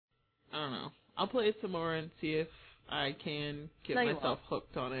I don't know. I'll play it some more and see if I can get myself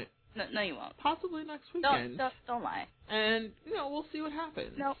hooked on it. No, you won't. Possibly next weekend. Don't lie. And, we'll see what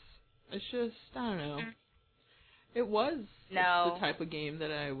happens. Nope. It's just, I don't know. It was the type of game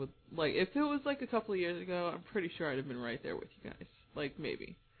that I would, like, if it was, like, a couple of years ago, I'm pretty sure I'd have been right there with you guys. Like,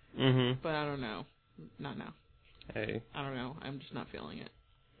 maybe. Mm-hmm. But I don't know. Not now. Hey. I don't know. I'm just not feeling it.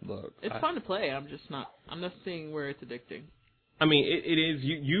 Look. It's fun to play. I'm not seeing where it's addicting. I mean, it is.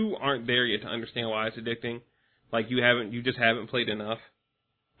 You aren't there yet to understand why it's addicting. Like, you just haven't played enough.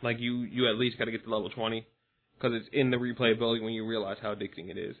 Like, you at least got to get to level 20. Because it's in the replayability when you realize how addicting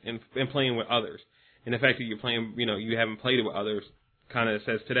it is. And playing with others. And the fact that you're playing, you haven't played it with others kind of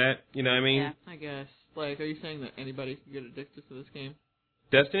says to that. You know what I mean? Yeah, I guess. Like, are you saying that anybody can get addicted to this game?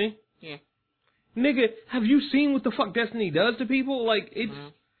 Destiny? Yeah. Nigga, have you seen what the fuck Destiny does to people? Like,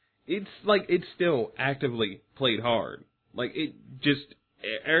 it's still actively played hard. Like, it just,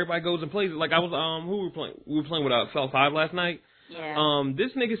 everybody goes and plays it. Like, I was, who were we playing? We were playing with Fell 5 last night. Yeah.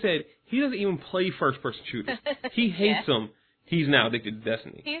 This nigga said he doesn't even play first-person shooters. He hates them. He's now addicted to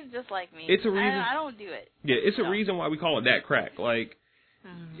Destiny. He's just like me. It's a reason. I don't do it. Yeah, it's a reason why we call it that crack. Like,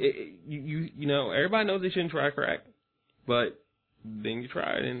 everybody knows they shouldn't try crack, but then you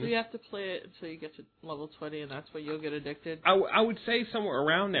try it. And so you have to play it until you get to level 20, and that's where you'll get addicted? I would say somewhere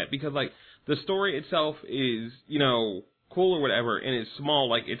around that, because, like, the story itself is, cool or whatever, and it's small.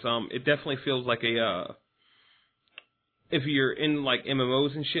 Like, it's, it definitely feels like a, if you're in, like,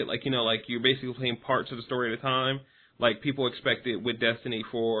 MMOs and shit, like, like, you're basically playing parts of the story at a time. Like, people expect it with Destiny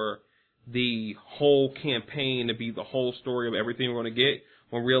for the whole campaign to be the whole story of everything we're going to get,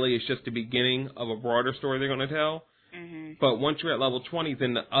 when really it's just the beginning of a broader story they're going to tell. Mm-hmm. But once you're at level 20,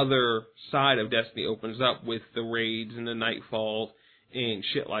 then the other side of Destiny opens up with the raids and the nightfalls and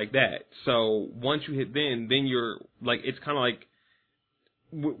shit like that. So once you hit then you're, like, it's kind of like,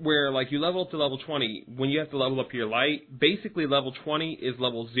 where, like, you level up to level 20, when you have to level up your light, basically level 20 is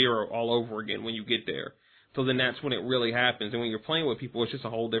level 0 all over again when you get there. So then that's when it really happens. And when you're playing with people, it's just a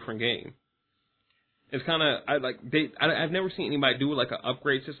whole different game. It's kind of, I've never seen anybody do, like, an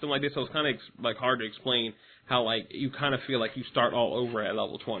upgrade system like this, so it's kind of, like, hard to explain how, like, you kind of feel like you start all over at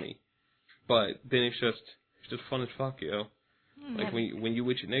level 20. But then it's just fun as fuck, yo. Like, when you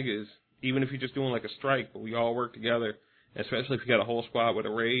with your niggas, even if you're just doing, like, a strike, but we all work together, especially if you got a whole squad with a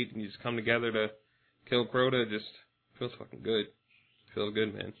raid, and you just come together to kill Crota, it just feels fucking good. Feels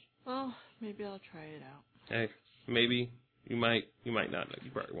good, man. Well, maybe I'll try it out. Hey, maybe. You might not.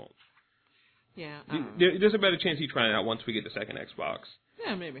 You probably won't. Yeah. There's a better chance you try it out once we get the second Xbox.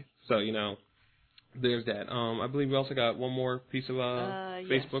 Yeah, maybe. So, there's that. I believe we also got one more piece of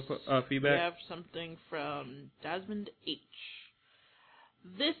Facebook feedback. We have something from Desmond H.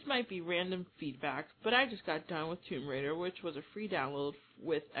 This might be random feedback, but I just got done with Tomb Raider, which was a free download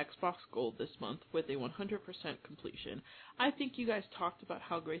with Xbox Gold this month with a 100% completion. I think you guys talked about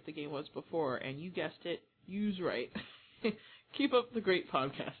how great the game was before, and you guessed it, you's right. Keep up the great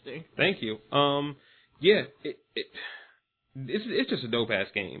podcasting. Thank you. Yeah, it's just a dope-ass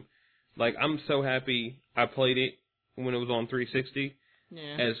game. Like, I'm so happy I played it when it was on 360.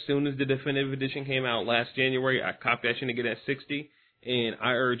 Yeah. As soon as the Definitive Edition came out last January, I copped that shit to get at 60. And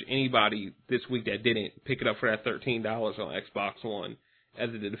I urge anybody this week that didn't, pick it up for that $13 on Xbox One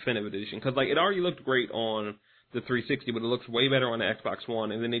as the Definitive Edition. Because, like, it already looked great on the 360, but it looks way better on the Xbox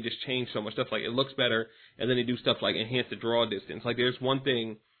One. And then they just change so much stuff. Like, it looks better, and then they do stuff like enhance the draw distance. Like, there's one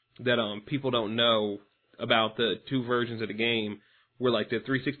thing that people don't know about the two versions of the game, where, like, the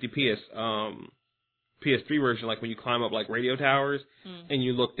 360 PS3 version, like, when you climb up, like, radio towers, and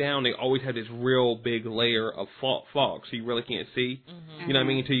you look down, they always have this real big layer of fog, so you really can't see, you know what I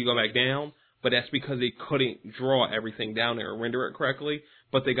mean, until you go back down. But that's because they couldn't draw everything down there and render it correctly.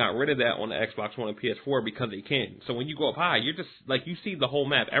 But they got rid of that on the Xbox One and PS4 because they can. So when you go up high, you're just, like, you see the whole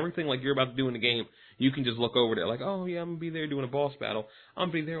map. Everything, like, you're about to do in the game, you can just look over there. Like, oh, yeah, I'm going to be there doing a boss battle. I'm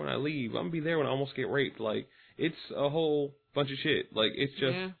going to be there when I leave. I'm going to be there when I almost get raped. Like, it's a whole bunch of shit. Like, it's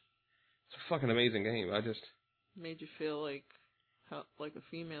just, it's a fucking amazing game. I just... Made you feel like a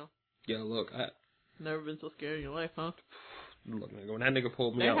female. Yeah, look, Never been so scared in your life, huh? Look, nigga, when that nigga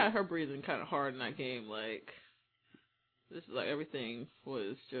pulled me out... They had her breathing kind of hard in that game, like... This is like everything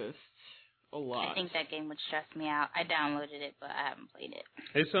was just a lot. I think that game would stress me out. I downloaded it, but I haven't played it.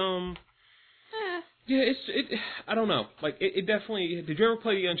 It's yeah, I don't know. Like it definitely. Did you ever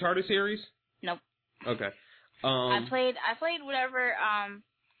play the Uncharted series? Nope. Okay. I played whatever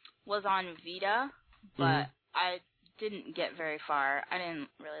was on Vita, but I didn't get very far. I didn't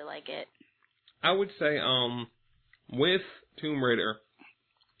really like it. I would say with Tomb Raider,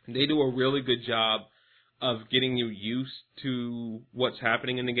 they do a really good job of getting you used to what's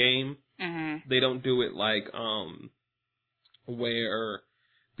happening in the game. Mhm. They don't do it like where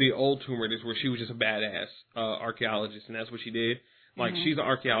the old Tomb Raider is, where she was just a badass archaeologist, and that's what she did. Like, she's an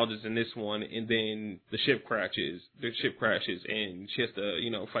archaeologist in this one, and then the ship crashes, and she has to, you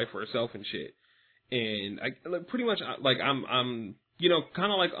know, fight for herself and shit. And I like, pretty much, like, I'm, you know,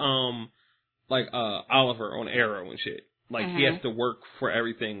 kind of like Oliver on Arrow and shit. Like, he has to work for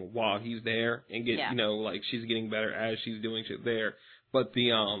everything while he's there, and get, you know, like, she's getting better as she's doing shit there. But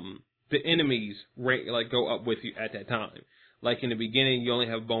the enemies, like, go up with you at that time. Like, in the beginning, you only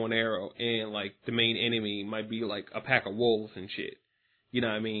have bow and arrow, and, like, the main enemy might be, like, a pack of wolves and shit. You know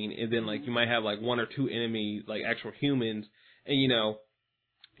what I mean? And then, like, you might have, like, one or two enemies, like, actual humans, and, you know,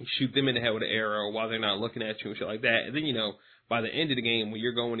 you shoot them in the head with an arrow while they're not looking at you and shit like that. And then, you know, by the end of the game, when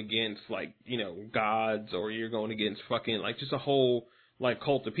you're going against, like, you know, gods, or you're going against fucking, like, just a whole, like,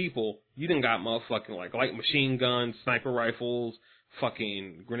 cult of people, you done got motherfucking, like, light machine guns, sniper rifles,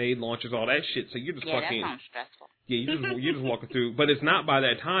 fucking grenade launchers, all that shit. So you're just fucking... that sounds stressful. Yeah, you're just walking through, but it's not by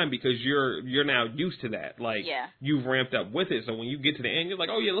that time because you're now used to that. Like, you've ramped up with it. So when you get to the end, you're like,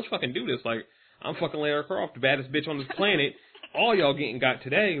 oh yeah, let's fucking do this. Like, I'm fucking Lara Croft, the baddest bitch on this planet. All y'all got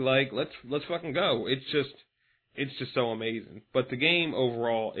today. Like, let's fucking go. It's just so amazing. But the game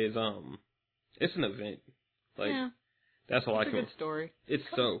overall is it's an event. Like, that's all I can. It's a good story. It's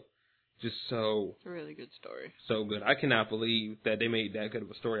just so. It's a really good story. So good. I cannot believe that they made that good of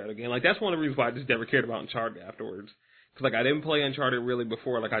a story out of the game. Like, that's one of the reasons why I just never cared about Uncharted afterwards. Because, like, I didn't play Uncharted really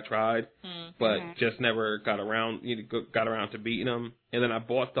before. Like, I tried, but just never got around to beating them. And then I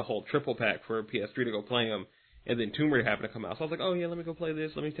bought the whole triple pack for PS3 to go play them. And then Tomb Raider happened to come out. So I was like, oh, yeah, let me go play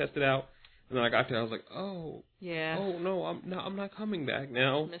this. Let me test it out. And then I got there, I was like, oh. Yeah. Oh, no, I'm not coming back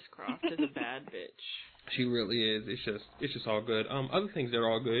now. Miss Croft is a bad bitch. She really is. It's just all good. Other things that are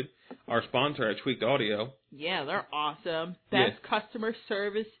all good. Our sponsor at Tweaked Audio. Yeah, they're awesome. Best customer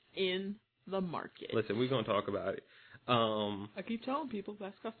service in the market. Listen, we're gonna talk about it. I keep telling people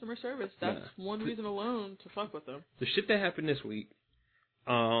best customer service. That's one reason alone to fuck with them. The shit that happened this week.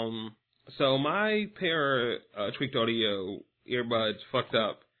 So my pair of Tweaked Audio earbuds fucked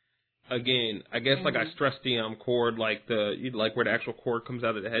up again. I guess like I stressed the cord, like where the actual cord comes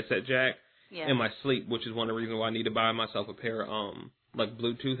out of the headset jack. Yeah. In my sleep, which is one of the reasons why I need to buy myself a pair of like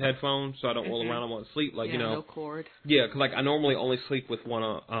Bluetooth headphones, so I don't roll around while I sleep. Like, you know, no cord. Yeah, because like I normally only sleep with one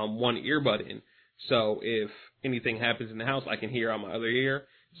earbud in. So if anything happens in the house, I can hear out my other ear.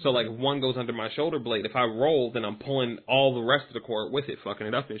 So like if one goes under my shoulder blade, if I roll, then I'm pulling all the rest of the cord with it, fucking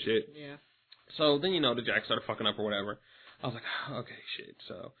it up and shit. Yeah. So then, you know, the jack started fucking up or whatever. I was like, okay, shit.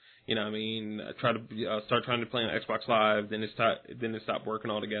 So, you know what I mean? I tried to start trying to play on Xbox Live, then it stopped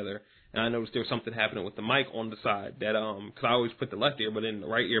working altogether. And I noticed there was something happening with the mic on the side that, cause I always put the left ear, but then the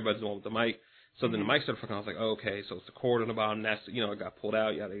right earbud's the one with the mic. So then the mic started fucking, I was like, oh, okay, so it's the cord on the bottom, that's, you know, it got pulled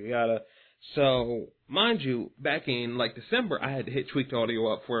out, yada, yada. So, mind you, back in, like, December, I had to hit Tweaked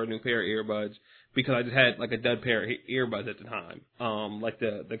Audio up for a new pair of earbuds because I just had, like, a dud pair of earbuds at the time. Like,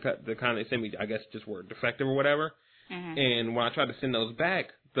 the kind they sent me, I guess, just were defective or whatever. And when I tried to send those back,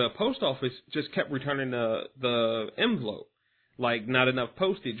 the post office just kept returning the envelope. Like, not enough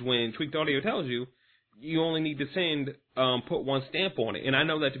postage, when Tweaked Audio tells you, you only need to send, put one stamp on it. And I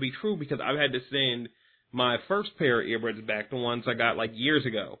know that to be true because I've had to send my first pair of earbuds back, the ones I got, like, years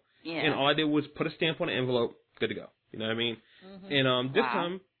ago. Yeah. And all I did was put a stamp on the envelope, good to go. You know what I mean? And this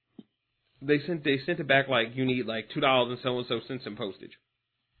time, they sent it back like, you need, like, $2 and so cents in postage.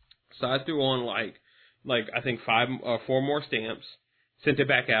 So I threw on, like I think 4 more stamps, sent it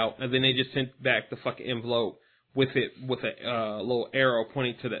back out, and then they just sent back the fucking envelope with a little arrow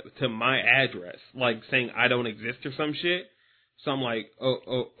pointing to my address, like saying I don't exist or some shit. So I'm like,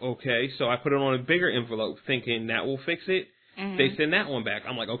 oh, okay. So I put it on a bigger envelope, thinking that will fix it. They send that one back.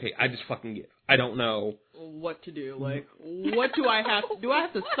 I'm like, okay, I just fucking get. I don't know what to do. Like, what do I have? Do I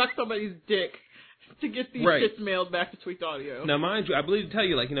have to suck somebody's dick to get these shits mailed back to Tweaked Audio? Now, mind you, I believe to tell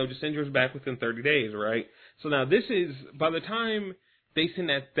you, like, you know, just send yours back within 30 days, right? So now this is, by the time they send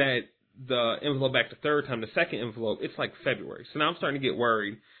the envelope back the third time, the second envelope, it's like February. So now I'm starting to get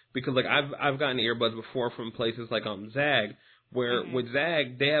worried because, like, I've gotten earbuds before from places like Zag, where with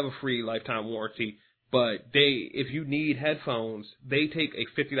Zag they have a free lifetime warranty, but if you need headphones, they take a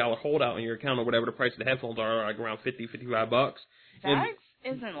 $50 holdout on your account or whatever the price of the headphones are, like around $55. Zag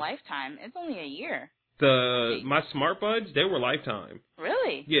isn't lifetime; it's only a year. My smart buds, they were lifetime.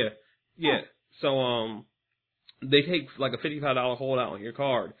 Really? Yeah. Huh. So they take like a $55 holdout on your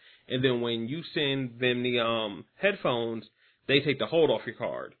card. And then when you send them the headphones, they take the hold off your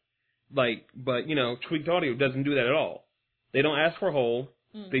card. Like, but, you know, Tweaked Audio doesn't do that at all. They don't ask for a hold.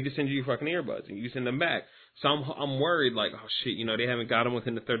 They just send you your fucking earbuds and you send them back. So I'm worried, like, oh shit, you know, they haven't got them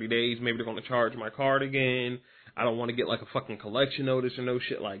within the 30 days. Maybe they're going to charge my card again. I don't want to get like a fucking collection notice or no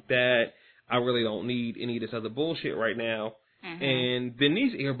shit like that. I really don't need any of this other bullshit right now. Mm-hmm. And then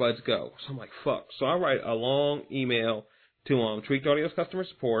these earbuds go. So I'm like, fuck. So I write a long email to Tweaked Audio's customer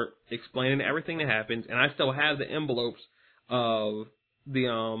support explaining everything that happens, and I still have the envelopes of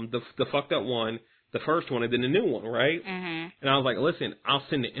the fucked up one, the first one, and then the new one, right? Mm-hmm. And I was like, listen, I'll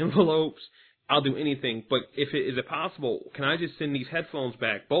send the envelopes, I'll do anything, but is it possible, can I just send these headphones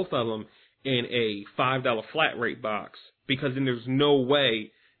back, both of them, in a $5 flat rate box? Because then there's no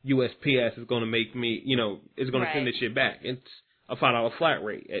way USPS is going to make me, you know, is going to send this shit back. It's a $5 flat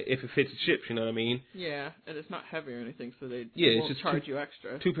rate if it fits the ships, you know what I mean? Yeah, and it's not heavy or anything, so they it's won't just charge you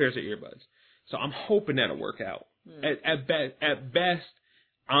extra. 2 pairs of earbuds. So I'm hoping that'll work out. Yeah. At best,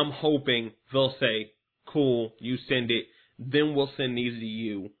 I'm hoping they'll say, cool, you send it, then we'll send these to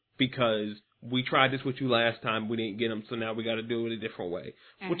you because we tried this with you last time, we didn't get them, so now we got to do it a different way.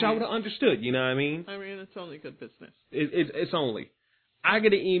 Which I would have understood, you know what I mean? I mean, it's only good business. It's only. I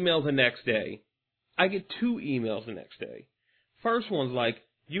get an email the next day. I get 2 emails the next day. First one's like,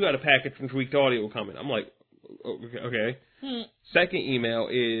 you got a package from Tweaked Audio coming. I'm like, okay. Second email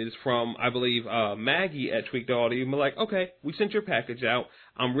is from, I believe, Maggie at Tweaked Audio. And we're like, okay, we sent your package out.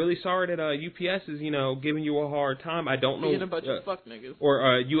 I'm really sorry that UPS is, you know, giving you a hard time. I don't know. Being a bunch of fuck niggas. Or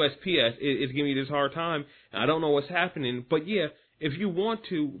USPS is giving you this hard time. I don't know what's happening. But yeah, if you want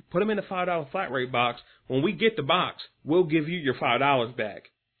to, put them in a $5 flat rate box. When we get the box, we'll give you your $5 back.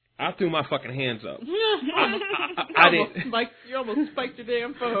 I threw my fucking hands up. I didn't. Like, you almost spiked your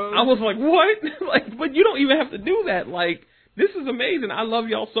damn phone. I was like, what? Like, but you don't even have to do that. Like, this is amazing. I love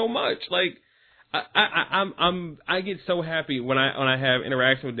y'all so much. Like, I get so happy when I have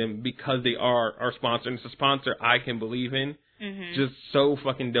interaction with them because they are our sponsor. And it's a sponsor I can believe in. Mm-hmm. Just so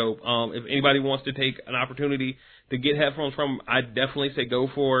fucking dope. If anybody wants to take an opportunity to get headphones from them, I definitely say go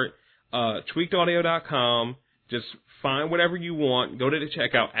for it. Tweakedaudio.com. Just find whatever you want. Go to the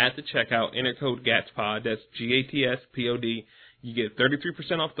checkout. At the checkout, enter code GATSPOD. That's GATSPOD. You get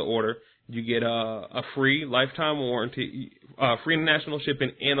 33% off the order. You get a free lifetime warranty, free international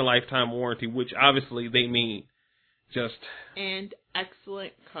shipping, and a lifetime warranty, which obviously they mean. And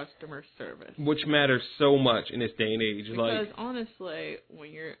excellent customer service, which matters so much in this day and age. Because honestly,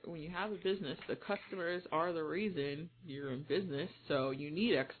 when you have a business, the customers are the reason you're in business. So you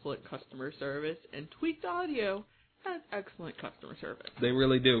need excellent customer service, and Tweaked Audio has excellent customer service. They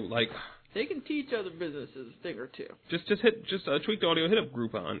really do. Like, they can teach other businesses a thing or two. Just Tweaked Audio, hit up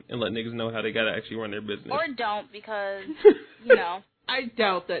Groupon and let niggas know how they gotta actually run their business. Or don't, because you know. I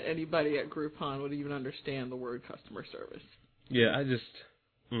doubt that anybody at Groupon would even understand the word customer service. Yeah,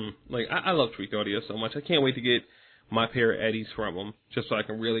 I love Tweaked Audio so much. I can't wait to get my pair of Eddies from them just so I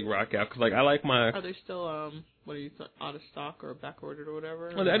can really rock out. Cause like I like my. Are they still out of stock or back ordered or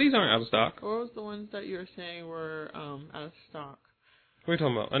whatever? Well, the Eddies aren't out of stock. Or what was the ones that you were saying were out of stock? What are you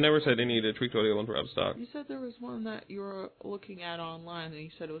talking about? I never said any of the Tweaked Audio ones were out of stock. You said there was one that you were looking at online, and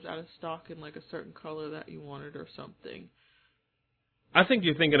you said it was out of stock in like a certain color that you wanted or something. I think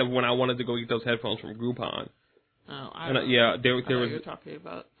you're thinking of when I wanted to go get those headphones from Groupon. Oh, there was. You were talking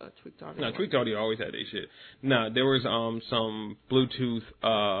about Tweaked Audio. No, Tweaked Audio always had that shit. No, there was some Bluetooth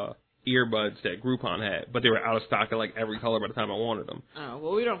earbuds that Groupon had, but they were out of stock in like every color by the time I wanted them. Oh,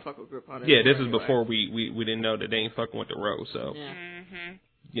 well, we don't fuck with Groupon. Yeah, this is before we didn't know that they ain't fucking with the row. So, yeah.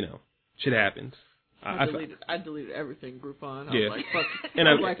 You know, shit happens. I deleted everything Groupon. I yeah. was like, fuck. And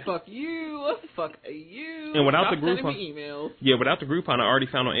I was like, fuck you. And without Stop the Groupon, sending me emails. Yeah, without the Groupon, I already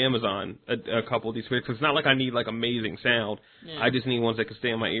found on Amazon a couple of these fixes. It's not like I need like amazing sound. Yeah. I just need ones that can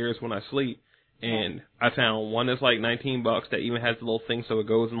stay in my ears when I sleep. And I found one that's like $19 that even has the little thing so it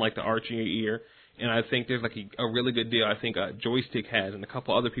goes in like the arch in your ear. And I think there's like a really good deal. I think Joystick has and a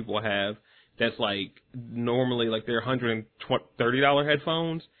couple other people have. That's like normally like they're $130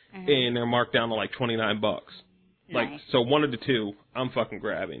 headphones, and they're marked down to like $29. Like, so one of the two, I'm fucking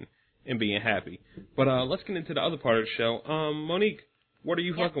grabbing and being happy. But let's get into the other part of the show. Monique, what are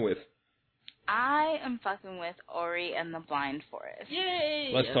you fucking with? I am fucking with Ori and the Blind Forest.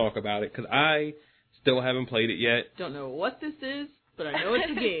 Yay! Let's talk about it, because I still haven't played it yet. Don't know what this is, but I know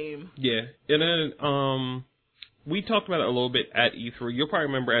it's a game. Yeah. And then we talked about it a little bit at E3. You'll probably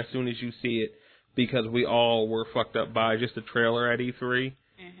remember as soon as you see it, because we all were fucked up by just the trailer at E3.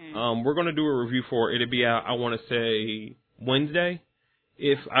 We're going to do a review for it. It'll be out, I want to say, Wednesday,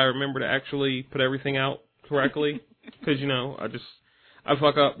 if I remember to actually put everything out correctly. Because, you know, I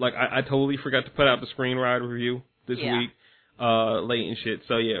fuck up. Like, I totally forgot to put out the Screen Ride review this week. late and shit.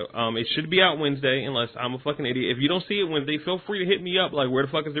 So yeah, it should be out Wednesday unless I'm a fucking idiot. If you don't see it Wednesday, feel free to hit me up like where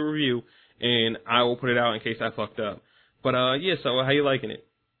the fuck is the review, and I will put it out in case I fucked up. But yeah, so how you liking it?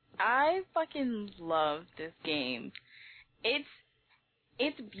 I fucking love this game.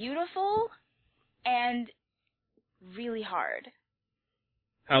 It's beautiful and really hard.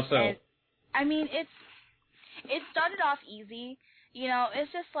 How so? And, I mean, it started off easy. You know,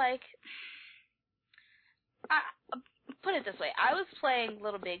 it's just like, put it this way. I was playing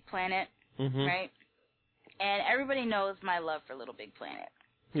Little Big Planet, right? And everybody knows my love for Little Big Planet.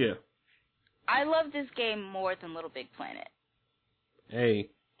 Yeah. I love this game more than Little Big Planet. Hey,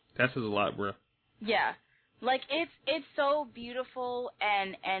 that says a lot, bro. Yeah. Like, it's so beautiful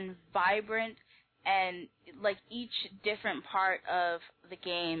and vibrant, and, like, each different part of the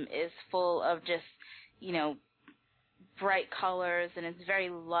game is full of just, you know, bright colors, and it's very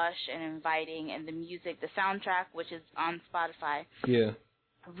lush and inviting, and the music, the soundtrack, which is on Spotify, yeah,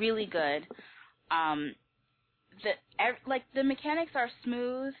 really good. The mechanics are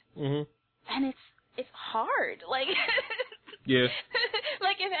smooth, and it's hard. Like, yeah.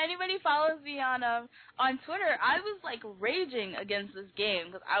 Like, if anybody follows me on Twitter, I was like raging against this game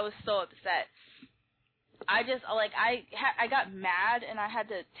because I was so upset. I just I got mad and I had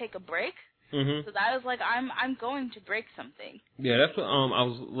to take a break. So I was like, I'm going to break something. Yeah, that's what I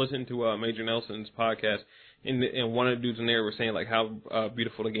was listening to Major Nelson's podcast, and one of the dudes in there was saying like how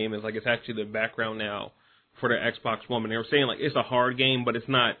beautiful the game is. Like, it's actually the background now for the Xbox One. And they were saying like it's a hard game, but it's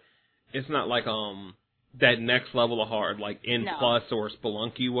not like that next level of hard like N Plus or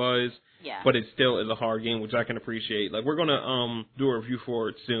Spelunky was. Yeah. But it still is a hard game, which I can appreciate. Like, we're gonna do a review for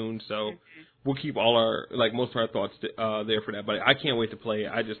it soon, so we'll keep all our most of our thoughts there for that. But I can't wait to play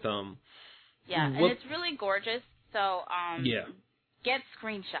it. I just yeah, and it's really gorgeous. So yeah. Get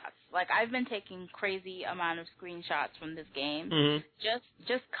screenshots. Like, I've been taking crazy amount of screenshots from this game.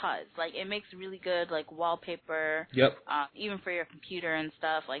 Just 'cause. Like, it makes really good, like, wallpaper. Yep. Even for your computer and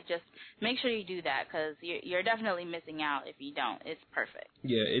stuff. Like, just make sure you do that, 'cause you're definitely missing out if you don't. It's perfect.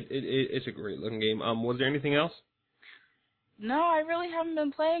 Yeah, it's a great looking game. Was there anything else? No, I really haven't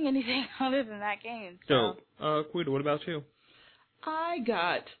been playing anything other than that game. So, Quita, what about you? I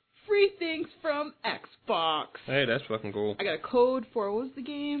got free things from Xbox. Hey, that's fucking cool. I got a code for, what was the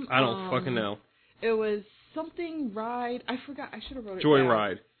game? I don't fucking know. It was something Ride. I forgot. I should have wrote it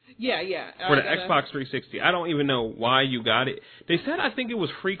Joyride. down. Yeah. For the Xbox 360. I don't even know why you got it. They said I think it was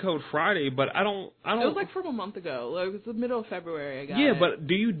Free Code Friday, but I don't. It was like from a month ago. Like, it was the middle of February I got it. Yeah, but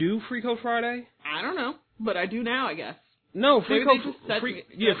do you do Free Code Friday? I don't know, but I do now, I guess. No, Free Code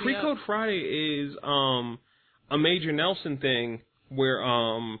Free Code Friday is a Major Nelson thing where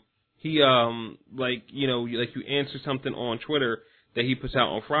he you answer something on Twitter that he puts out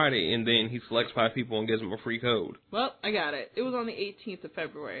on Friday, and then he selects 5 people and gives them a free code. Well, I got it. It was on the 18th of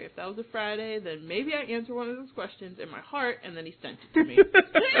February. If that was a Friday, then maybe I answered one of his questions in my heart, and then he sent it to me.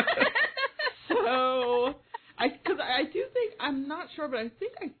 So, because I do think, I'm not sure, but I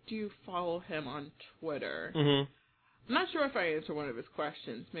think I do follow him on Twitter. I'm not sure if I answered one of his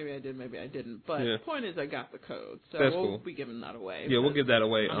questions. Maybe I did, maybe I didn't. But the point is, I got the code, so we'll be giving that away. Yeah, we'll give that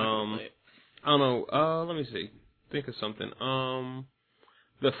away. I don't know. Let me see. Think of something.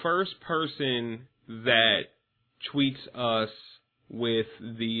 The first person that tweets us with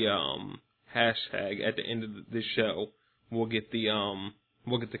the hashtag at the end of this show will get the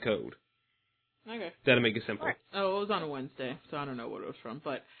code. Okay. That'll make it simple. Right. Oh, it was on a Wednesday, so I don't know what it was from,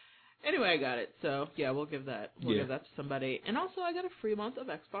 but anyway, I got it. So yeah, we'll give that. Give that to somebody. And also, I got a free month of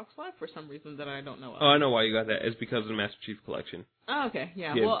Xbox Live for some reason that I don't know of. Oh, I know why you got that. It's because of the Master Chief Collection. Oh, okay.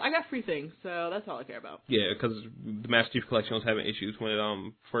 Yeah. Well, I got free things, so that's all I care about. Yeah, because the Master Chief Collection was having issues when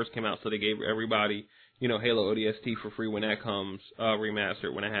it first came out, so they gave everybody, Halo ODST for free when that comes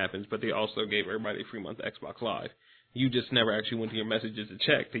remastered when it happens. But they also gave everybody a free month of Xbox Live. You just never actually went to your messages to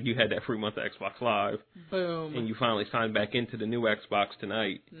check that you had that free month of Xbox Live. Boom. And you finally signed back into the new Xbox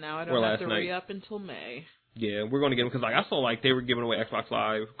tonight. Now I don't have to re-up until May. Yeah, we're going to get them because I saw they were giving away Xbox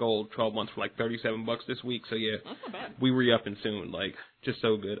Live Gold 12 months for $37 this week. So yeah, that's not bad. We re-upping soon. Just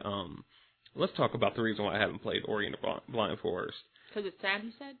so good. Let's talk about the reason why I haven't played Ori and the Blind Forest. Because it's sad,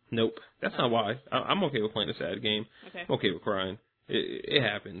 you said? Nope, that's not why. I'm okay with playing a sad game. Okay. I'm okay with crying. It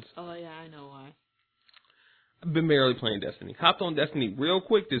happens. Oh yeah, I know why. I've been barely playing Destiny. Hopped on Destiny real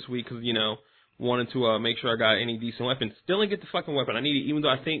quick this week because, wanted to make sure I got any decent weapons. Still didn't get the fucking weapon I needed, even though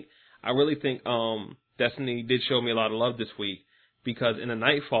I really think Destiny did show me a lot of love this week because in the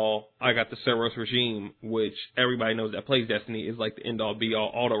Nightfall, I got the Cerberus Regime, which everybody knows that plays Destiny is like the end-all, be-all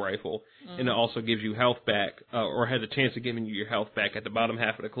auto rifle, and it also gives you health back, or has a chance of giving you your health back at the bottom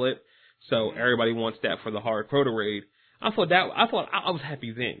half of the clip. So everybody wants that for the hard quota raid. I thought I was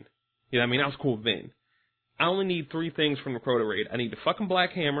happy then. You know what I mean? I was cool then. I only need 3 things from the Crota raid. I need the fucking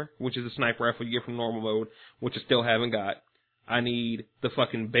Black Hammer, which is a sniper rifle you get from normal mode, which I still haven't got. I need the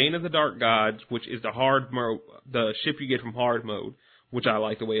fucking Bane of the Dark Gods, which is the hard mode, the ship you get from hard mode, which I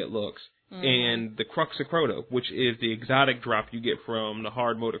like the way it looks. And the Crux of Crota, which is the exotic drop you get from the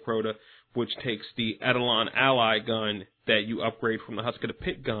hard mode of Crota, which takes the Eidolon ally gun that you upgrade from the Husk of the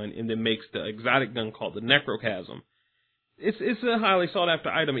Pit gun and then makes the exotic gun called the Necrochasm. It's a highly sought after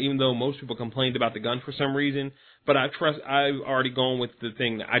item, even though most people complained about the gun for some reason. But I've already gone with the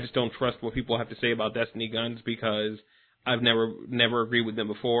thing that I just don't trust what people have to say about Destiny guns because I've never agreed with them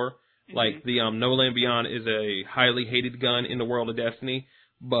before. Like the No Land Beyond is a highly hated gun in the world of Destiny,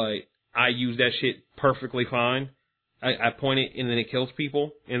 but I use that shit perfectly fine. I point it and then it kills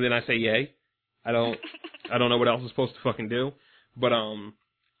people, and then I say yay. I don't know what else I'm supposed to fucking do. But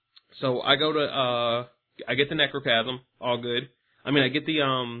so I go to I get the Necrochasm, all good. I mean I get the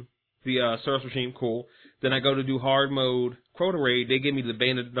Source Regime, cool. Then I go to do hard mode Crota raid. They give me the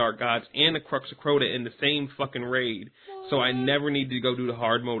Bane of the Dark Gods and the Crux of Crota in the same fucking raid. So I never need to go do the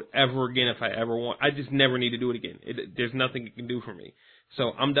hard mode ever again if I ever want. I just never need to do it again. There's nothing it can do for me.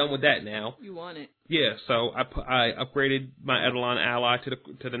 So I'm done with that now. You want it? Yeah. So I upgraded my Eidolon ally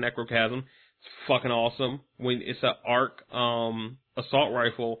to the Necrochasm. It's fucking awesome. When it's an arc assault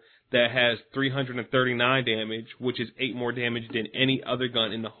rifle that has 339 damage, which is 8 more damage than any other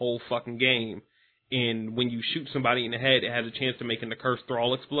gun in the whole fucking game. And when you shoot somebody in the head, it has a chance to make an accursed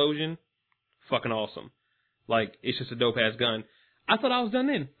thrall explosion. Fucking awesome. Like, it's just a dope-ass gun. I thought I was done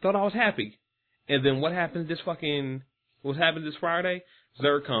then. Thought I was happy. And then what happens this Friday?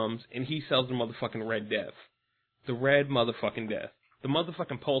 Xur comes, and he sells the motherfucking Red Death. The Red motherfucking Death. The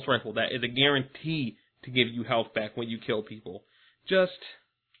motherfucking pulse rifle that is a guarantee to give you health back when you kill people. Just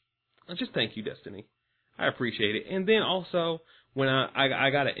thank you, Destiny. I appreciate it. And then also, when I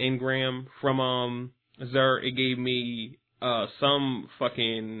got an engram from Xur, it gave me some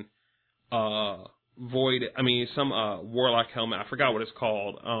fucking warlock helmet. I forgot what it's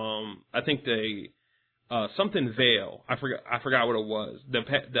called. I think something veil. I forgot what it was. The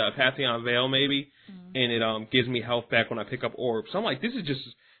Pantheon veil maybe, and it gives me health back when I pick up orbs. So I'm like, this is just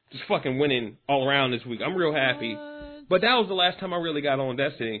fucking winning all around this week. I'm real happy. But that was the last time I really got on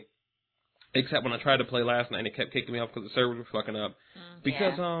Destiny. Except when I tried to play last night and it kept kicking me off because the servers were fucking up.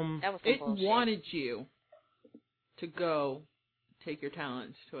 Because that was it bullshit. wanted you to go take your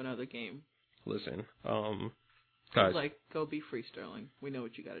talents to another game. Listen, guys, like, go be free, Sterling. We know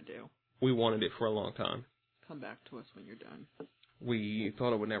what you got to do. We wanted it for a long time. Come back to us when you're done. We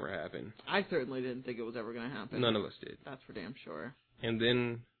thought it would never happen. I certainly didn't think it was ever going to happen. None of us did. That's for damn sure. And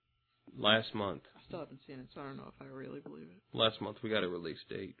then last month, I still haven't seen it, so I don't know if I really believe it. Last month we got a release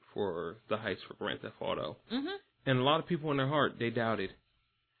date for the heist for Grand Theft Auto. Mm-hmm. And a lot of people in their heart, they doubted.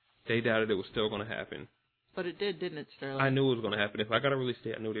 They doubted it was still going to happen. But it did, didn't it, Sterling? I knew it was going to happen. If I got a release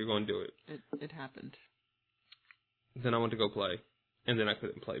date, I knew they were going to do it. It happened. Then I went to go play. And then I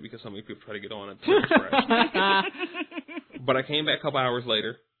couldn't play because so many people tried to get on it. But I came back a couple hours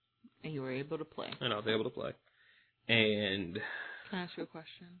later. And you were able to play. And I was able to play. And... Can I ask you a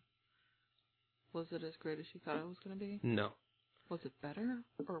question? Was it as great as you thought it was going to be? No. Was it better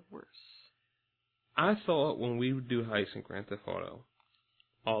or worse? I thought when we would do heists in Grand Theft Auto,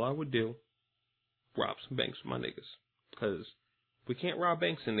 all I would do, rob some banks with my niggas. Because we can't rob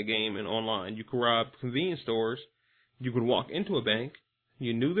banks in the game and online. You could rob convenience stores. You could walk into a bank.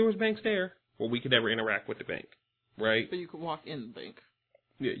 You knew there was banks there, but we could never interact with the bank. Right? But you could walk in the bank.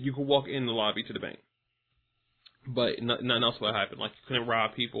 Yeah, you could walk in the lobby to the bank. But nothing else would happen. Like, you couldn't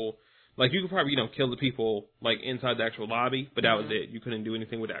rob people. Like, you could probably, kill the people, like, inside the actual lobby, but that was it. You couldn't do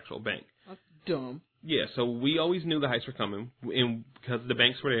anything with the actual bank. That's dumb. Yeah, so we always knew the heists were coming, and because the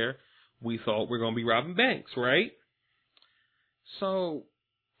banks were there, we thought we were going to be robbing banks, right? So,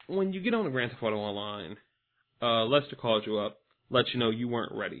 when you get on the Grand Theft Auto Online, Lester calls you up, lets you know you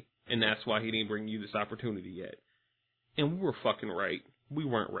weren't ready, and that's why he didn't bring you this opportunity yet. And we were fucking right. We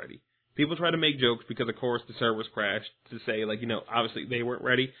weren't ready. People try to make jokes because, of course, the servers crashed to say, like, obviously they weren't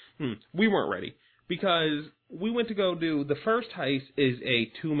ready. We weren't ready. Because we went to go do, the first heist is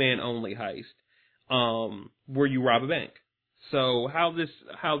a 2-man only heist, where you rob a bank. So how this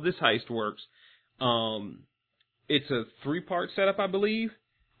heist works, it's a 3-part setup, I believe.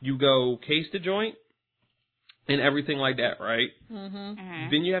 You go case the joint and everything like that, right?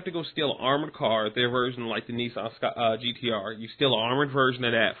 Mm-hmm. Then you have to go steal an armored car, their version like the Nissan GTR. You steal an armored version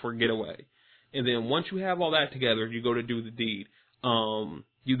of that for a getaway. And then once you have all that together, you go to do the deed.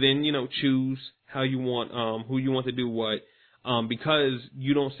 You then, choose how you want, who you want to do what. Because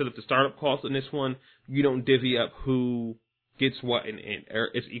you don't set up the startup cost in this one, you don't divvy up who gets what, and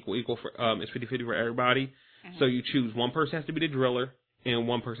it's equal for, it's 50-50 for everybody. Mm-hmm. So you choose one person has to be the driller and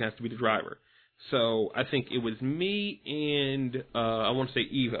one person has to be the driver. So I think it was me and, I want to say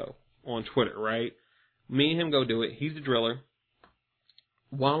Evo on Twitter, right? Me and him go do it. He's the driller.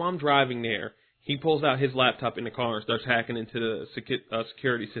 While I'm driving there, he pulls out his laptop in the car and starts hacking into the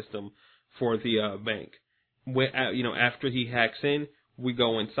security system for the bank. After he hacks in, we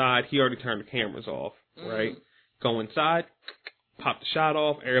go inside. He already turned the cameras off, right? Go inside, pop the shot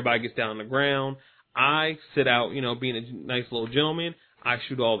off. Everybody gets down on the ground. I sit out, being a nice little gentleman. I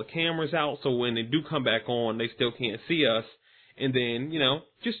shoot all the cameras out, so when they do come back on, they still can't see us. And then,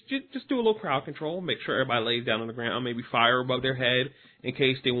 just do a little crowd control. Make sure everybody lays down on the ground. Maybe fire above their head in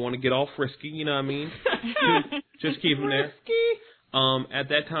case they want to get all frisky. You know what I mean? just keep them there. At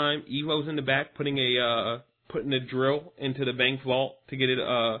that time, Evo's in the back putting a drill into the bank vault to get it,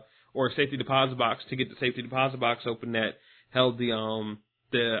 or a safety deposit box to get the safety deposit box open that held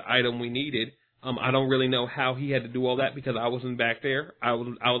the item we needed. I don't really know how he had to do all that because I wasn't back there. I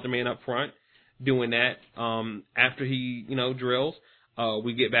was the man up front doing that. After he, drills,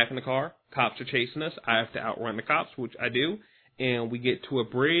 we get back in the car. Cops are chasing us. I have to outrun the cops, which I do. And we get to a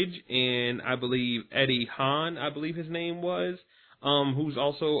bridge, and I believe Eddie Hahn, I believe his name was, who's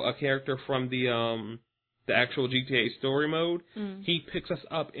also a character from the actual GTA story mode. He picks us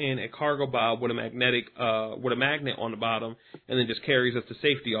up in a cargo bob with a magnet on the bottom, and then just carries us to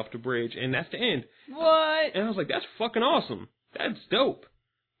safety off the bridge, and that's the end. What? And I was like, that's fucking awesome. That's dope.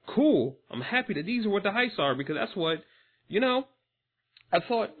 Cool. I'm happy that these are what the heists are, because that's what, I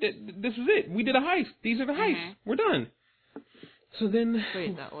thought that this was it. We did a heist. These are the heists. We're done. So then...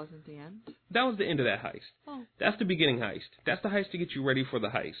 Wait, that wasn't the end? That was the end of that heist. Oh. That's the beginning heist. That's the heist to get you ready for the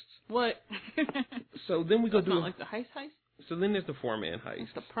heists. What? So then we go That's do... not like the heist? So then there's the four-man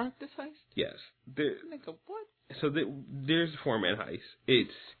heist. The practice heist? Yes. Like a what? So there's the four-man heist.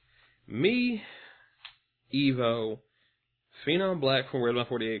 It's me, Evo, Phenom Black from Red Line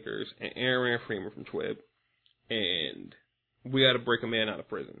 40 Acres, and Aaron Freeman from Twib. And we got to break a man out of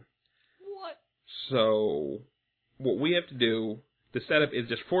prison. What? So... what we have to do, the setup is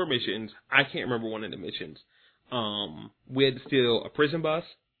just 4 missions. I can't remember one of the missions. We had to steal a prison bus.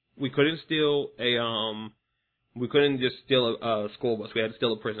 We couldn't just steal a school bus. We had to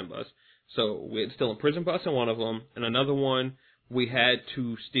steal a prison bus. So we had to steal a prison bus in one of them, and another one we had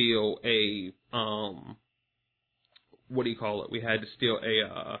to steal a we had to steal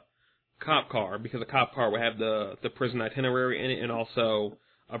a cop car, because a cop car would have the prison itinerary in it and also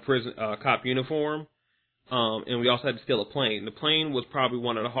a prison cop uniform. And we also had to steal a plane. The plane was probably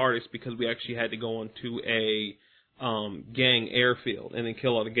one of the hardest because we actually had to go onto a gang airfield and then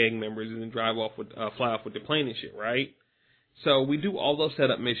kill all the gang members and then fly off with the plane and shit, right? So we do all those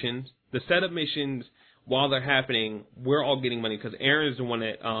setup missions. The setup missions, while they're happening, we're all getting money because Aaron is the one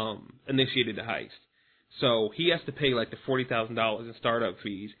that initiated the heist. So he has to pay like the $40,000 in startup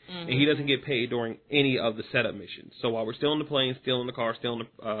fees, and he doesn't get paid during any of the setup missions. So while we're still in the plane, still in the car, still in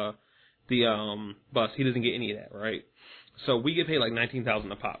the bus, he doesn't get any of that, right? So we get paid like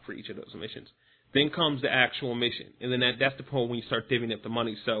 $19,000 a pop for each of those missions. Then comes the actual mission, and then that's the point when you start divvying up the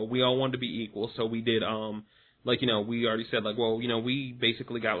money. So we all wanted to be equal, so we did we already said we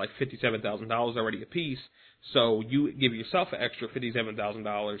basically got like $57,000 already a piece. So you give yourself an extra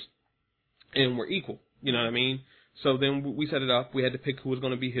 $57,000, and we're equal. You know what I mean? So then we set it up. We had to pick who was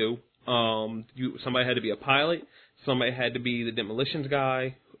going to be who. Somebody had to be a pilot. Somebody had to be the demolitions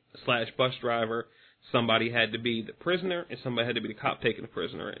guy / bus driver. Somebody had to be the prisoner, and somebody had to be the cop taking the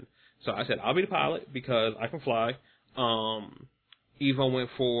prisoner in. So I said, I'll be the pilot because I can fly. Evo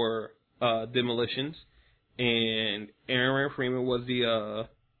went for demolitions, and Aaron Freeman was the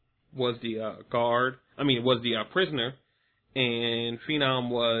guard. Was the prisoner, and Phenom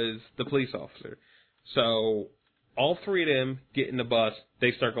was the police officer. So all 3 of them get in the bus.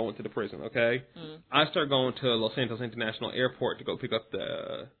 They start going to the prison. Okay, I start going to Los Santos International Airport to go pick up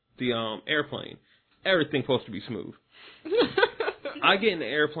the airplane. Everything's supposed to be smooth. I get in the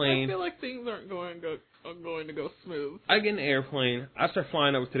airplane. I feel like things aren't going to go smooth. I get in the airplane. I start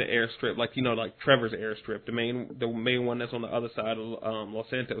flying over to the airstrip, like Trevor's airstrip, the main one that's on the other side of Los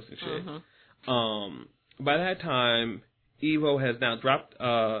Santos and shit. By that time, Evo has now dropped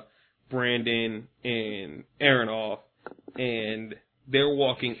Brandon and Aaron off, and they're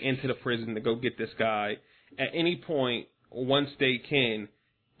walking into the prison to go get this guy. At any point, once they can,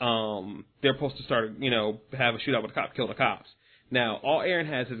 they're supposed to start, have a shootout with the cops, kill the cops. Now, all Aaron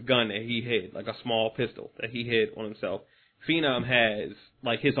has is a gun that he hid, like a small pistol that he hid on himself. Phenom has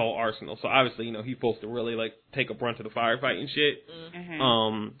like his whole arsenal. So obviously, you know, he's supposed to really like take a brunt of the firefight and shit.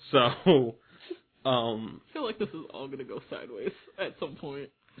 Mhm. I feel like this is all gonna go sideways at some point.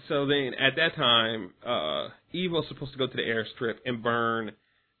 So then at that time, Evo's supposed to go to the airstrip and burn,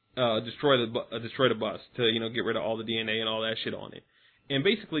 destroy the bus to, you know, get rid of all the DNA and all that shit on it. And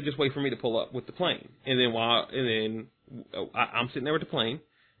basically just wait for me to pull up with the plane. And then I'm sitting there with the plane,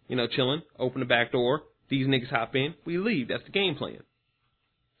 you know, chilling, open the back door, these niggas hop in, we leave. That's the game plan.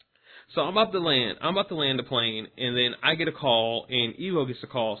 So I'm about to land the plane, and then I get a call, and Evo gets a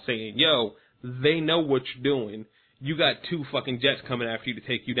call saying, yo, they know what you're doing. You got 2 fucking jets coming after you to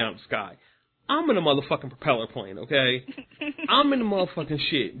take you down the sky. I'm in a motherfucking propeller plane, okay? I'm in the motherfucking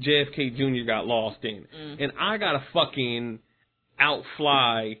shit JFK Jr. got lost in. And I gotta fucking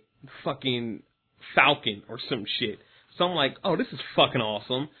outfly fucking Falcon or some shit. So I'm like, oh, this is fucking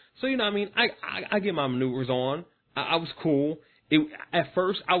awesome. So, you know what I mean? I get my maneuvers on. I was cool. At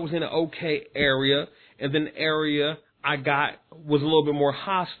first, I was in an okay area, and then the area I got was a little bit more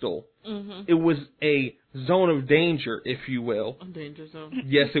hostile. Mm-hmm. It was a zone of danger, if you will. A danger zone.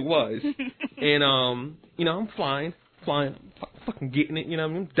 Yes, it was. And, you know, I'm flying, fucking getting it, you know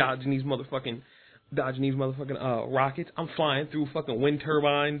what I mean? Dodging these motherfucking rockets. I'm flying through fucking wind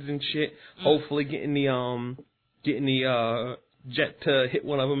turbines and shit, hopefully getting the jet to hit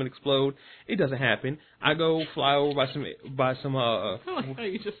one of them and explode. It doesn't happen. I go fly over by some I like how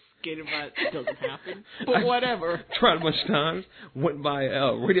you just skated by it. It doesn't happen. But whatever. Tried a bunch of times. Went by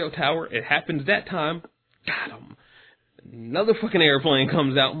a radio tower. It happens that time. Got him. Another fucking airplane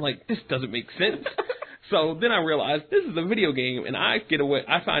comes out. I'm like, this doesn't make sense. So then I realized this is a video game, and I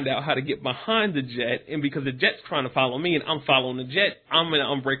find out how to get behind the jet, and because the jet's trying to follow me and I'm following the jet, I'm in an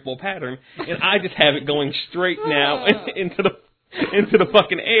unbreakable pattern, and I just have it going straight now into the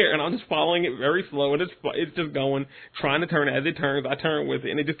fucking air, and I'm just following it very slow, and it's just going, trying to turn it. As it turns, I turn with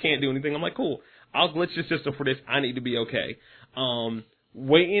it, and it just can't do anything. I'm like, cool, I'll glitch the system for this. I need to be okay.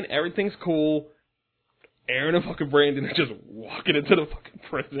 Waiting, everything's cool. Aaron and fucking Brandon are just walking into the fucking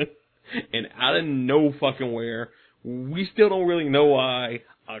prison. And out of no fucking where, we still don't really know why,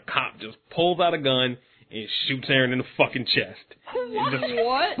 a cop just pulls out a gun and shoots Aaron in the fucking chest. What? And just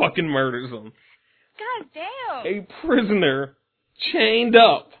fucking murders him. God damn. A prisoner chained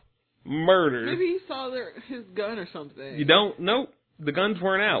up, murdered. Maybe he saw his gun or something. You don't? Nope. The guns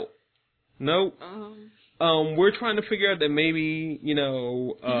weren't out. Nope. We're trying to figure out that maybe, you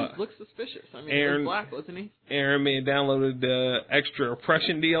know... he just looks suspicious. I mean, Aaron, he was black, wasn't he? Aaron may have downloaded the extra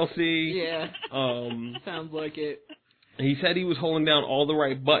oppression DLC. Yeah. Sounds like it. He said he was holding down all the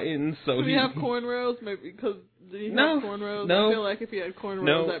right buttons, so Did he have cornrows? Maybe because did he have cornrows? No. I feel like if he had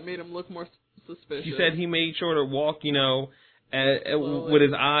cornrows, that made him look more suspicious. He said he made sure to walk, you know, with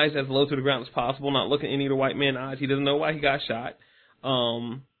his eyes as low to the ground as possible, not looking any of the white man's eyes. He doesn't know why he got shot.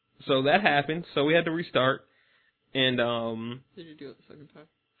 So that happened. So we had to restart. And did you do it the second time?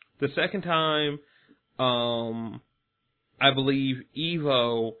 The second time, I believe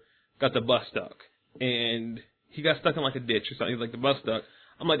Evo got the bus stuck, and he got stuck in like a ditch or something. He's like, the bus stuck.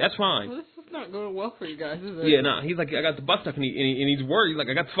 I'm like, that's fine. Well, this is not going well for you guys, is it? Yeah, no. He's like, I got the bus stuck, and he's worried. He's like,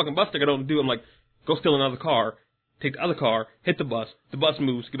 I got the fucking bus stuck. I don't do. I'm like, go steal another car. Take the other car, hit the bus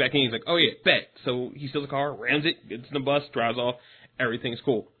moves, get back in. He's like, oh yeah, bet. So he steals the car, rams it, gets in the bus, drives off. Everything's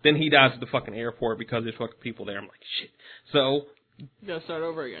cool. Then he dies at the fucking airport because there's fucking people there. I'm like, shit. So, you gotta start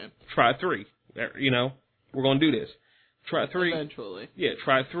over again. Try 3. You know, we're gonna do this. Try 3. Eventually. Yeah,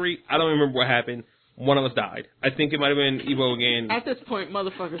 try 3. I don't remember what happened. One of us died. I think it might have been Evo again. At this point,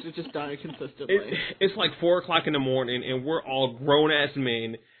 motherfuckers are just dying consistently. It's like 4 o'clock in the morning, and we're all grown-ass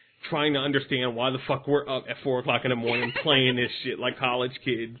men trying to understand why the fuck we're up at 4 o'clock in the morning playing this shit like college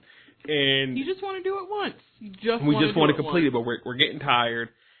kids. And you just want to do it once. We just want to complete it, but we're getting tired.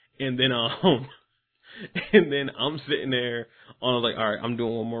 And then I'm sitting there. I'm like, all right, I'm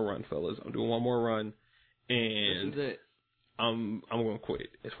doing one more run, fellas. I'm doing one more run, and this is it. I'm gonna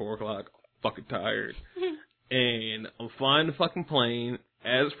quit. It's 4 o'clock. I'm fucking tired, and I'm flying the fucking plane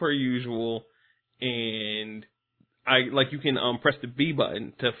as per usual. And you can press the B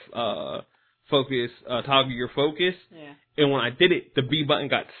button to focus, toggle your focus. Yeah. And when I did it, the B button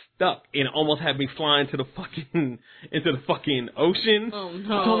got stuck, and it almost had me flying into the fucking ocean. Oh no!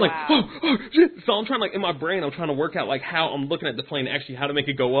 So I'm like, oh shit! So I'm trying, like, in my brain, I'm trying to work out like how I'm looking at the plane, actually how to make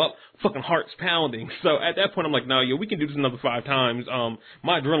it go up. Fucking heart's pounding. So at that point, I'm like, no, we can do this another 5 times.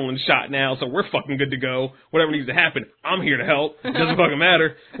 My adrenaline's shot now, so we're fucking good to go. Whatever needs to happen, I'm here to help. It doesn't fucking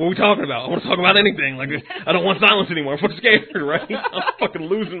matter. What are we talking about? I want to talk about anything. Like, I don't want silence anymore. I'm fucking scared, right? I'm fucking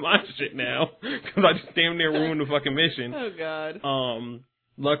losing my shit now because I just damn near ruined the fucking mission. Oh God.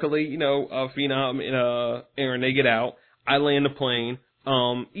 Luckily, Phenom and Aaron, they get out. I land the plane.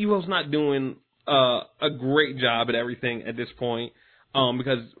 Evo's not doing a great job at everything at this point.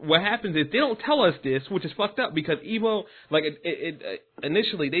 Because what happens is they don't tell us this, which is fucked up, because Evo, like,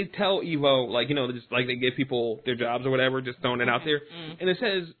 initially they tell Evo, like, you know, just like they give people their jobs or whatever, just throwing it out there, and it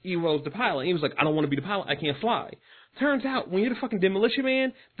says Evo's the pilot. Evo's like, I don't want to be the pilot, I can't fly. Turns out, when you're the fucking Demolition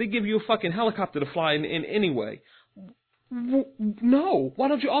Man, they give you a fucking helicopter to fly in anyway. No. Why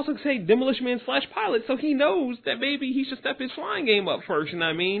don't you also say Demolition Man / pilot, so he knows that maybe he should step his flying game up first, you know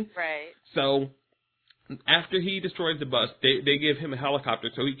what I mean? Right. So, after he destroys the bus, they give him a helicopter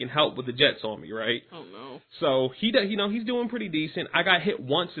so he can help with the jets on me, right? Oh no. So he's doing pretty decent. I got hit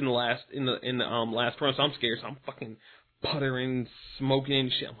once in the last run, so I'm scared. So I'm fucking puttering, smoking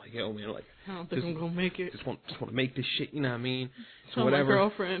and shit. I'm like, yo man, like I don't think I'm gonna make it. Just want to make this shit, you know what I mean? So tell whatever. my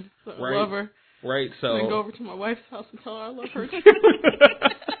girlfriend, I right. love her. Right. So then go over to my wife's house and tell her I love her.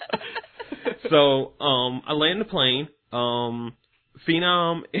 So I land the plane.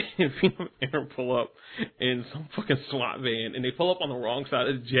 Phenom and Aaron pull up in some fucking SWAT van, and they pull up on the wrong side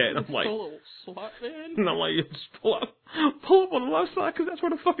of the jet. And I'm like, SWAT van? And I'm like, just pull up on the left side, because that's where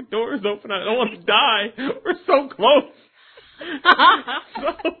the fucking door is open. I don't want to die. We're so close.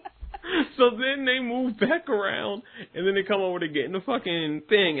 So then they move back around, and then they come over to get in the fucking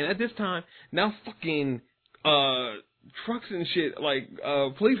thing. And at this time, now fucking trucks and shit, like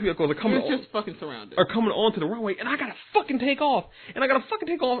police vehicles are coming. You're just fucking surrounded. Are coming onto the runway, and I gotta fucking take off. And I gotta fucking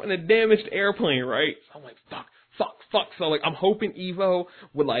take off in a damaged airplane, right? So I'm like, fuck. So like, I'm hoping Evo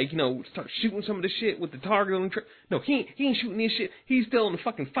would, like, you know, start shooting some of the shit with the target on the No, he ain't shooting this shit. He's still in the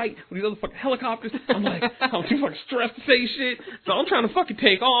fucking fight with these other fucking helicopters. I'm like, I'm too fucking stressed to say shit. So I'm trying to fucking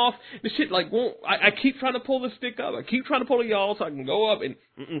take off. The shit like won't. I keep trying to pull the stick up. I keep trying to pull the yaw so I can go up, and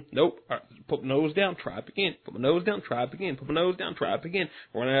nope. All right, put my nose down, try it again. Put my nose down, try it again. Put my nose down, try it again.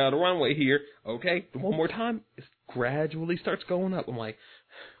 Running out of the runway here. Okay, one more time. It gradually starts going up. I'm like,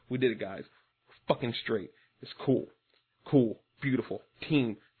 we did it, guys. We're fucking straight. It's cool. Cool, beautiful,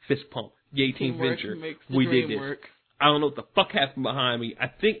 team, fist pump, yay team venture. We did this. Work. I don't know what the fuck happened behind me. I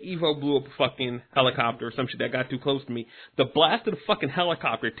think Evo blew up a fucking helicopter or some shit that got too close to me. The blast of the fucking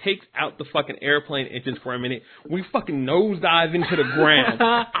helicopter takes out the fucking airplane engines for a minute. We fucking nosedive into the ground.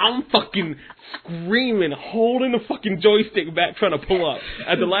 I'm fucking screaming, holding the fucking joystick back, trying to pull up.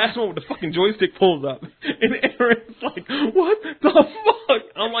 At the last moment, the fucking joystick pulls up. And Aaron's like, what the fuck?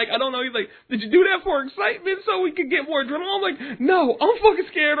 I'm like, I don't know. He's like, did you do that for excitement so we could get more adrenaline? I'm like, no, I'm fucking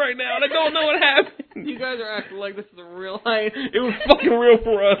scared right now. And I don't know what happened. You guys are acting like this is a real life. It was fucking real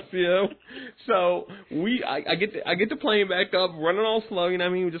for us, you know. So I get the plane back up, running all slow. You know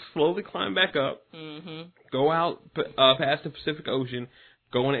what I mean? We just slowly climb back up, go out past the Pacific Ocean,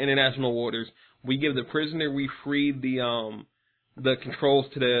 go into international waters. We give the prisoner we freed the controls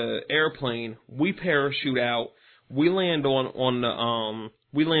to the airplane. We parachute out. We land on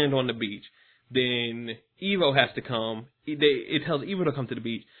the beach. Then Evo has to come. It tells Evo to come to the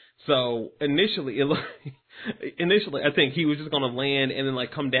beach. So initially, I think he was just gonna land and then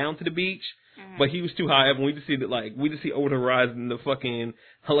like come down to the beach, but he was too high up, and we just see over the horizon the fucking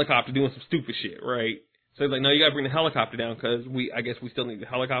helicopter doing some stupid shit, right? So he's like, no, you gotta bring the helicopter down, because I guess we still need the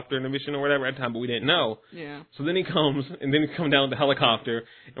helicopter in the mission or whatever at the time, but we didn't know. Yeah. So then he comes, and then he comes down with the helicopter,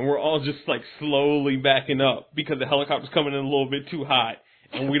 and we're all just like slowly backing up because the helicopter's coming in a little bit too hot,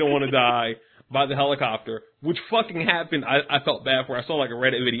 and we don't want to die by the helicopter, which fucking happened. I felt bad for. I saw like a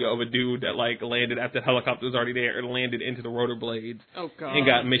Reddit video of a dude that like landed after the helicopter was already there and landed into the rotor blades. Oh god. And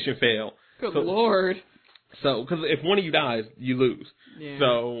got mission fail. Good lord. So, because if one of you dies, you lose. Yeah.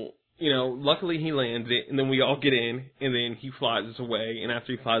 So, you know, luckily he lands it, and then we all get in, and then he flies us away, and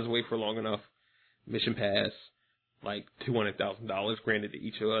after he flies away for long enough, mission pass, like $200,000 granted to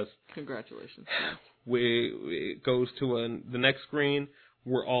each of us. Congratulations. It goes to the next screen.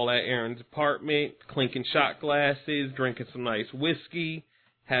 We're all at Aaron's apartment, clinking shot glasses, drinking some nice whiskey,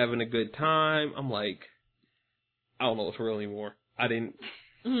 having a good time. I'm like, I don't know what's real anymore. I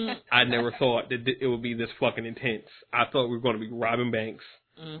never thought that it would be this fucking intense. I thought we were going to be robbing banks.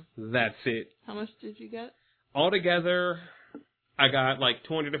 That's it. How much did you get? Altogether, I got like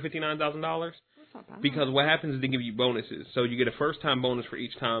 $259,000. Because what happens is they give you bonuses. So you get a first time bonus for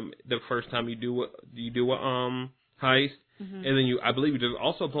each time. The first time you do a heist. And then I believe there's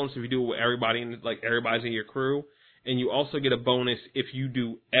also a bonus if you do it with everybody, and like everybody's in your crew. And you also get a bonus if you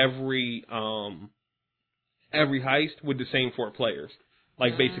do every heist with the same 4 players.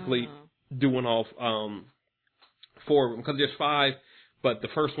 Like basically doing all 4 of them. Because there's 5, but the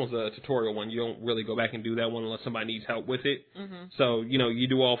first one's a tutorial one. You don't really go back and do that one unless somebody needs help with it. So, you know, you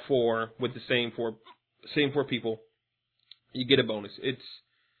do all 4 with the same 4 people. You get a bonus. It's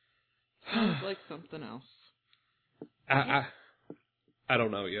sounds like something else. I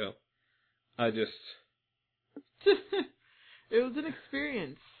don't know, yo. I just... It was an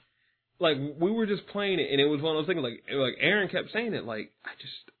experience. Like, we were just playing it, and it was one of those things, like Aaron kept saying it, like,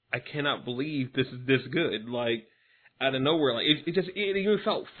 I cannot believe this is this good. Like, out of nowhere, like, it even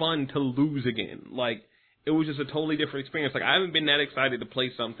felt fun to lose again. Like, it was just a totally different experience. Like, I haven't been that excited to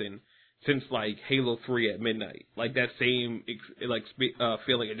play something since, like, Halo 3 at midnight. Like, that same,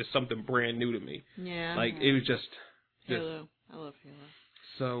 feeling of just something brand new to me. Yeah. Like, it was just Halo. I love Halo.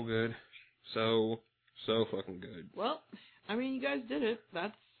 so good. So fucking good. Well, I mean, you guys did it.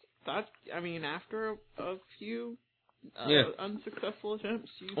 That's I mean, after a few unsuccessful attempts,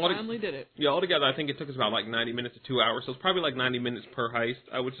 you finally did it. Yeah, altogether, I think it took us about, like, 90 minutes to 2 hours. So it's probably, like, 90 minutes per heist,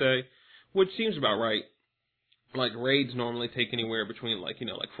 I would say, which seems about right. Like, raids normally take anywhere between, like,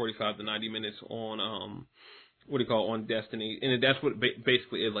 45 to 90 minutes on, on Destiny. And that's what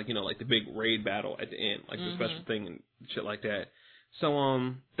basically is, like, like the big raid battle at the end, like the special thing and shit like that.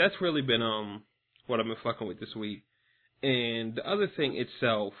 So, that's really been, what I've been fucking with this week. And the other thing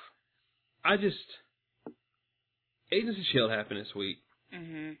itself, Agents of S.H.I.E.L.D. happened this week.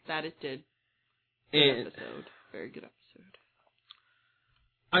 Mm-hmm. That it did. Good episode. Very good episode.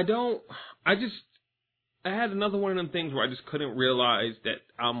 I had another one of them things where I just couldn't realize that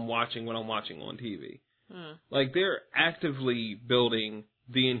I'm watching what I'm watching on TV. Like, they're actively building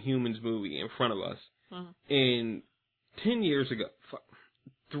the Inhumans movie in front of us. And 10 years ago,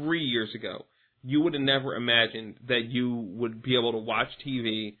 3 years ago, you would have never imagined that you would be able to watch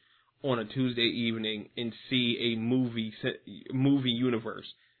TV on a Tuesday evening and see a movie universe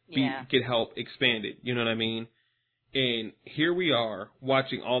get help expanded. You know what I mean? And here we are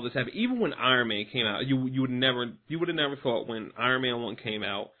watching all this happen. Even when Iron Man came out, you would have never thought when Iron Man 1 came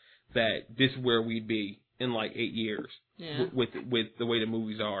out that this is where we'd be in like 8 years with the way the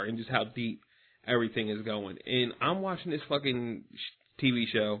movies are and just how deep everything is going. And I'm watching this fucking TV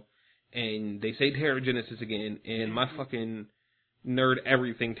show, and they say Terrigenesis again, and my fucking nerd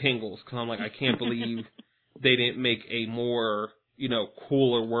everything tingles because I'm like, I can't believe they didn't make a more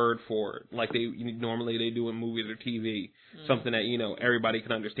cooler word for it like normally they do in movies or TV, something that everybody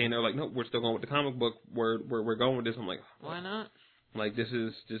can understand. They're like, no, we're still going with the comic book word where we're going with this. I'm like, why not? Like, this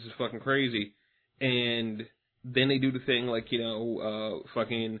is fucking crazy. And then they do the thing like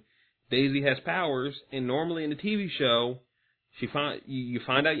fucking Daisy has powers, and normally in the TV show, you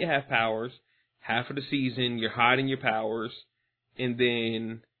find out you have powers. Half of the season you're hiding your powers, and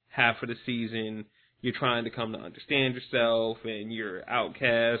then half of the season you're trying to come to understand yourself, and you're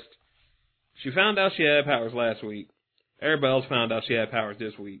outcast. She found out she had powers last week. Everybody else found out she had powers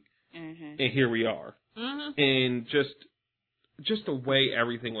this week. And here we are. And just the way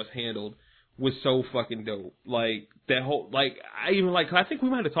everything was handled was so fucking dope. Like, that whole, like, I think we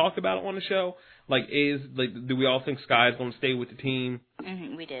might have talked about it on the show. Like, do we all think Sky's going to stay with the team?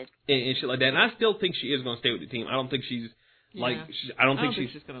 We did. And shit like that. And I still think she is going to stay with the team. I don't think she's, I don't think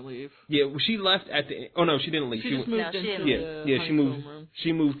she's gonna leave. Yeah, well, she left at the. Oh no, she didn't leave. She just moved into the honeycomb room.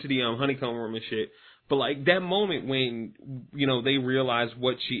 She moved to the honeycomb room and shit. But like that moment when they realize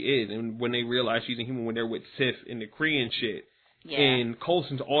what she is, and when they realize she's a human, when they're with Sif and the Kree and shit, and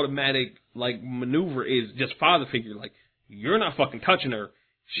Coulson's automatic like maneuver is just father figure. Like, you're not fucking touching her.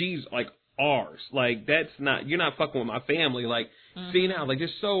 She's like ours. Like, you're not fucking with my family. Like, see now, like,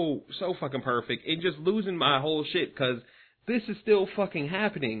 just so fucking perfect. And just losing my whole shit because this is still fucking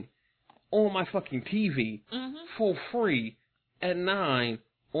happening on my fucking TV for free at 9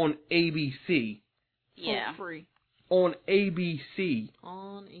 on ABC. Yeah. For free. On ABC.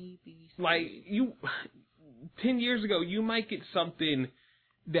 On ABC. Like, 10 years ago, you might get something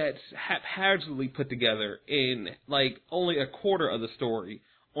that's haphazardly put together in, like, only a quarter of the story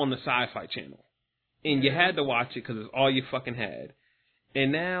on the Sci-Fi Channel. And you had to watch it because it's all you fucking had.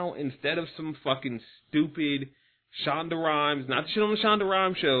 And now, instead of some fucking stupid Shonda Rhimes, not the shit on the Shonda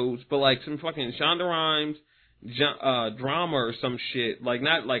Rhimes shows, but like some fucking Shonda Rhimes drama or some shit, like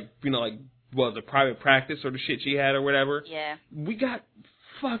not like, the private practice or the shit she had or whatever. Yeah. We got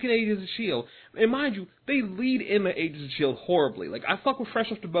fucking Agents of S.H.I.E.L.D. And mind you, they lead in the Agents of S.H.I.E.L.D. horribly. Like, I fuck with Fresh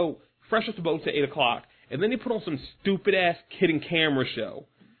Off the Boat to 8 o'clock, and then they put on some stupid ass Kid and Camera show.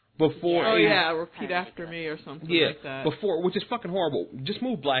 Before Repeat After Me or something like that. Before, which is fucking horrible. Just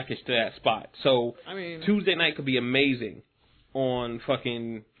move Blackish to that spot. So, Tuesday night could be amazing on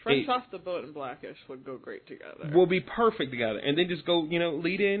fucking... Fresh Off the Boat and Blackish would go great together. Will be perfect together. And then just go,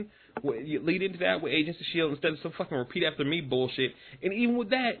 lead into that with Agents of S.H.I.E.L.D. instead of some fucking Repeat After Me bullshit. And even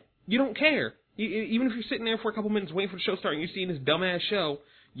with that, you don't care. Even if you're sitting there for a couple minutes waiting for the show to start and you're seeing this dumbass show,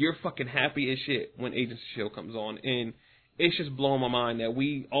 you're fucking happy as shit when Agents of S.H.I.E.L.D. comes on. And it's just blowing my mind that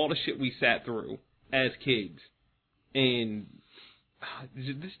all the shit we sat through as kids And this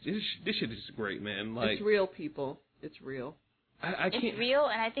shit is great, man. Like, it's real, people. It's real. I can't. It's real,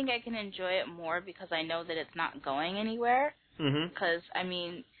 and I think I can enjoy it more because I know that it's not going anywhere. Because, I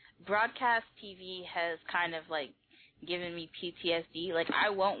mean, broadcast TV has kind of, like, given me PTSD. Like, I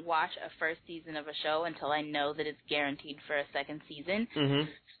won't watch a first season of a show until I know that it's guaranteed for a second season.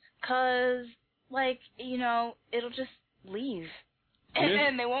 Because, like, you know, it'll just leave.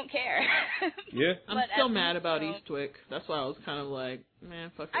 And they won't care. Yeah. I'm still mad about Eastwick. That's why I was kind of like,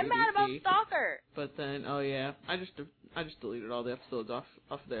 man, fuck I'm ABC. mad about Stalker. But then, oh yeah, I just deleted all the episodes off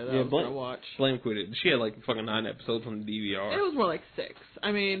there that I was gonna watch. Blame quit it. She had like fucking 9 episodes on the DVR. It was more like 6.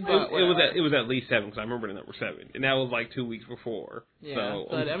 I mean, but it was at least 7 because I remember the number 7, and that was like 2 weeks before. Yeah, so,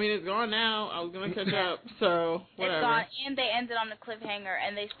 but I mean, it's gone now. I was gonna catch up, so whatever. It's gone, and they ended on a cliffhanger,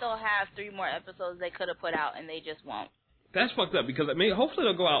 and they still have 3 more episodes they could have put out, and they just won't. That's fucked up because hopefully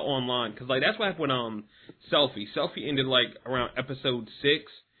they'll go out online because like that's what happened with Selfie. Selfie ended like around episode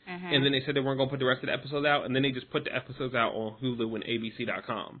 6, and then they said they weren't gonna put the rest of the episodes out, and then they just put the episodes out on Hulu and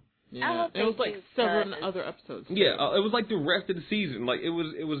ABC.com. Yeah, it was like several other episodes. Too. Yeah, it was like the rest of the season. Like it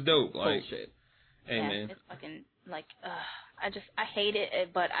was dope. Like, bullshit. Hey yeah, man, it's fucking like I hate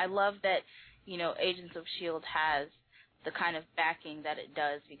it, but I love that, you know, Agents of S.H.I.E.L.D. has the kind of backing that it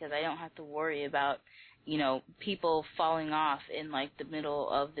does because I don't have to worry about, you know, people falling off in like the middle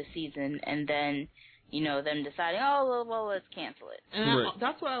of the season and then, you know, them deciding, oh, well, let's cancel it. And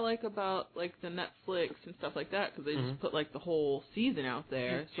that's what I like about, like, the Netflix and stuff like that, because they just put, like, the whole season out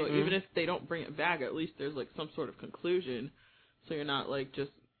there. So even if they don't bring it back, at least there's, like, some sort of conclusion. So you're not, like,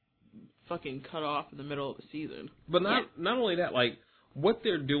 just fucking cut off in the middle of the season. But not only that, like, what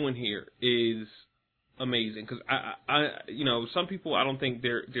they're doing here is amazing. Because, I you know, some people, I don't think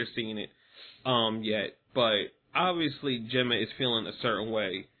they're seeing it yet. But, obviously, Gemma is feeling a certain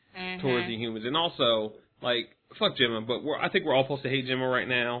way towards the humans. And also, like, fuck Gemma, but I think we're all supposed to hate Gemma right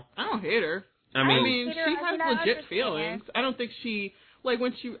now. I don't hate her. I mean she has legit feelings. I don't think she, like,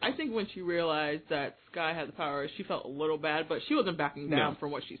 I think when she realized that Skye had the power, she felt a little bad, but she wasn't backing down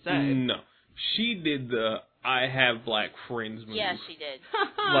from what she said. No. She did the I have black friends move. Yeah, she did.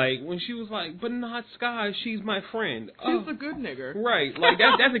 Like, when she was like, but not Skye, she's my friend. She's a good nigger. Right. Like,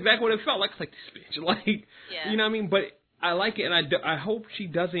 that's exactly what it felt like. It's like, this bitch. Like, yeah. You know what I mean? But I like it, and I hope she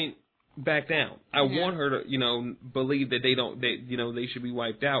doesn't back down. I want her to, you know, believe that they should be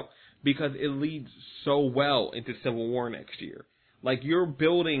wiped out because it leads so well into Civil War next year. Like, you're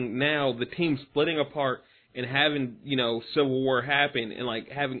building now the team splitting apart and having, you know, Civil War happen and, like,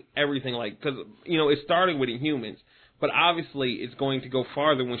 having everything, like, because, you know, it's starting with Inhumans, but obviously it's going to go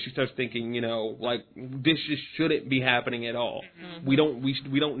farther when she starts thinking, you know, like, this just shouldn't be happening at all. We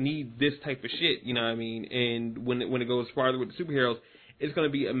don't need this type of shit, you know what I mean? And when it goes farther with the superheroes, it's going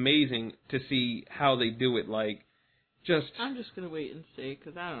to be amazing to see how they do it, like, I'm just going to wait and see,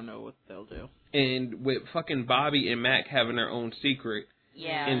 because I don't know what they'll do. And with fucking Bobby and Mac having their own secret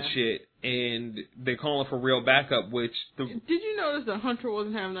and shit, and they're calling for real backup, which... Did you notice that Hunter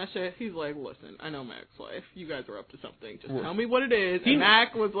wasn't having that shit? He's like, listen, I know Mac's life. You guys are up to something. Just tell me what it is. And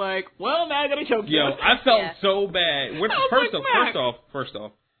Mac was like, well, now I'm going to choke you. Yo, I felt so bad. First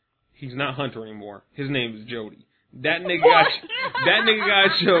off, he's not Hunter anymore. His name is Jody. That nigga got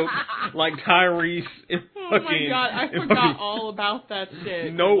choked like Tyrese. Oh my god, I forgot all about that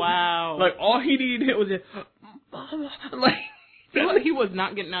shit. Nope. Wow. Like, all he needed was just, like... He was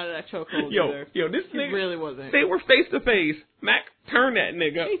not getting out of that chokehold either. Yo, this nigga... He really wasn't. They were face to face. Mac turned that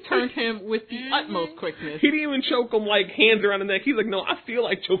nigga. He turned him with the utmost quickness. He didn't even choke him like hands around the neck. He's like, no, I feel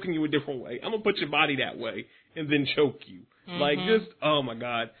like choking you a different way. I'm gonna put your body that way and then choke you. Like, just, oh my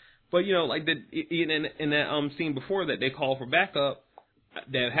god. But, you know, like, in that scene before that, they call for backup.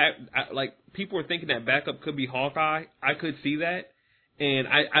 Like, people were thinking that backup could be Hawkeye. I could see that. And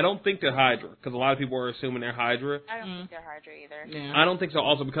I don't think they're Hydra, because a lot of people are assuming they're Hydra. I don't think they're Hydra either. Yeah. I don't think so,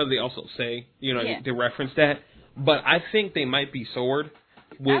 also because they also say, you know, they reference that. But I think they might be Sword.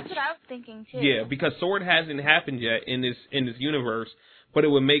 That's what I was thinking, too. Yeah, because Sword hasn't happened yet in this universe. But it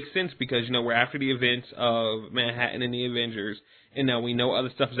would make sense because, you know, we're after the events of Manhattan and the Avengers. And now we know other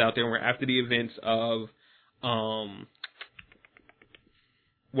stuff is out there, and we're after the events of,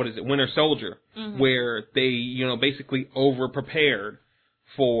 Winter Soldier, where they, you know, basically over-prepared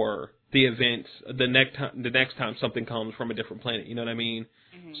for the events the next time something comes from a different planet, you know what I mean?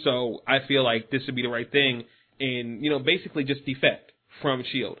 So I feel like this would be the right thing, and, you know, basically just defect from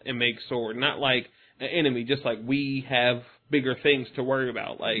S.H.I.E.L.D. and make Sword not like an enemy, just like we have bigger things to worry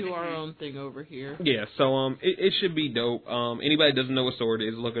about. Like, do our own thing over here. Yeah, so it should be dope. Anybody that doesn't know what Sword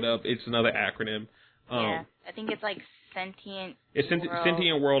is, look it up. It's another acronym. Yeah, I think it's like Sentient It's World.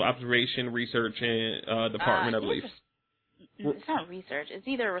 Sentient World Observation Research and Department, I believe. It's not research. It's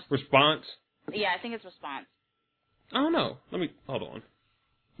either Response? Yeah, I think it's response. I don't know. Hold on.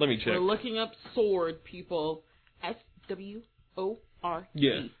 Let me check. We're looking up SWORD, people. SWORD.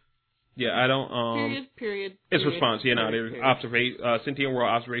 Yeah, I don't. Period. It's response. Yeah, no, there's period. Sentient World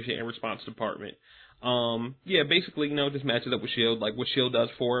Observation and Response Department. Yeah, basically, just matches up with SHIELD, like what SHIELD does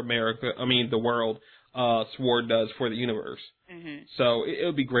for America. I mean, the world. SWORD does for the universe. Mm-hmm. So it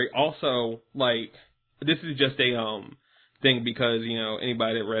would be great. Also, like, this is just a thing because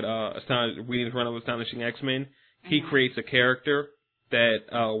anybody that read Whedon's run of Astonishing X-Men, he creates a character that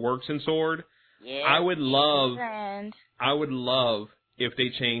works in SWORD. Yeah, I would love if they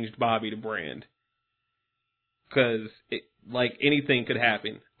changed Bobby to Brand, because like anything could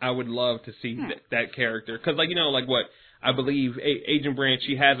happen. I would love to see that character, because like what I believe Agent Brand,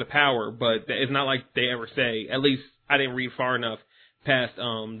 she has a power, but it's not like they ever say. At least I didn't read far enough past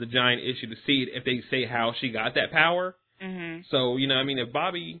the Giant issue to see it if they say how she got that power. Mm-hmm. So if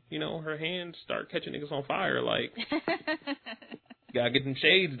Bobby, her hands start catching niggas on fire, like gotta get them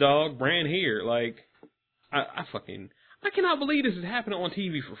shades, dog. Brand here, like I cannot believe this is happening on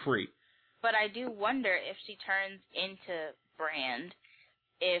TV for free. But I do wonder if she turns into Brand,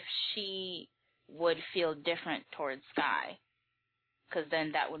 if she would feel different towards Sky, because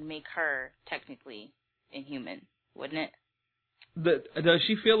then that would make her technically inhuman, wouldn't it? Does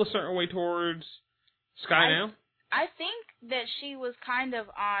she feel a certain way towards Sky now? I think that she was kind of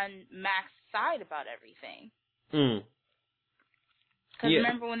on Mac's side about everything. Because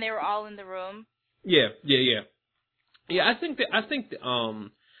remember when they were all in the room? Yeah. I think I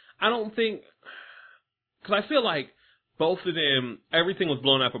don't think, because I feel like both of them, everything was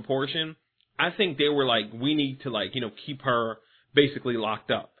blown out of proportion. I think they were like, we need to keep her basically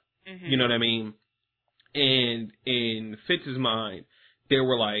locked up. Mm-hmm. You know what I mean? And in Fitz's mind, they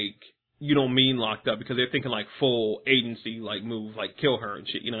were like, you don't mean locked up, because they're thinking like full agency, like move, like kill her and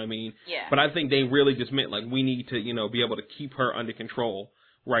shit, you know what I mean? Yeah. But I think they really just meant like, we need to, be able to keep her under control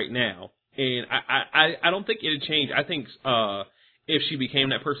right now. And I don't think it'd change. I think, if she became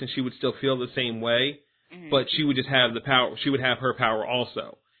that person, she would still feel the same way, but she would just have the power. She would have her power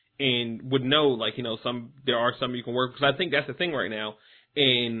also, and would know, like, there are some you can work. Because I think that's the thing right now,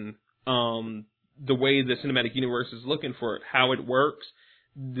 in the way the cinematic universe is looking for it, how it works.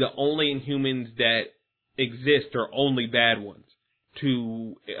 The only Inhumans that exist are only bad ones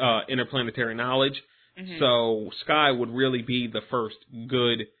to interplanetary knowledge. Mm-hmm. So Sky would really be the first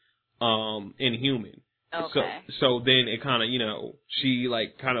good Inhuman. Okay. So then it kind of, she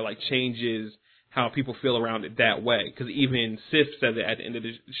kind of changes how people feel around it that way. Because even Sif says it at the end of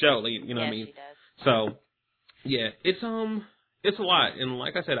the show. Like, what I mean? She does. So, yeah, it's a lot. And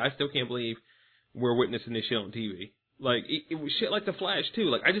like I said, I still can't believe we're witnessing this shit on TV. Like, it was shit like The Flash, too.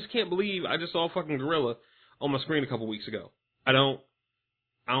 Like, I just can't believe I just saw fucking Gorilla on my screen a couple weeks ago. I don't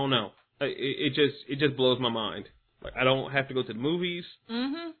know. It just blows my mind. Like, I don't have to go to the movies.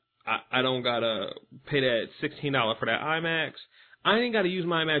 Mm-hmm. I don't gotta pay that $16 for that IMAX. I ain't gotta use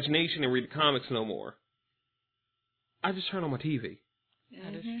my imagination and read the comics no more. I just turn on my TV.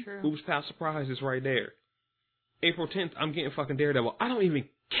 That is true. Oops, Pal Surprise is right there. April 10th, I'm getting fucking Daredevil. I don't even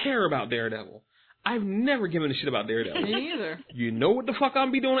care about Daredevil. I've never given a shit about Daredevil. Me either. You know what the fuck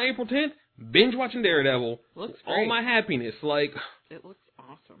I'm be doing on April 10th? Binge watching Daredevil. Looks all great. my happiness. Like, it looks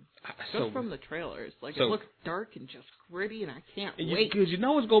awesome. Just from the trailers. Like, it looks dark and just gritty, and I can't wait. Because it's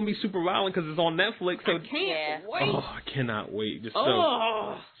going to be super violent because it's on Netflix. So I can't wait. Oh, I cannot wait. Just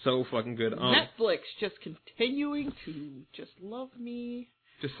so fucking good. Netflix just continuing to just love me.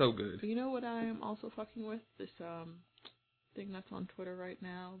 Just so good. But you know what I am also fucking with? This thing that's on Twitter right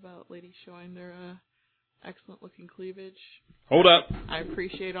now about ladies showing their excellent looking cleavage. Hold up. I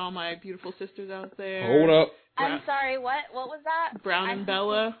appreciate all my beautiful sisters out there. Hold up. I'm sorry, what was that? Brown and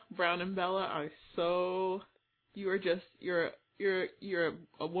Bella are so, you're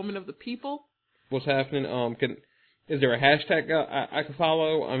a woman of the people. What's happening? Is there a hashtag I can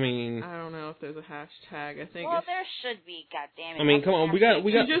follow? I mean, I don't know if there's a hashtag. I think. Well, there should be. Goddammit. I mean, come on, we got.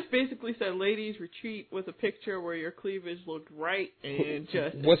 You just basically said, "Ladies, retreat with a picture where your cleavage looked right," and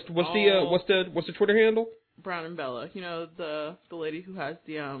just. What's the Twitter handle? Brown and Bella. You know, the lady who has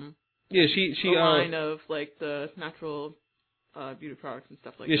the Yeah, she the line of like the natural beauty products and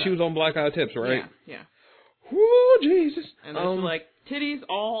stuff like that. Yeah, she was on Black Eye Tips, right? Yeah. Woo, Jesus. And there's like titties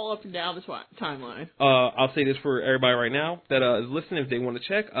all up and down the timeline. I'll say this for everybody right now that is listening, if they want to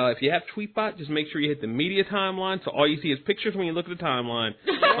check. If you have Tweetbot, just make sure you hit the media timeline, so all you see is pictures when you look at the timeline.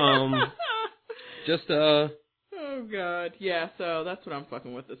 Oh God, yeah. So that's what I'm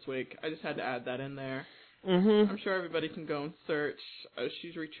fucking with this week. I just had to add that in there. Mm-hmm. I'm sure everybody can go and search.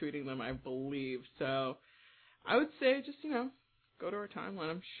 She's retweeting them, I believe. So I would say just, go to her timeline.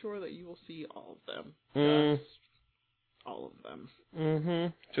 I'm sure that you will see all of them. Just all of them. Mm-hmm.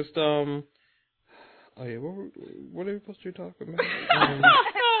 Just, oh yeah, what are we supposed to be talking about?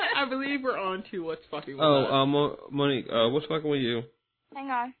 I believe we're on to what's fucking with us. Monique, what's fucking with you? Hang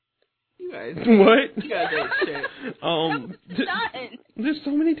on. You guys. What? You guys ain't shit. There's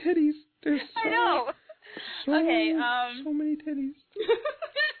so many titties. I know. So, Okay, so many titties.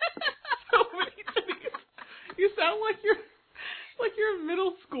 So many titties. You sound like you're in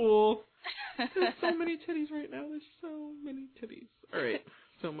middle school. There's so many titties right now. There's so many titties. All right.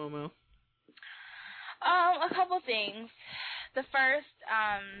 So Momo. A couple things. The first,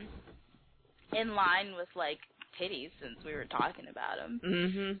 in line with like titties, since we were talking about them.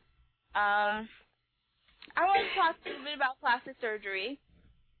 Mm-hmm. I want to talk a little bit about plastic surgery,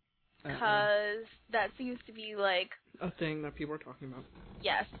 because that seems to be like a thing that people are talking about.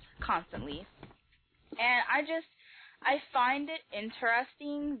 Yes, constantly. And I find it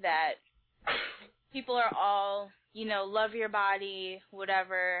interesting that people are all, love your body,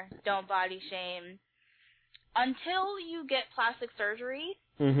 whatever, don't body shame. Until you get plastic surgery,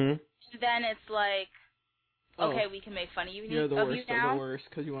 then it's like, okay, we can make fun of you. You're the worst now. of the worst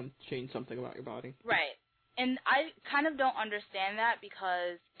because you want to change something about your body. Right. And I kind of don't understand that,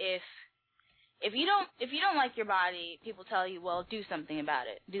 because if you don't like your body, people tell you, well, do something about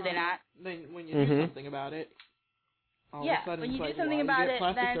it. Do they not? Then when you do something about it, all of a sudden when you it's do like, something about it,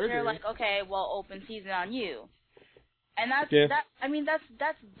 then surgery? they're like, okay, well, open season on you. And that's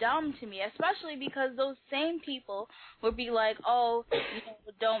dumb to me, especially because those same people would be like, oh,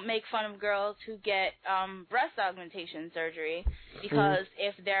 don't make fun of girls who get breast augmentation surgery, because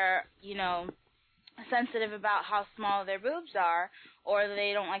if they're, sensitive about how small their boobs are, or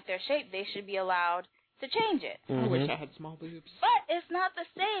they don't like their shape, they should be allowed to change it. I wish I had small boobs. But it's not the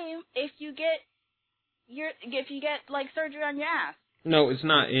same if you get like surgery on your ass. No, it's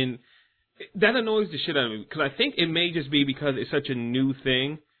not. And that annoys the shit out of me, because I think it may just be because it's such a new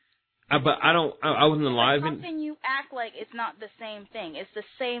thing. But I wasn't alive. How can you act like it's not the same thing? It's the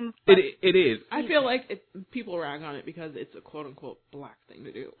same. It is. I feel like people rag on it because it's a quote unquote black thing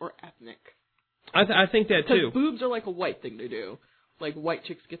to do, or ethnic. I think that too. Because boobs are like a white thing to do. Like white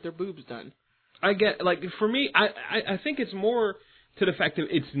chicks get their boobs done. I get, like, for me, I think it's more to the fact that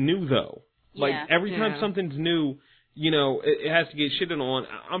it's new though. Like every time something's new, it has to get shitted on.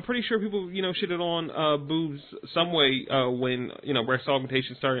 I'm pretty sure people, shitted on boobs some way when, breast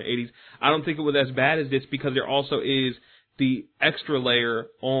augmentation started in the 80s. I don't think it was as bad as this, because there also is the extra layer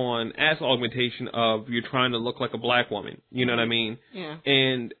on ass augmentation of you're trying to look like a black woman. You know what I mean? Yeah.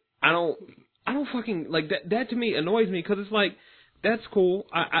 And I don't fucking, like, that to me annoys me, because it's like, that's cool.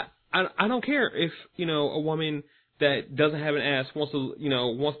 I don't care if, a woman that doesn't have an ass wants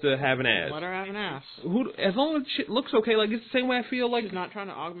to have an ass. Let her have an ass. As long as shit looks okay, like, it's the same way I feel like. She's not trying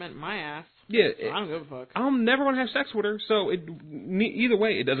to augment my ass. Yeah. So I don't give a fuck. I'm never going to have sex with her, so either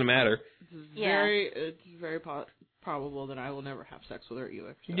way, it doesn't matter. It's very probable that I will never have sex with her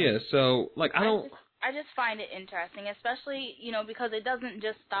either. So. Yeah, so, like, I just find it interesting, especially, because it doesn't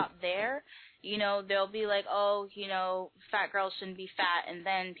just stop there. They'll be like, oh, fat girls shouldn't be fat, and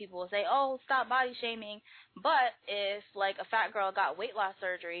then people will say, oh, stop body shaming. But if, like, a fat girl got weight loss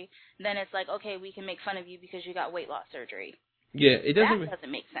surgery, then it's like, okay, we can make fun of you because you got weight loss surgery. Yeah, it doesn't. That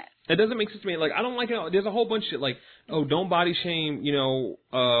doesn't make sense. It doesn't make sense to me. Like, I don't like it. There's a whole bunch of shit like, oh, don't body shame,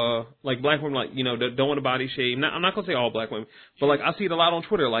 like black women, like, don't want to body shame. I'm not gonna say all black women, but like I see it a lot on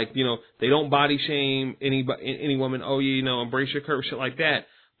Twitter. Like, they don't body shame any woman. Oh, embrace your curves, shit like that.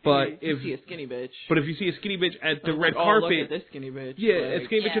 But if you see a skinny bitch. But if you see a skinny bitch at the red like, carpet, look at this skinny bitch. Yeah, a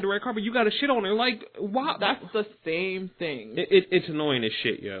skinny bitch at the red carpet, you got to shit on her. Like, why? That's the same thing. It's annoying as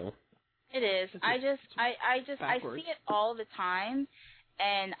shit, yo. It is. I see it all the time,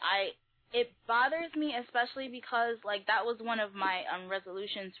 and it bothers me, especially because, like, that was one of my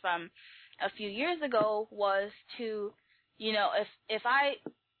resolutions from a few years ago, was to, if I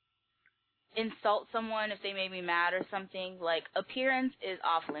insult someone, if they made me mad or something, like, appearance is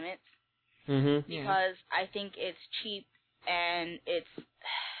off limits. Mm-hmm. Because I think it's cheap, and it's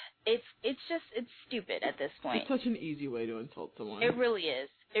stupid at this point. It's such an easy way to insult someone. It really is.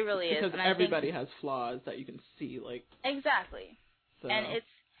 It really is. Because everybody has flaws that you can see, like. Exactly. So. And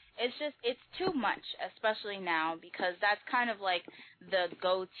it's too much, especially now, because that's kind of like the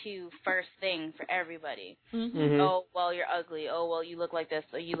go-to first thing for everybody. Mm-hmm. Oh, well, you're ugly. Oh, well, you look like this,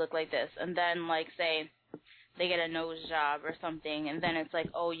 or you look like this. And then, like, say they get a nose job or something, and then it's like,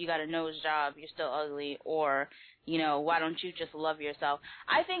 oh, you got a nose job, you're still ugly, or, why don't you just love yourself?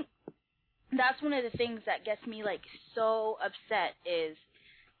 I think that's one of the things that gets me, like, so upset is,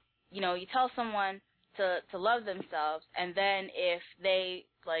 you know, you tell someone to love themselves, and then if they,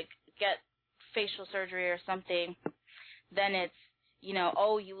 like, get facial surgery or something, then it's, you know,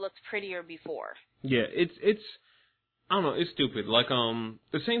 oh, you looked prettier before. Yeah, it's I don't know, it's stupid. Like,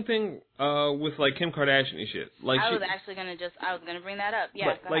 the same thing with, like, Kim Kardashian and shit. Like, I was gonna bring that up.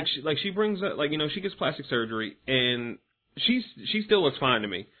 Yeah, she brings up, like, you know, she gets plastic surgery, and she still looks fine to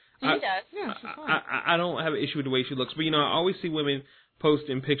me. She does. Yeah, she's fine. I don't have an issue with the way she looks, but, you know, I always see women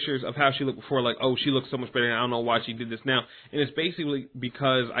posting pictures of how she looked before, like, oh, she looks so much better, and I don't know why she did this now. And it's basically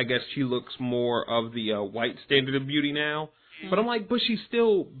because, I guess, she looks more of the white standard of beauty now. Mm-hmm. But I'm like, but she's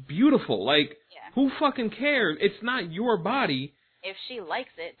still beautiful. Like, who fucking cares? It's not your body. If she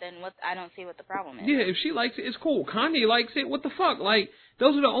likes it, then I don't see what the problem is. Yeah, if she likes it, it's cool. Kanye likes it. What the fuck? Like,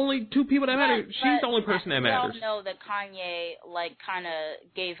 those are the only two people that matter. She's the only person that matters. We all know that Kanye, like, kind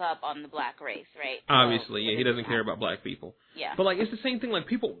of gave up on the black race, right? Obviously, yeah, he doesn't care about black people. Yeah. But, like, it's the same thing. Like,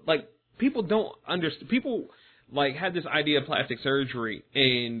 people don't understand. People, like, have this idea of plastic surgery,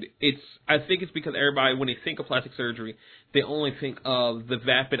 and I think it's because everybody, when they think of plastic surgery, they only think of the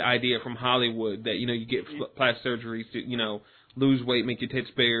vapid idea from Hollywood that, you know, you get plastic surgeries to, you know, lose weight, make your tits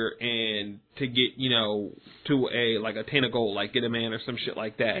bigger, and to get, you know, to a tan of gold, like get a man or some shit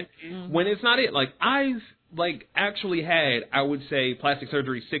like that. Mm-hmm. When it's not it. Like, I've, like, actually had, I would say, plastic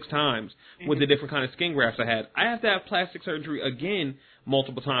surgery 6 times with the different kind of skin grafts I had. I have to have plastic surgery again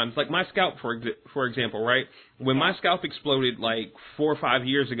multiple times. Like, my scalp, for example, right? When my scalp exploded, like, 4 or 5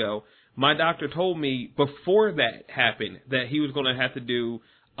 years ago, my doctor told me before that happened that he was going to have to do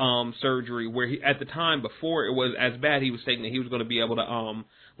surgery where he, at the time before it was as bad, he was saying that he was going to be able to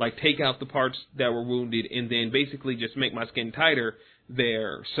like take out the parts that were wounded and then basically just make my skin tighter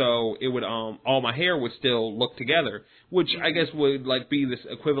there, so it would all my hair would still look together, which I guess would like be this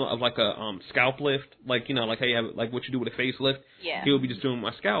equivalent of like a scalp lift, like, you know, like how you have like what you do with a facelift. Yeah. He would be just doing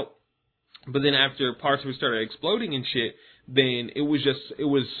my scalp. But then after parts of it started exploding and shit, then it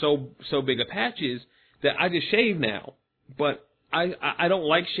was so big of patches that I just shave now. But I don't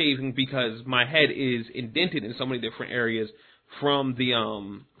like shaving because my head is indented in so many different areas from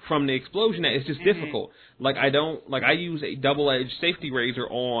the explosion. That it's just difficult. Like I use a double-edged safety razor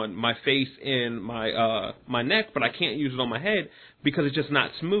on my face and my neck, but I can't use it on my head because it's just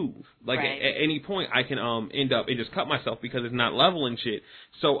not smooth. Like at any point I can end up and just cut myself because it's not level and shit.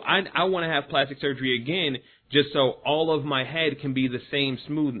 So I want to have plastic surgery again just so all of my head can be the same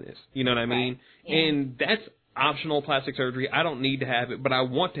smoothness. You know what I mean? Yeah. And that's optional plastic surgery. I don't need to have it, but I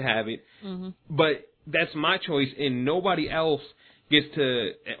want to have it. Mm-hmm. But that's my choice, and nobody else gets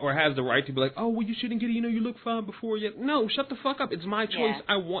to or has the right to be like, oh, well, you shouldn't get it. You know, you look fine before yet. No, shut the fuck up. It's my choice. Yeah.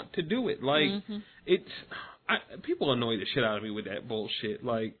 I want to do it. Like, people annoy the shit out of me with that bullshit.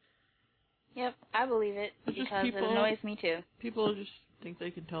 Like, yep, I believe it because it annoys me too. People just think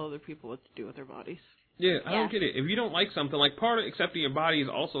they can tell other people what to do with their bodies. Yeah, I don't get it. If you don't like something, like part of accepting your body is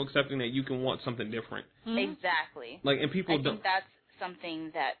also accepting that you can want something different. Mm-hmm. Exactly. Like, and people I think that's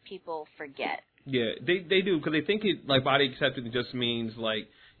something that people forget. Yeah, they do, because they think it, like, body acceptance just means, like,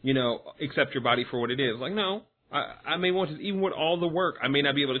 you know, accept your body for what it is. Like, no, I may want to, even with all the work, I may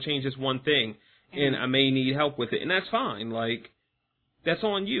not be able to change this one thing, and I may need help with it, and that's fine. Like, that's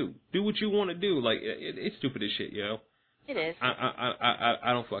on you. Do what you want to do. Like, it's stupid as shit, yo. It is.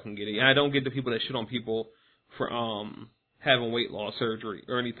 I don't fucking get it. And I don't get the people that shit on people for having weight loss surgery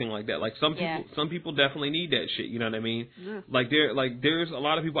or anything like that. Like some people definitely need that shit. You know what I mean? Yeah. There's a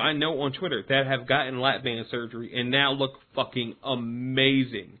lot of people I know on Twitter that have gotten lap band surgery and now look fucking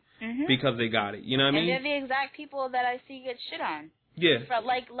amazing because they got it. You know what I mean? And they're the exact people that I see get shit on. Yeah. But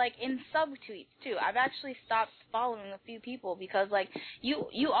like in subtweets too. I've actually stopped following a few people because like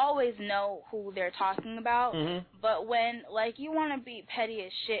you always know who they're talking about, but when like you want to be petty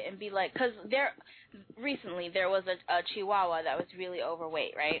as shit and be like, because recently there was a Chihuahua that was really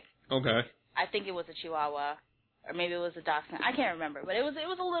overweight, right? Okay. I think it was a Chihuahua, or maybe it was a Dachshund. I can't remember, but it was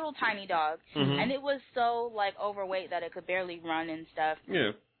a little tiny dog, and it was so like overweight that it could barely run and stuff.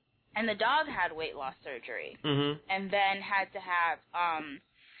 Yeah. And the dog had weight loss surgery, and then had to have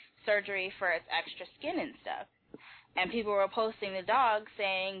surgery for its extra skin and stuff. And people were posting the dog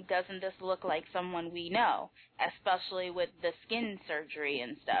saying, doesn't this look like someone we know, especially with the skin surgery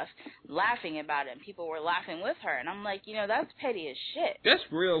and stuff, laughing about it. And people were laughing with her. And I'm like, you know, that's petty as shit. That's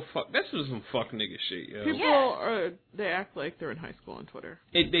real that's just some fuck nigga shit, yo. People, they act like they're in high school on Twitter.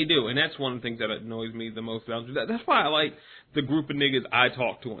 They do, and that's one of the things that annoys me the most about that's why I like the group of niggas I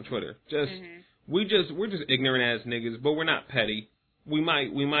talk to on Twitter. We're just ignorant ass niggas, but we're not petty. We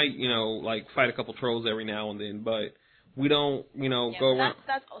might, you know, like fight a couple trolls every now and then, but we don't, you know, go around.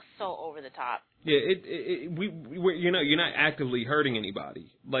 That's so over the top. Yeah, we're, you're not actively hurting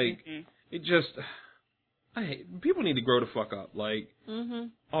anybody. Like, it just, people need to grow the fuck up. Like,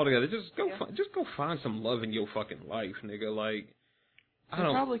 altogether, just go find some love in your fucking life, nigga. Like, They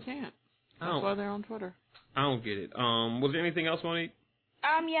probably can't. That's why they're on Twitter. I don't get it. Was there anything else, Monique?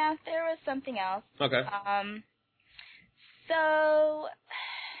 Yeah, there was something else. Okay. So,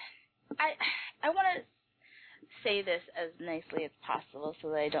 I want to say this as nicely as possible so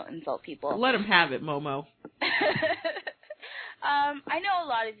that I don't insult people. Let them have it, Momo. I know a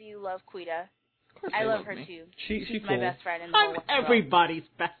lot of you love Quita. Of course I love her me. too. She's my cool. best friend in the whole I'm world. everybody's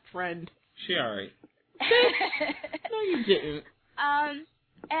best friend. She alright. No, you didn't. And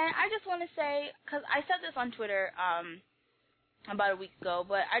I just want to say, because I said this on Twitter about a week ago,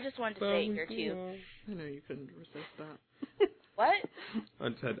 but I just wanted to say it here too. I know you couldn't resist that. What? I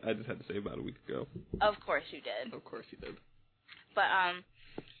just had to say about a week ago. Of course you did. Of course you did. But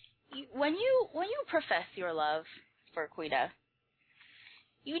when you profess your love for Quita,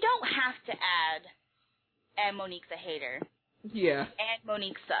 you don't have to add, and Monique's a hater. Yeah. And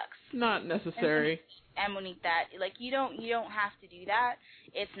Monique sucks. Not necessary. And Monique that. Like, you don't have to do that.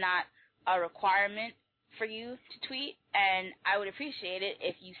 It's not a requirement for you to tweet, and I would appreciate it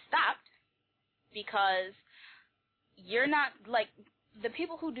if you stopped, because you're not, like, the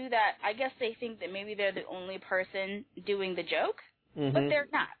people who do that, I guess they think that maybe they're the only person doing the joke, but they're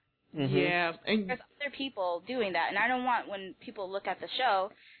not. Yeah. And there's other people doing that, and I don't want, when people look at the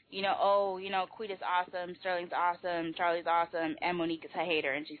show, Quita's awesome, Sterling's awesome, Charlie's awesome, and Monique is a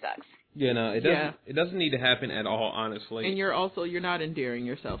hater and she sucks. Yeah, no, it doesn't. It doesn't need to happen at all, honestly. And you're not endearing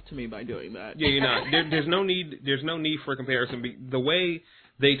yourself to me by doing that. Yeah, you're not. There's no need for comparison. The way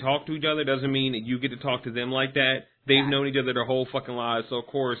they talk to each other doesn't mean that you get to talk to them like that. They've known each other their whole fucking lives, so of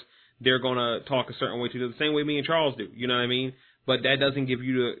course they're gonna talk a certain way to the same way me and Charles do. You know what I mean? But that doesn't give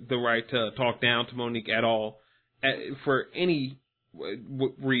you the right to talk down to Monique at all, for any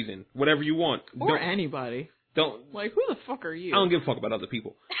reason, whatever you want. Or anybody. Don't, like, who the fuck are you? I don't give a fuck about other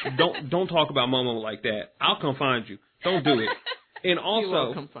people. Don't talk about Momo like that. I'll come find you. Don't do it. And also, he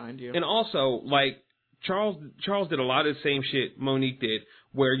will come find you. And also, like, Charles did a lot of the same shit Monique did,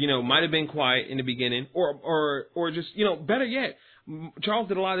 where, might have been quiet in the beginning, or just, better yet, Charles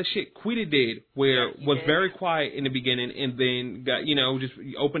did a lot of shit Quita did, where was very quiet in the beginning, and then got, just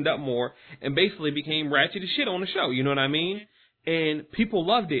opened up more, and basically became ratchet as shit on the show. You know what I mean? And people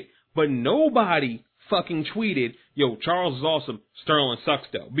loved it, but nobody fucking tweeted, yo, Charles is awesome, Sterling sucks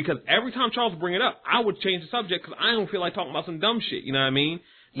though. Because every time Charles would bring it up, I would change the subject because I don't feel like talking about some dumb shit, you know what I mean?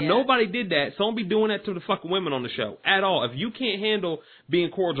 Yeah. Nobody did that, so don't be doing that to the fucking women on the show at all. If you can't handle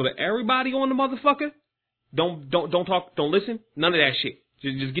being cordial to everybody on the motherfucker, don't talk, don't listen, none of that shit.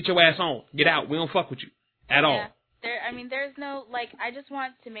 Just get your ass on, get out, we don't fuck with you at all. There's no, like, I just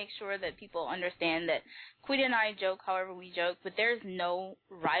want to make sure that people understand that Quita and I joke however we joke, but there's no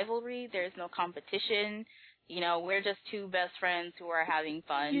rivalry, there's no competition. We're just two best friends who are having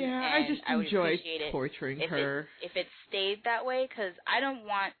fun. Yeah, and I just enjoy torturing her. If it stayed that way, because I don't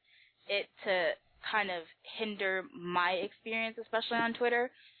want it to kind of hinder my experience, especially on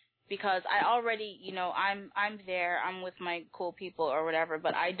Twitter, because I already, I'm there, I'm with my cool people or whatever,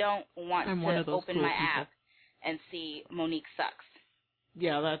 but I don't want to open my app and see Monique sucks.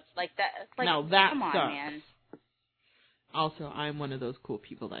 Yeah, that's... Like that. Like, now that come on, sucks. man. Also, I'm one of those cool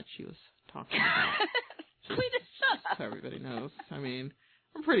people that she was talking about. Quita sucks. So everybody knows. I mean,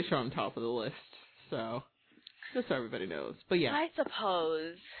 I'm pretty sure I'm top of the list. So, just so everybody knows. But yeah. I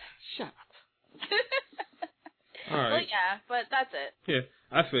suppose. Shut up. All right. But that's it. Yeah,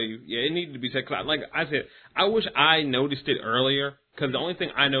 I feel you. Yeah, it needed to be said. Like I said, I wish I noticed it earlier, because the only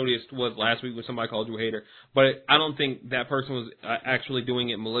thing I noticed was last week when somebody called you a hater. But I don't think that person was actually doing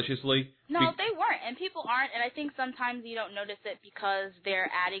it maliciously. No, they weren't, and people aren't. And I think sometimes you don't notice it because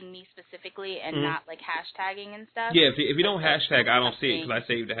they're adding me specifically and not like hashtagging and stuff. Yeah, if you don't hashtag, I don't see it because I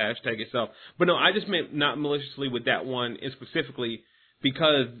saved the hashtag itself. But no, I just meant not maliciously with that one, and specifically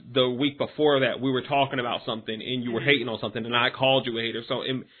because the week before that we were talking about something and you were hating on something and I called you a hater. So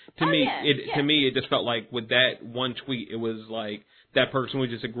to me it just felt like with that one tweet it was like that person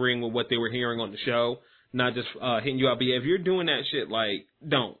was just agreeing with what they were hearing on the show, not just hitting you up. But yeah, if you're doing that shit, like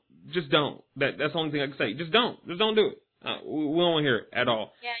don't. That's the only thing I can say. Just don't do it. We don't hear it at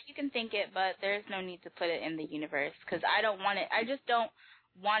all. Yeah, you can think it, but there's no need to put it in the universe because I don't want it. I just don't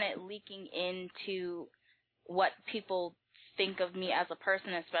want it leaking into what people think of me as a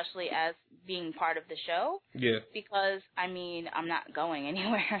person, especially as being part of the show. Yeah. Because, I mean, I'm not going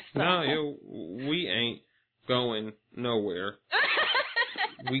anywhere. So. No, we ain't going nowhere.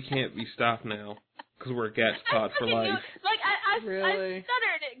 We can't be stopped now because we're a Gas Pod for life. Like, I Really?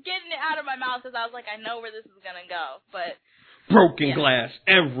 stuttered getting it out of my mouth because I was like, I know where this is gonna go, but Broken glass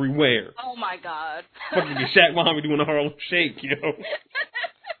everywhere. oh my god. Fucking get Shaq Muhammad doing a Harlem Shake, yo.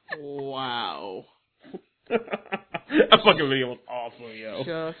 Wow. That fucking video was awful, yo.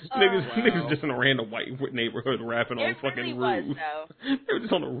 Niggas Wow. just in a random white neighborhood rapping on It fucking really roof. was, though. They were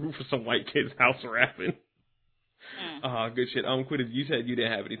just on the roof of some white kid's house rapping. Good shit. Quita, you said you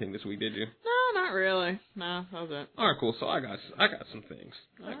didn't have anything this week, did you? No, not really. No, that was it. All right, cool. So I got some things.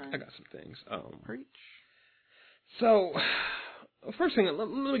 I got some things. Preach. So first thing, let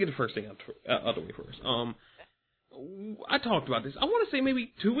me get the first thing out of the way first. I talked about this. I want to say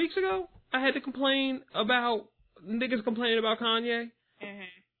maybe 2 weeks ago. I had to complain about niggas complaining about Kanye. Mm-hmm.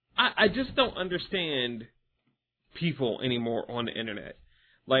 I just don't understand people anymore on the internet.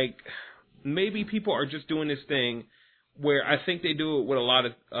 Like, maybe people are just doing this thing where I think they do it with a lot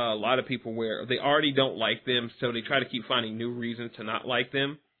of people where they already don't like them, so they try to keep finding new reasons to not like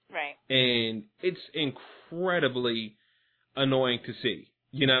them. Right. And it's incredibly annoying to see.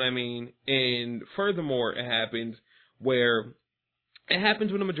 You know what I mean? And furthermore, it happens with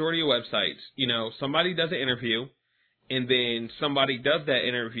a majority of websites. You know, somebody does an interview, and then somebody does that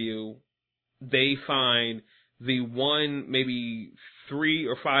interview, they find the one, maybe 3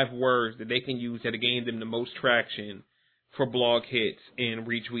 or 5 words that they can use that gain them the most traction for blog hits and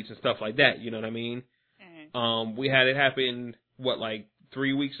retweets and stuff like that. You know what I mean? Mm-hmm. We had it happen,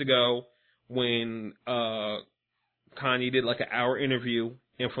 3 weeks ago when Kanye did like an hour interview,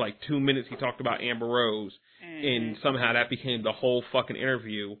 and for 2 minutes he talked about Amber Rose, and somehow that became the whole fucking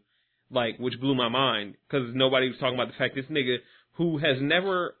interview, which blew my mind, because nobody was talking about the fact this nigga, who has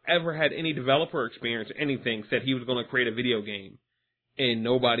never ever had any developer experience or anything, said he was going to create a video game, and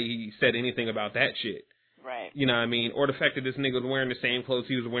nobody said anything about that shit. Right. You know what I mean? Or the fact that this nigga was wearing the same clothes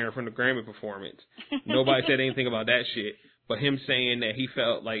he was wearing from the Grammy performance. Nobody said anything about that shit. But him saying that he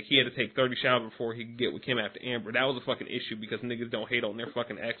felt like he had to take 30 showers before he could get with Kim after Amber, that was a fucking issue, because niggas don't hate on their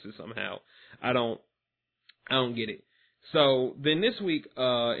fucking exes somehow. I don't get it. So then this week,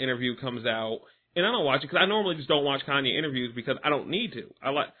 interview comes out, and I don't watch it because I normally just don't watch Kanye interviews because I don't need to.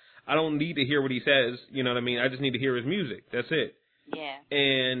 I don't need to hear what he says. You know what I mean? I just need to hear his music. That's it. Yeah.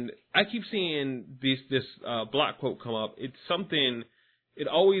 And I keep seeing this block quote come up. It's something. It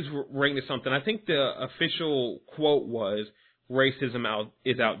always rang to something. I think the official quote was, "Racism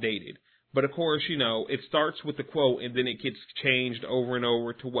is outdated." But of course, you know, it starts with the quote and then it gets changed over and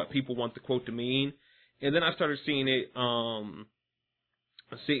over to what people want the quote to mean. And then I started seeing it, websites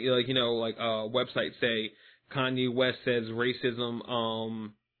say Kanye West says racism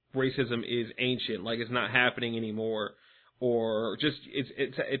is ancient, like it's not happening anymore, or just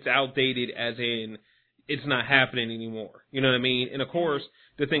it's outdated as in it's not happening anymore. You know what I mean? And of course,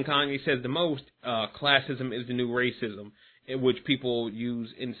 the thing Kanye says the most, classism is the new racism, in which people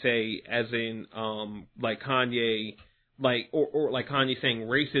use and say as in Kanye. Or like Kanye saying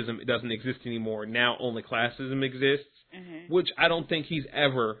racism doesn't exist anymore. Now only classism exists, which I don't think he's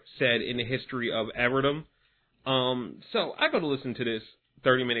ever said in the history of everdom. So I go to listen to this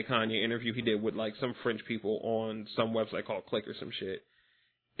 30-minute Kanye interview he did with some French people on some website called Click or some shit.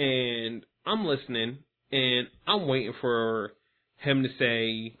 And I'm listening, and I'm waiting for him to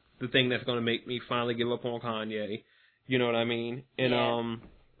say the thing that's going to make me finally give up on Kanye. You know what I mean? And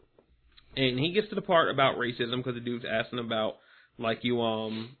and he gets to the part about racism because the dude's asking about you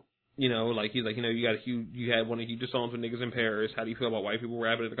had one of your songs with niggas in Paris. How do you feel about white people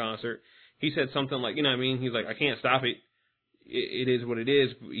rapping at the concert? He said something like, you know what I mean? He's like, I can't stop it. It is what it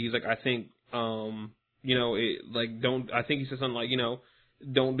is. He's like, I think, I think he said something like,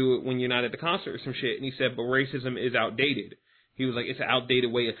 don't do it when you're not at the concert or some shit. And he said, but racism is outdated. He was like, it's an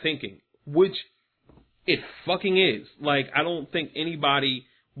outdated way of thinking, which it fucking is. I don't think anybody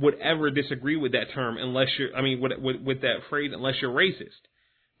would ever disagree with that term unless with that phrase, unless you're racist.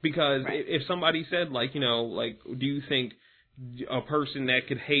 Because if somebody said, do you think a person that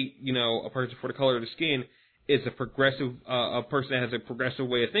could hate, a person for the color of the skin is a progressive, a person that has a progressive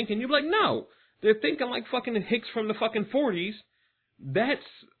way of thinking? You'd be like, no, they're thinking like fucking Hicks from the fucking 40s. That's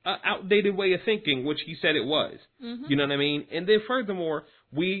an outdated way of thinking, which he said it was. Mm-hmm. You know what I mean? And then furthermore,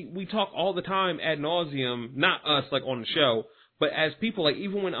 we talk all the time ad nauseum, not us on the show, but as people,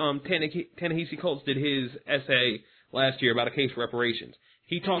 even when Ta-Nehisi Coates did his essay last year about a case for reparations,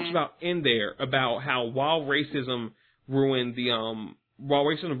 he talks about in there about how while racism ruined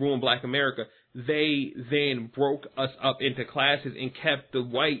Black America, they then broke us up into classes and kept the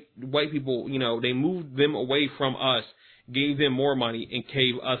white people, they moved them away from us gave them more money and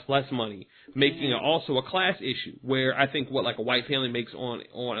gave us less money, making it also a class issue where I think what like a white family makes on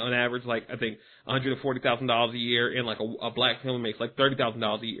average, like I think $140,000 a year, and like a black family makes like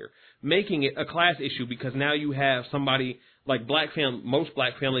 $30,000 a year, making it a class issue because now you have somebody like most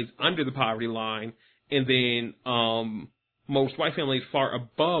black families under the poverty line, and then most white families far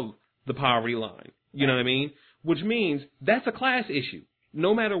above the poverty line. You know what I mean? Which means that's a class issue.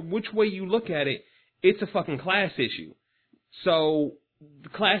 No matter which way you look at it, it's a fucking class issue. So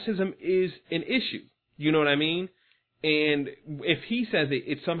classism is an issue. You know what I mean? And if he says it,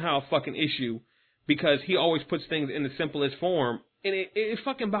 it's somehow a fucking issue because he always puts things in the simplest form, and it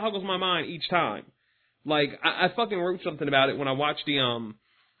fucking boggles my mind each time. Like I fucking wrote something about it when I watched the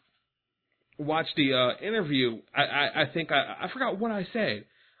interview. I think I forgot what I said.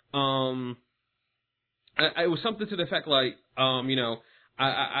 It was something to the effect like, you know,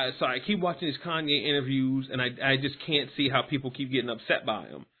 so I keep watching these Kanye interviews, and I just can't see how people keep getting upset by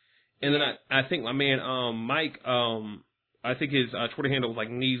him. And then I think my man Mike, I think his Twitter handle was like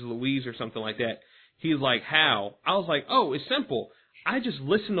Knees Louise or something like that. He's like, how? I was like, oh, it's simple. I just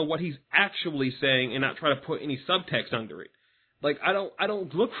listen to what he's actually saying and not try to put any subtext under it. Like I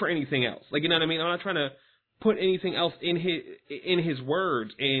don't look for anything else. Like, you know what I mean? I'm not trying to put anything else in his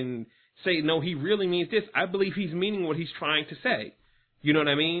words and say, no, he really means this. I believe he's meaning what he's trying to say. You know what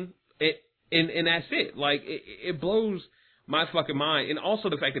I mean? And that's it. Like it blows my fucking mind. And also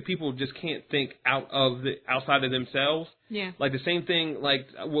the fact that people just can't think outside of themselves. Yeah. Like the same thing, like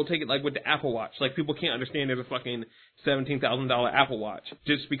we'll take it like with the Apple Watch. Like people can't understand there's a fucking $17,000 Apple Watch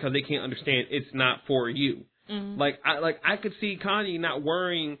just because they can't understand it's not for you. Mm-hmm. Like I could see Kanye not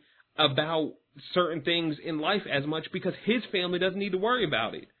worrying about certain things in life as much because his family doesn't need to worry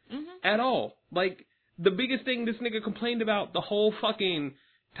about it at all. Like the biggest thing this nigga complained about the whole fucking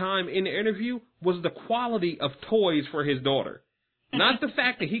time in the interview was the quality of toys for his daughter. Not the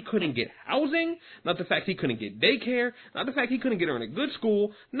fact that he couldn't get housing, not the fact he couldn't get daycare, not the fact he couldn't get her in a good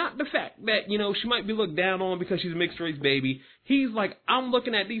school, not the fact that, you know, she might be looked down on because she's a mixed race baby. He's like, I'm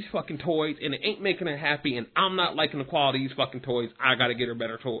looking at these fucking toys and it ain't making her happy and I'm not liking the quality of these fucking toys. I gotta get her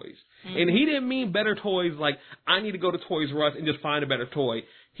better toys. Mm-hmm. And he didn't mean better toys like I need to go to Toys R Us and just find a better toy.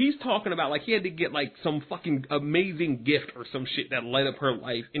 He's talking about like he had to get like some fucking amazing gift or some shit that light up her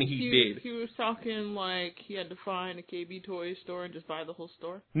life, and he did. He was talking like he had to find a KB toy store and just buy the whole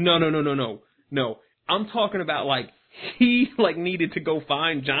store? No. I'm talking about like he like needed to go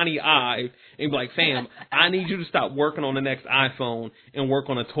find Johnny Ive and be like, fam, I need you to stop working on the next iPhone and work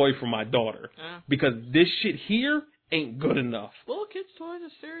on a toy for my daughter. Because this shit here ain't good enough. Well, kids' toys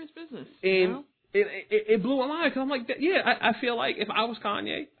are serious business. And you know? It blew my mind because I'm like, yeah, I feel like if I was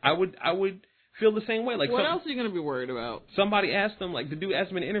Kanye, I would feel the same way. Like, what else are you gonna be worried about? Somebody asked him, like, the dude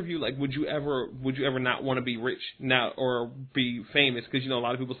asked him in an interview, like, would you ever not want to be rich now or be famous? Because, you know, a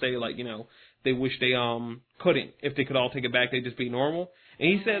lot of people say, like, you know, they wish they couldn't. If they could all take it back, they'd just be normal. And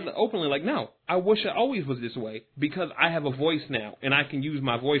he said openly, like, no, I wish I always was this way because I have a voice now and I can use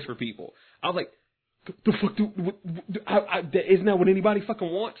my voice for people. I was like, the fuck isn't that what anybody fucking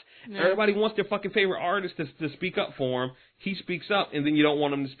wants? No. Everybody wants their fucking favorite artist to speak up for them. He speaks up, and then you don't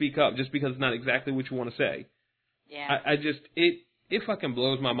want him to speak up just because it's not exactly what you want to say. Yeah. It fucking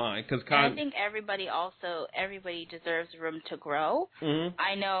blows my mind because I think everybody deserves room to grow. Mm-hmm.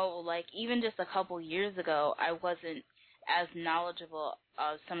 I know, like even just a couple years ago, I wasn't as knowledgeable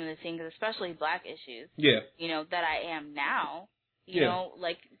of some of the things, especially black issues. Yeah. You know that I am now. You know,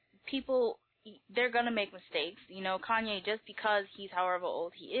 like people. They're going to make mistakes. You know, Kanye, just because he's however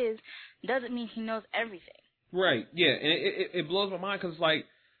old he is, doesn't mean he knows everything. Right, yeah. And it blows my mind because, like,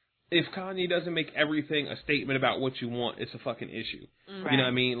 if Kanye doesn't make everything a statement about what you want, it's a fucking issue. Right. You know what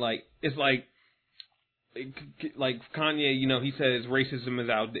I mean? Like, it's like Kanye, you know, he says racism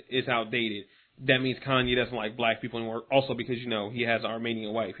is outdated. That means Kanye doesn't like black people anymore. Also because, you know, he has an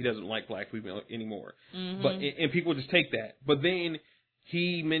Armenian wife. He doesn't like black people anymore. Mm-hmm. But and people just take that. But then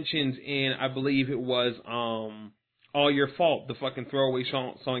he mentions in, I believe it was All Your Fault, the fucking throwaway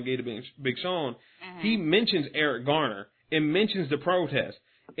song gave to Big Sean. Mm-hmm. He mentions Eric Garner and mentions the protest,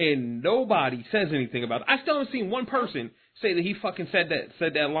 and nobody says anything about it. I still haven't seen one person say that he fucking said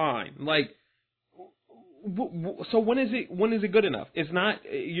that line. Like, so when is it good enough? It's not.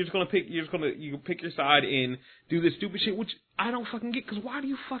 You pick your side and do this stupid shit, which I don't fucking get. Because why do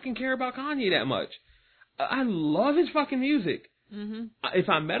you fucking care about Kanye that much? I love his fucking music. Mm-hmm. If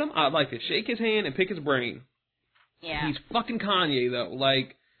I met him, I'd like to shake his hand and pick his brain. Yeah. He's fucking Kanye, though.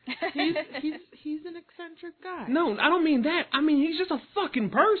 Like, He's an eccentric guy. No, I don't mean that. I mean he's just a fucking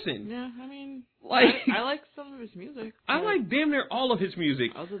person. Yeah, I mean, Like I like some of his music. I like damn near all of his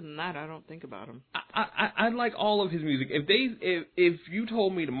music. Other than that, I don't think about him. I like all of his music. If you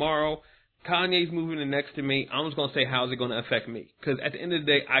told me tomorrow Kanye's moving in next to me, I'm just gonna say how's it gonna affect me? Because at the end of the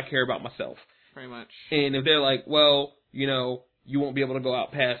day, I care about myself. Pretty much. And if they're like, well, you know, you won't be able to go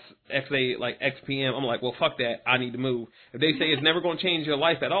out past X p.m. I'm like, well, fuck that. I need to move. If they say it's never gonna change your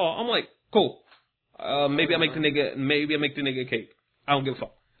life at all, I'm like, cool. Maybe I make the nigga a cake. I don't give a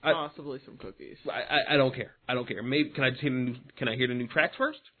fuck. Possibly some cookies. I don't care. I don't care. Maybe can I hear the new tracks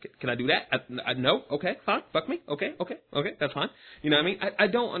first? Can I do that? No. Okay, fine. Fuck me. Okay, that's fine. You know what I mean? I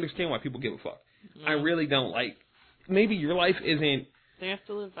don't understand why people give a fuck. Yeah. I really don't. Like, maybe your life isn't. They have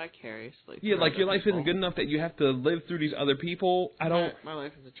to live vicariously. Yeah, like your life isn't good enough that you have to live through these other people. I don't. My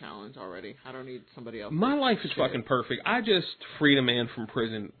life is a challenge already. I don't need somebody else. My life is fucking perfect. I just freed a man from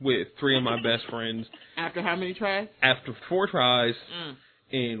prison with 3 of my best friends. After how many tries? After 4 tries.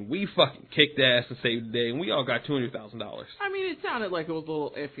 And we fucking kicked ass and saved the day, and we all got $200,000. I mean, it sounded like it was a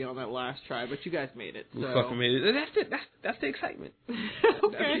little iffy on that last try, but you guys made it. We fucking made it. That's it. That's the excitement. Okay.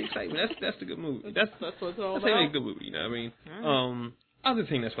 That's the excitement. That's the good movie. That's what it's all that's about. a good movie. You know what I mean? Right. Other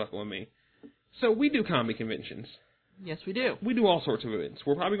thing that's fucking with me. So we do comedy conventions. Yes, we do. We do all sorts of events.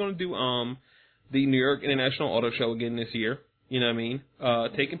 We're probably going to do the New York International Auto Show again this year. You know what I mean?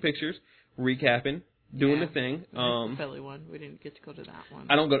 Taking pictures, recapping. Doing the thing. The Philly one. We didn't get to go to that one.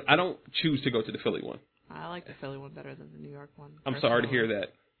 I don't choose to go to the Philly one. I like the Philly one better than the New York one. I'm sorry to hear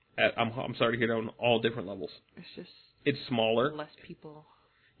that. I'm sorry to hear that on all different levels. It's smaller. Less people.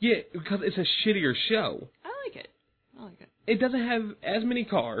 Yeah, because it's a shittier show. I like it. It doesn't have as many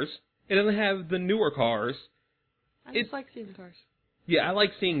cars. It doesn't have the newer cars. I just like seeing the cars. Yeah, I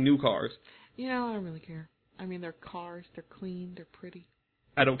like seeing new cars. You know, I don't really care. I mean, they're cars. They're clean. They're pretty.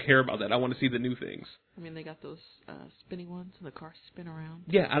 I don't care about that. I want to see the new things. I mean, they got those spinny ones, and the cars spin around.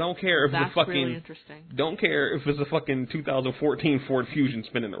 Yeah, I don't care if That's it's a fucking. really interesting. Don't care if it's a fucking 2014 Ford Fusion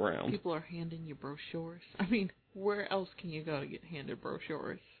spinning around. People are handing you brochures. I mean, where else can you go to get handed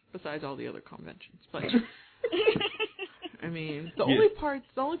brochures besides all the other conventions? But I mean, the only parts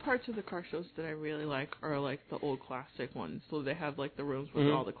of the car shows that I really like are like the old classic ones. So they have like the rooms with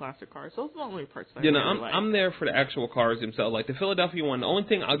all the classic cars. Those are the only parts that I really like. I'm there for the actual cars themselves. Like the Philadelphia one, the only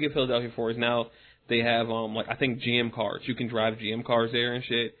thing I'll give Philadelphia for is now they have like I think GM cars. You can drive GM cars there and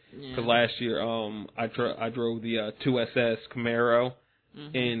shit. Because last year I drove the 2SS Camaro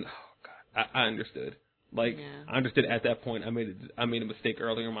and oh god, I understood. Like I understood at that point. I made a mistake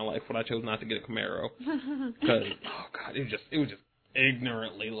earlier in my life when I chose not to get a Camaro because oh god, it was just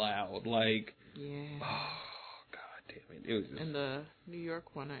ignorantly loud. Like oh god damn it, it was. Just... In the New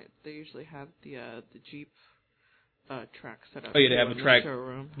York one, they usually have the Jeep track set up. Oh yeah, they have a track.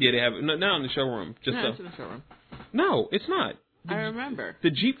 Showroom. Yeah, they have it. No, not in the showroom. Just it's in the showroom. No, it's not. I remember. The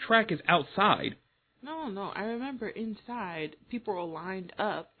Jeep track is outside. No. I remember inside, people were lined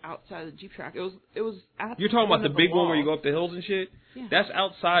up outside the Jeep track. It was at. You're talking about the big wall. one where you go up the hills and shit? Yeah. That's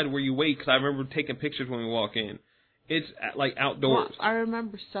outside where you wait, because I remember taking pictures when we walk in. It's like outdoors. Well, I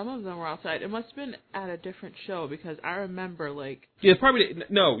remember some of them were outside. It must have been at a different show, because I remember like. Yeah, it's probably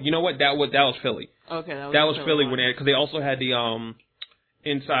no. You know what? That was Philly. Okay, that was Philly when because they also had the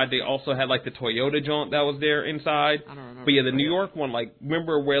inside. They also had like the Toyota joint that was there inside. I don't remember. But yeah, the New York one, like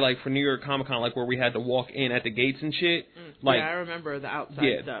remember where like for New York Comic Con, like where we had to walk in at the gates and shit. Like yeah, I remember the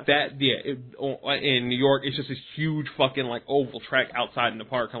outside stuff. In New York, it's just this huge fucking like oval track outside in the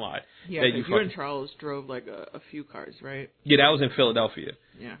parking lot. Yeah, you and Charles drove like a few cars, right? Yeah, that was in Philadelphia.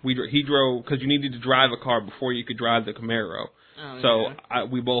 Yeah, he drove because you needed to drive a car before you could drive the Camaro. Oh, so yeah.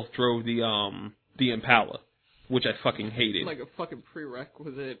 We both drove the Impala, which I fucking hated. Like a fucking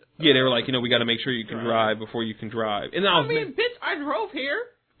prerequisite. Yeah, they were like, we got to make sure you can drive before you can drive. And bitch, I drove here.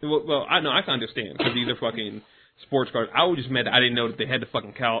 Well, I know I can understand because these are fucking sports cars. I was just mad that I didn't know that they had the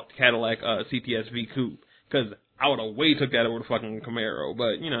fucking Cadillac CTS V Coupe, because I would have way took that over the fucking Camaro.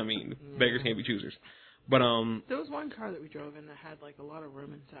 But you know what I mean, beggars can't be choosers. But there was one car that we drove in that had like a lot of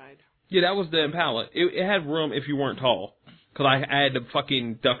room inside. Yeah, that was the Impala. It had room if you weren't tall, because I had to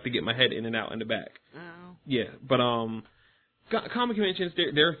fucking duck to get my head in and out in the back. Oh. Yeah, but comic conventions,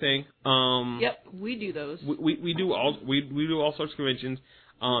 they're a thing. Yep, we do those. We do all sorts of conventions.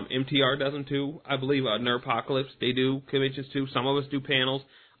 MTR does them too. I believe Nerdpocalypse, they do conventions too. Some of us do panels.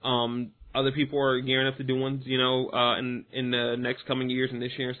 Other people are gearing up to do ones, in the next coming years and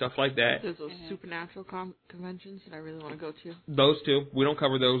this year and stuff like that. There's those supernatural conventions that I really want to go to. Those two. We don't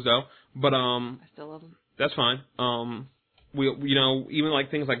cover those though, but I still love them. That's fine. We even like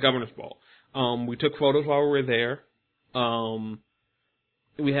things like Governor's Ball. We took photos while we were there.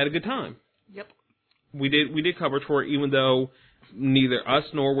 we had a good time. Yep. We did coverage for it, even though neither us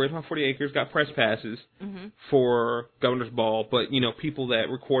nor Where's My 40 Acres got press passes for Governor's Ball, but, people that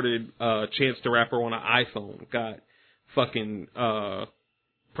recorded Chance the Rapper on an iPhone got fucking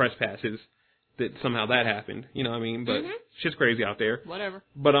press passes. That somehow that happened, you know what I mean? But shit's crazy out there. Whatever.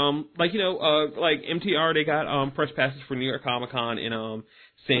 But like MTR, they got press passes for New York Comic Con and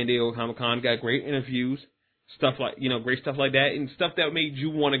San Diego Comic Con. Got great interviews, stuff like great stuff like that, and stuff that made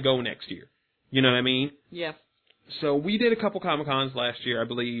you want to go next year. You know what I mean? Yeah. So we did a couple Comic Cons last year, I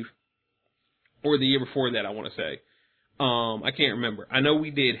believe, or the year before that, I want to say. I can't remember. I know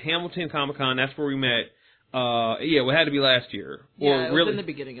we did Hamilton Comic Con. That's where we met. It had to be last year. Yeah, it was in the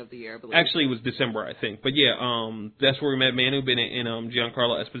beginning of the year, I believe. Actually, it was December, I think. But yeah, that's where we met Manu Bennett and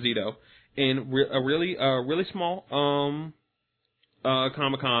Giancarlo Esposito, and a really small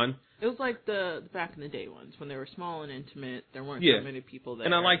Comic Con. It was like the back in the day ones when they were small and intimate. There weren't so many people there.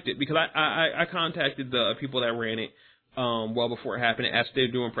 And I liked it because I contacted the people that ran it well before it happened. Asked if they were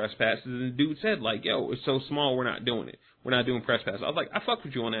doing press passes, and the dude said like, "Yo, it's so small, we're not doing it. We're not doing press passes." I was like, I fuck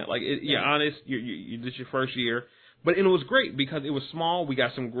with you on that. Like, you're honest. This is your first year, but it was great because it was small. We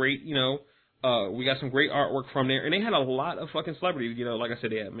got some great, we got some great artwork from there, and they had a lot of fucking celebrities. Like I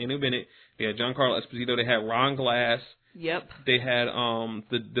said, they had Manu Bennett, they had Giancarlo Esposito, they had Ron Glass. Yep. They had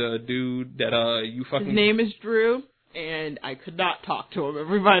the dude that you fucking. His name is Drew, and I could not talk to him.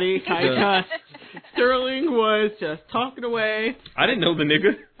 Everybody, Sterling was just talking away. I didn't know the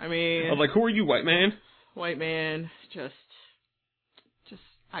nigga. I mean, I was like, "Who are you, white man?" White man, just.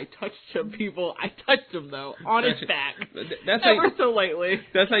 I touched him, people. I touched him though on his back, that's ever so lightly.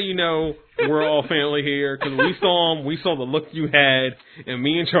 That's how you know we're all family here, because we saw him. We saw the look you had, and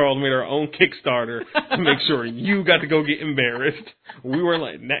me and Charles made our own Kickstarter to make sure you got to go get embarrassed. We were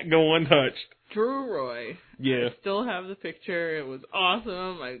letting that go untouched. Drew Roy. Yeah. I still have the picture. It was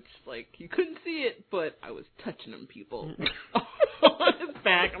awesome. I just you couldn't see it, but I was touching him, people, on his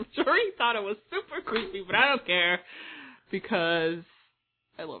back. I'm sure he thought it was super creepy, but I don't care because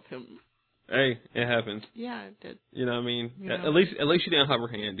I love him. Hey, it happens. Yeah, it did. You know what I mean? At least you didn't have her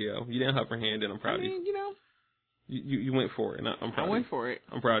hand, yo. You didn't have her hand, and I'm proud of you. You went for it, and I'm proud of you. I went for it.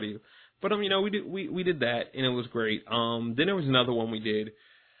 I'm proud of you. But we did that, and it was great. Then there was another one we did,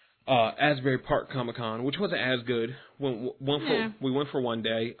 Asbury Park Comic Con, which wasn't as good. We went for one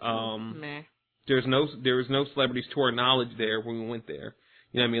day. Meh. There was no celebrities to our knowledge there when we went there.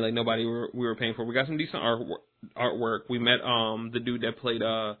 You know what I mean? Like nobody we were paying for. We got some decent artwork. We met the dude that played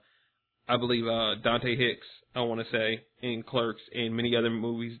I believe Dante Hicks, I want to say, in Clerks and many other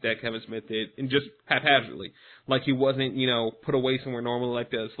movies that Kevin Smith did, and just haphazardly. Like he wasn't, put away somewhere normally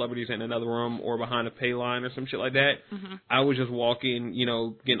like the celebrities in another room or behind a pay line or some shit like that. Mm-hmm. I was just walking,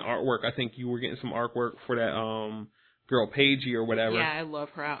 getting artwork. I think you were getting some artwork for that girl Paigey or whatever. Yeah, I love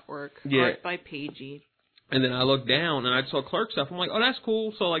her artwork. Yeah. Art by Paigey. And then I looked down and I saw Clerk stuff. I'm like, oh, that's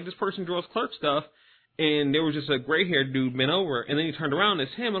cool. So like this person draws Clerk stuff, and there was just a gray-haired dude bent over, and then he turned around and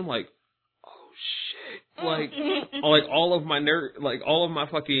it's him. And I'm like, oh shit! Like all of my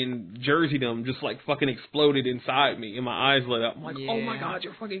fucking jerseydom just like fucking exploded inside me, and my eyes lit up. I'm like, oh my god,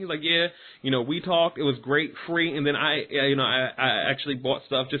 you're fucking. He's like, yeah, we talked. It was great, free, and then I actually bought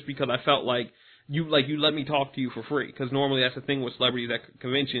stuff just because I felt like. You let me talk to you for free, because normally that's the thing with celebrities at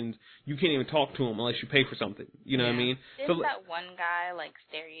conventions. You can't even talk to them unless you pay for something. You know what I mean? Didn't that one guy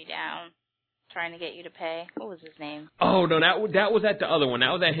stare you down, trying to get you to pay? What was his name? Oh no, that was at the other one.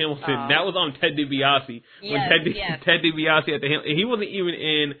 That was at Hamilton. Oh. That was on Ted DiBiase. Ted DiBiase at the Hamilton. He wasn't even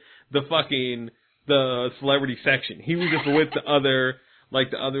in the celebrity section. He was just with the other. Like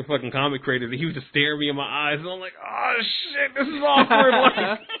the other fucking comic creators, he was just staring me in my eyes, and I'm like, oh shit, this is awkward.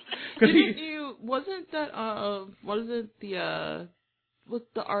 Wasn't that what's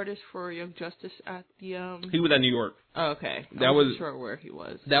the artist for Young Justice at the He was at New York. Oh, okay. I wasn't sure where he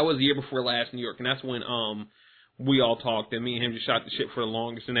was. That was the year before last in New York, and that's when we all talked, and me and him just shot the shit for the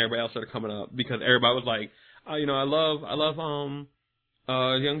longest, and everybody else started coming up because everybody was like, I love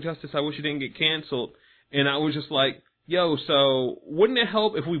Young Justice. I wish it didn't get canceled, and I was just like. Yo, so wouldn't it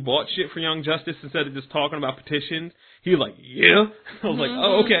help if we bought shit for Young Justice instead of just talking about petitions? He was like, yeah. I was like,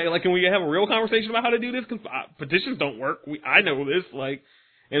 oh, okay. Like, can we have a real conversation about how to do this? Because petitions don't work. I know this. Like,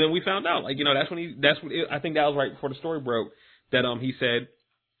 and then we found out. Like, I think that was right before the story broke. That he said,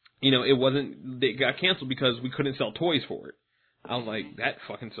 it got canceled because we couldn't sell toys for it. I was like, that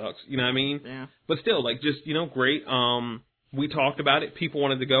fucking sucks. You know what I mean? Yeah. But still, like, just great. We talked about it. People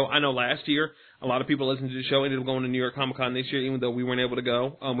wanted to go. I know last year. A lot of people listened to the show, ended up going to New York Comic Con this year, even though we weren't able to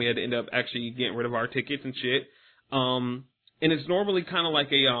go. We had to end up actually getting rid of our tickets and shit. And it's normally kind of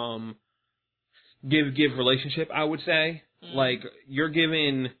like a give relationship, I would say. Like, you're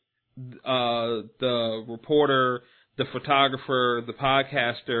giving the reporter, the photographer, the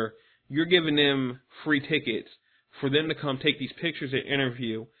podcaster, you're giving them free tickets for them to come take these pictures and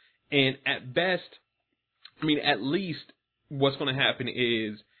interview. And at best, at least what's going to happen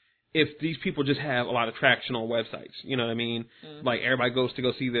is if these people just have a lot of traction on websites, you know what I mean? Mm-hmm. Like, everybody goes to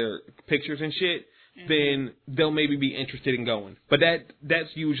go see their pictures and shit, then they'll maybe be interested in going. But that's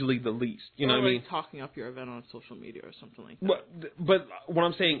usually the least, you know what I mean? Talking up your event on social media or something like that. But what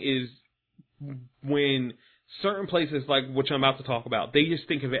I'm saying is when certain places, like which I'm about to talk about, they just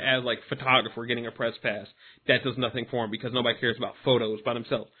think of it as like photographer getting a press pass. That does nothing for them because nobody cares about photos by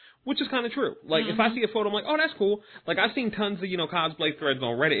themselves, which is kind of true. Like, if I see a photo, I'm like, oh, that's cool. Like, I've seen tons of, cosplay threads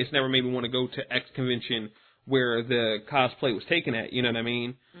on Reddit. It's never made me want to go to X convention where the cosplay was taken at, you know what I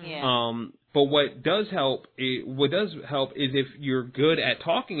mean? Yeah. But what does help is if you're good at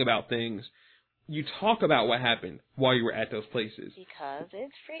talking about things, you talk about what happened while you were at those places. Because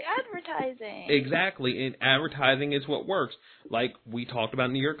it's free advertising. Exactly, and advertising is what works. Like, we talked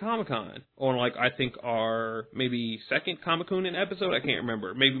about New York Comic Con, on, like, I think our maybe second Comic-Con episode, I can't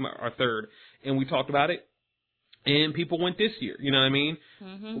remember, maybe our third, and we talked about it, and people went this year, you know what I mean?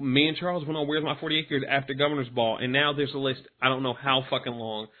 Mm-hmm. Me and Charles went on Where's My 40 Acres after Governor's Ball, and now there's a list, I don't know how fucking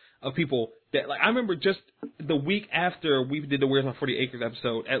long, of people that, like, I remember just the week after we did the Where's My 40 Acres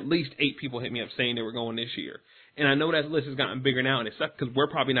episode, at least 8 people hit me up saying they were going this year. And I know that list has gotten bigger now, and it sucks because we're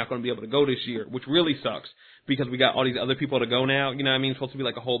probably not going to be able to go this year, which really sucks because we got all these other people to go now, you know what I mean? It's supposed to be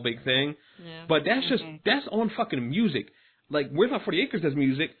like a whole big thing. Yeah. But that's that's on fucking music. Like, Where's My 40 Acres does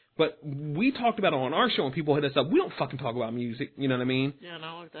music, but we talked about it on our show and people hit us up. We don't fucking talk about music, you know what I mean? Yeah,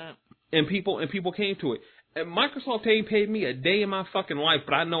 not like that. And people came to it. And Microsoft ain't paid me a day in my fucking life,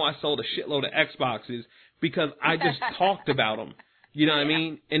 but I know I sold a shitload of Xboxes because I just talked about them. You know what I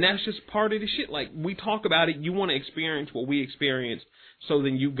mean? And that's just part of the shit. Like, we talk about it. You want to experience what we experienced, so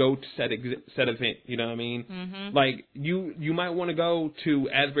then you go to said event. You know what I mean? Mm-hmm. Like, you might want to go to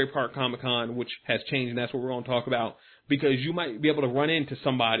Asbury Park Comic Con, which has changed, and that's what we're going to talk about, because you might be able to run into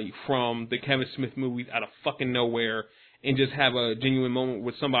somebody from the Kevin Smith movies out of fucking nowhere and just have a genuine moment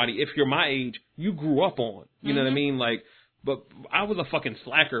with somebody. If you're my age, you grew up on. You know what I mean? Like, but I was a fucking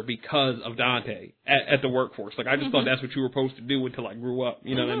slacker because of Dante at the workforce. Like, I just thought that's what you were supposed to do until I grew up.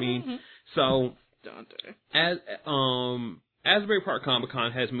 You know what I mean? So, Dante. Asbury Park Comic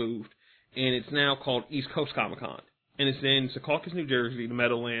Con has moved, and it's now called East Coast Comic Con. And it's in Secaucus, New Jersey, the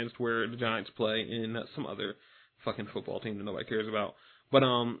Meadowlands, where the Giants play, and some other fucking football team that nobody cares about. But,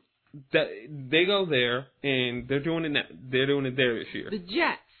 that they go there, and they're doing it there this year. The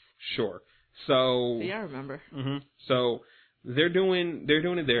Jets. Sure. So. See, I remember. Mm-hmm. So they're doing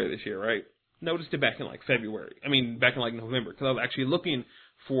it there this year, right? Noticed it back in like February. Back in like November, because I was actually looking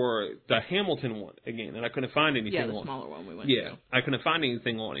for the Hamilton one again, and I couldn't find anything on it. Yeah, the smaller one we went to. I couldn't find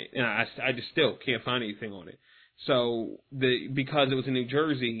anything on it, and I just still can't find anything on it. So because it was in New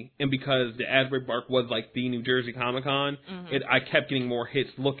Jersey, and because the Asbury Park was like the New Jersey Comic Con, I kept getting more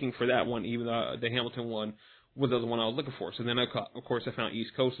hits looking for that one, even though the Hamilton one was the one I was looking for. So then, of course, I found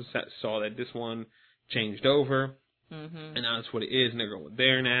East Coast and saw that this one changed over, and now that's what it is, and they're going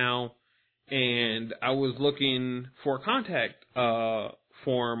there now. And I was looking for a contact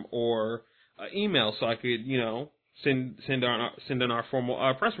form or email so I could, send in our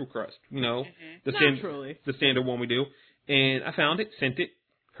formal press request, the standard one we do. And I found it, sent it,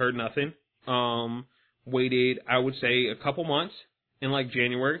 heard nothing. Waited, I would say, a couple months. In like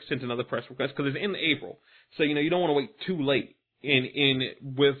January, sent another press request because it's in April. So, you don't want to wait too late.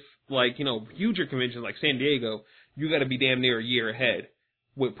 With like, huger conventions like San Diego, you got to be damn near a year ahead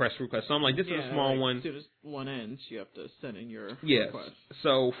with press requests. So I'm like, this is a small one. As soon as one ends, you have to send in your request.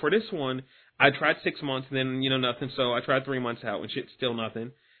 So for this one, I tried 6 months and then, nothing. So I tried 3 months out and shit, still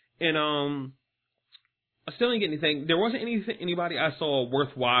nothing. And, I still didn't get anything. There wasn't anybody I saw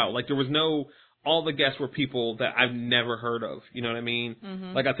worthwhile. Like, there was all the guests were people that I've never heard of. You know what I mean?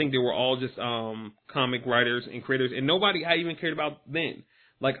 Mm-hmm. Like, I think they were all just, comic writers and creators, and nobody I even cared about then.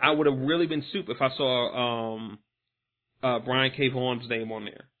 Like, I would have really been soup if I saw, Brian K. Vaughan's name on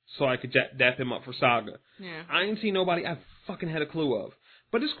there, so I could dap him up for Saga. Yeah. I didn't see nobody I fucking had a clue of.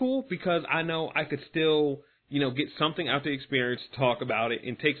 But it's cool because I know I could still, get something out the experience, talk about it,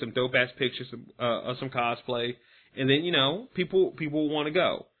 and take some dope-ass pictures of some cosplay. And then, people want to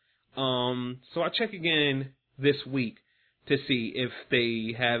go. So I check again this week to see if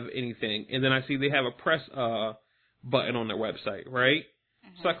they have anything. And then I see they have a press button on their website, right?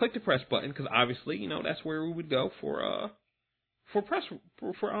 So I click the press button because obviously, that's where we would go for press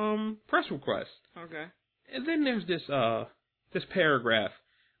requests. Okay. And then there's this paragraph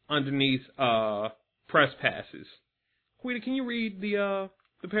underneath press passes. Quita, can you read the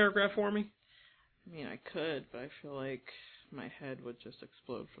paragraph for me? I mean, I could, but I feel like my head would just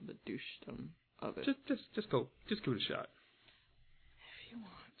explode from the douchedom of it. Just go. Just give it a shot. If you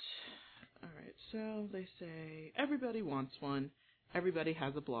want. Alright, so they say, everybody wants one. Everybody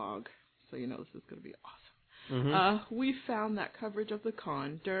has a blog. So you know this is going to be awesome. Mm-hmm. We found that coverage of the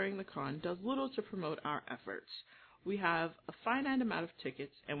con during the con does little to promote our efforts. We have a finite amount of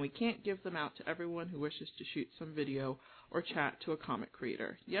tickets, and we can't give them out to everyone who wishes to shoot some video or chat to a comic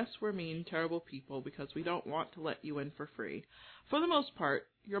creator. Yes, we're mean, terrible people because we don't want to let you in for free. For the most part,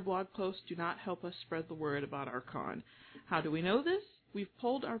 your blog posts do not help us spread the word about our con. How do we know this? We've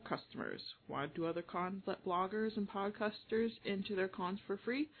polled our customers. Why do other cons let bloggers and podcasters into their cons for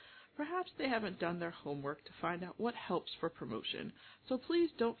free? Perhaps they haven't done their homework to find out what helps for promotion. So please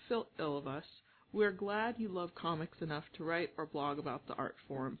don't feel ill of us. We're glad you love comics enough to write or blog about the art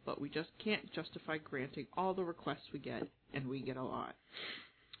form, but we just can't justify granting all the requests we get, and we get a lot.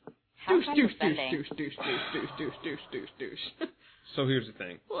 How Douche. So here's the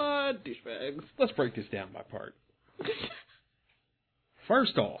thing. What douchebags? Let's break this down by part.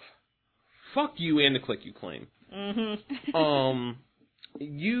 First off, fuck you and the click you claim. Mm-hmm.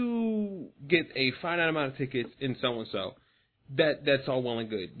 You get a finite amount of tickets in so-and-so. That's all well and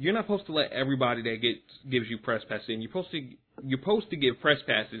good. You're not supposed to let everybody that gives you press passes in. You're supposed to give press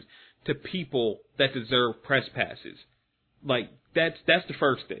passes to people that deserve press passes. Like that's the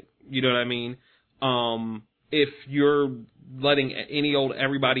first thing. You know what I mean? If you're letting any old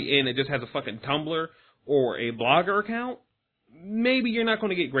everybody in that just has a fucking Tumblr or a blogger account, maybe you're not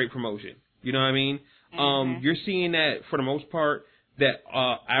going to get great promotion. You know what I mean? Mm-hmm. You're seeing that for the most part that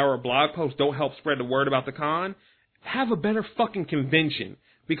our blog posts don't help spread the word about the con. Have a better fucking convention.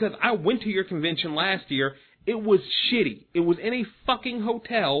 Because I went to your convention last year. It was shitty. It was in a fucking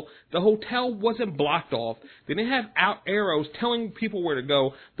hotel. The hotel wasn't blocked off. They didn't have out arrows telling people where to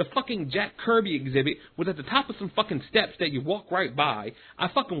go. The fucking Jack Kirby exhibit was at the top of some fucking steps that you walk right by. I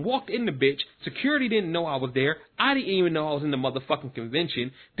fucking walked in the bitch. Security didn't know I was there. I didn't even know I was in the motherfucking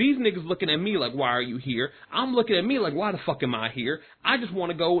convention. These niggas looking at me like, why are you here? I'm looking at me like, why the fuck am I here? I just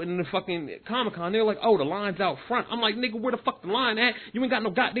want to go in the fucking Comic-Con. They're like, oh, the line's out front. I'm like, nigga, where the fuck the line at? You ain't got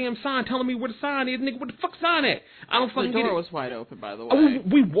no goddamn sign telling me where the sign is, nigga. Where the fuck's sign at? I don't fucking The get it. door was wide open, by the way. Oh,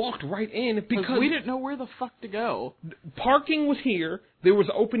 we walked right in because we didn't know where the fuck to go. Parking was here. There was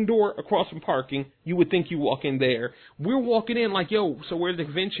an open door across from parking. You would think you walk in there. We're walking in like, yo, so where's the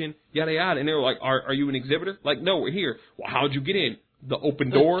convention? Yada, yada. And they were like, are you an exhibitor? Like, no, we're here. Well, how'd you get in? The open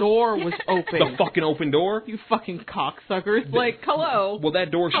door? The door was open. The fucking open door? You fucking cocksuckers. Like, hello. Well,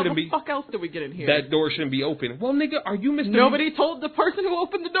 that door shouldn't be... How the fuck else did we get in here? That door shouldn't be open. Well, nigga, are you Mr... Nobody told the person who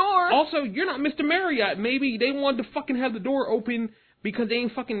opened the door. Also, you're not Mr. Marriott. Maybe they wanted to fucking have the door open because they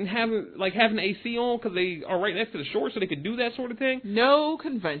ain't fucking having the AC on because they are right next to the shore so they could do that sort of thing. No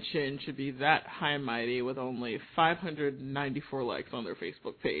convention should be that high and mighty with only 594 likes on their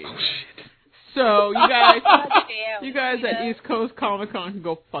Facebook page. Oh, shit. So, you guys Yeah. at East Coast Comic Con can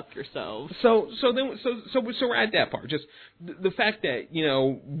go fuck yourselves. So we're at that part. Just the fact that, you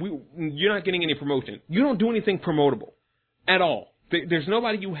know, you're not getting any promotion. You don't do anything promotable at all. There's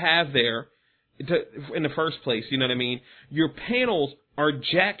nobody you have there in the first place, you know what I mean? Your panels are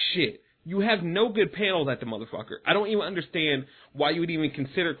jack shit. You have no good panels at the motherfucker. I don't even understand why you would even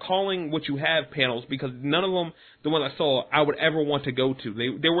consider calling what you have panels because none of them, the ones I saw, I would ever want to go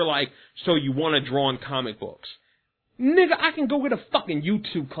to. They were like, so you want to draw on comic books. Nigga, I can go get a fucking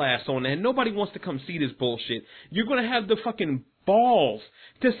YouTube class on that. Nobody wants to come see this bullshit. You're going to have the fucking balls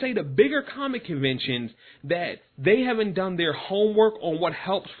to say the bigger comic conventions that they haven't done their homework on what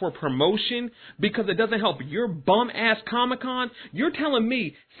helps for promotion because it doesn't help your bum-ass Comic-Con. You're telling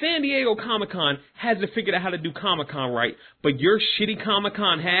me San Diego Comic-Con hasn't figured out how to do Comic-Con right, but your shitty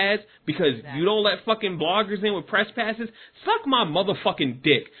Comic-Con has because you don't let fucking bloggers in with press passes? Suck my motherfucking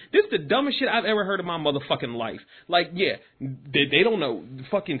dick. This is the dumbest shit I've ever heard in my motherfucking life. Like, yeah, they don't know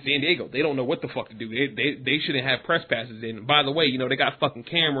fucking San Diego. They don't know what the fuck to do. They shouldn't have press passes in. By the way, you know, they got fucking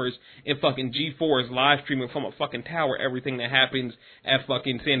cameras and fucking G4 is live streaming from a fucking tower everything that happens at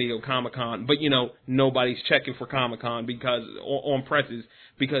fucking San Diego Comic-Con. But, you know, nobody's checking for Comic-Con because on presses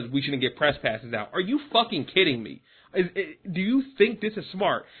because we shouldn't get press passes out. Are you fucking kidding me? Do you think this is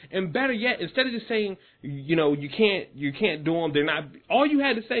smart? And better yet, instead of just saying, you know, you can't do them, they're not, all you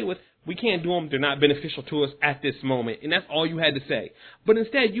had to say was, we can't do them, they're not beneficial to us at this moment. And that's all you had to say. But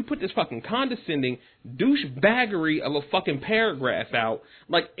instead, you put this fucking condescending douchebaggery of a fucking paragraph out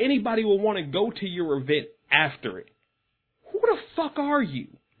like anybody will want to go to your event after it. Who the fuck are you?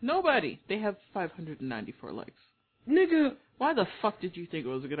 Nobody. They have 594 likes. Nigga. Why the fuck did you think it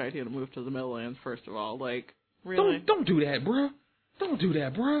was a good idea to move to the Meadowlands, first of all? Like, Really? Don't do that, bruh. Don't do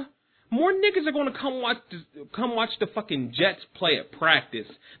that, bruh. More niggas are gonna come watch the fucking Jets play at practice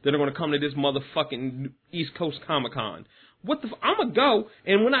than are gonna come to this motherfucking East Coast Comic-Con. I'm gonna go,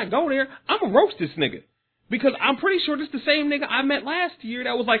 and when I go there, I'm gonna roast this nigga. Because I'm pretty sure this the same nigga I met last year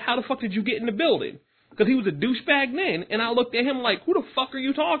that was like, how the fuck did you get in the building? Because he was a douchebag then, and I looked at him like, who the fuck are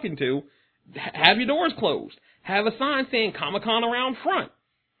you talking to? Have your doors closed. Have a sign saying Comic-Con around front.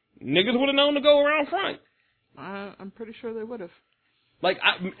 Niggas would have known to go around front. I'm pretty sure they would have. Like,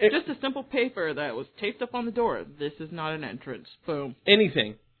 just a simple paper that was taped up on the door. This is not an entrance. Boom.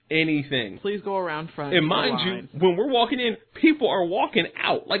 Anything. Please go around front. And mind you, when we're walking in, people are walking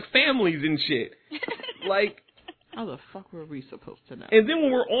out, like families and shit. Like, how the fuck were we supposed to know? And then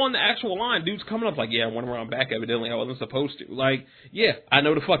when we're on the actual line, dude's coming up like, yeah, I went around back, evidently I wasn't supposed to. Like, yeah, I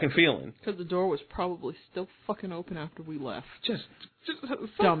know the fucking feeling. Because the door was probably still fucking open after we left. Just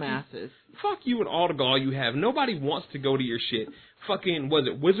dumbasses. Fuck you and all the gall you have. Nobody wants to go to your shit. Fucking,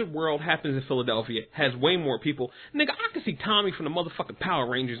 Wizard World happens in Philadelphia, has way more people. Nigga, I can see Tommy from the motherfucking Power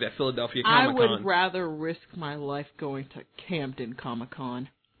Rangers at Philadelphia Comic-Con. I would rather risk my life going to Camden Comic-Con.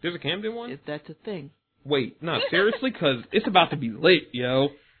 There's a Camden one? If that's a thing. Wait, no, seriously? Because it's about to be lit, yo.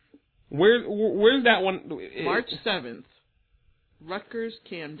 Where's that one? March 7th. Rutgers,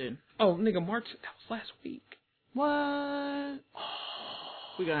 Camden. Oh, nigga, March, that was last week. What?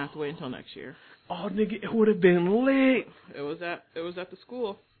 We're gonna have to wait until next year. Oh, nigga, it would have been lit. It was at the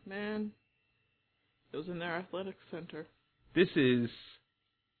school, man. It was in their athletic center. This is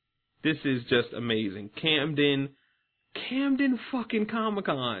just amazing. Camden fucking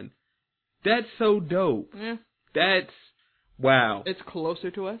Comic-Con. That's so dope. Yeah. That's, wow. It's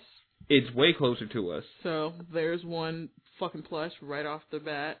closer to us. It's way closer to us. So, there's one fucking plus right off the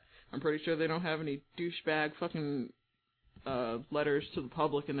bat. I'm pretty sure they don't have any douchebag fucking letters to the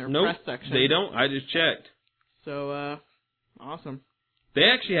public in their press section. They don't. I just checked. So, awesome. They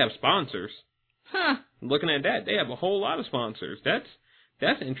actually have sponsors. Huh. Looking at that, they have a whole lot of sponsors.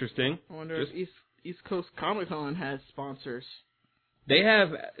 That's interesting. I wonder if East Coast Comic-Con has sponsors. They have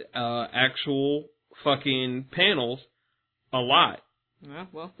actual fucking panels, a lot. Yeah,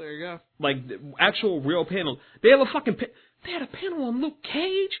 well, there you go. Like, actual real panels. They have a fucking... They had a panel on Luke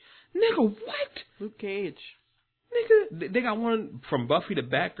Cage? Nigga, what? Luke Cage. Nigga, they got one from Buffy the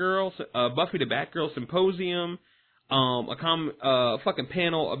Batgirl Symposium, a fucking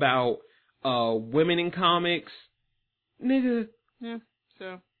panel about women in comics. Nigga. Yeah,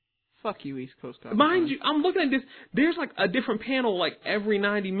 so, fuck you, East Coast Comic-Con. Mind you, I'm looking at this, there's like a different panel like every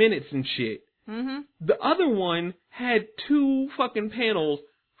 90 minutes and shit. Mm-hmm. The other one had 2 fucking panels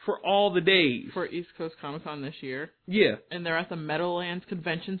for all the days. For East Coast Comic-Con this year? Yeah. And they're at the Meadowlands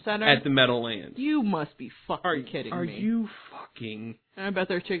Convention Center? At the Meadowlands. You must be fucking kidding me. Are you fucking... And I bet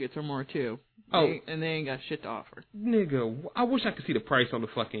their tickets are more, too. Oh. And they ain't got shit to offer. Nigga, I wish I could see the price on the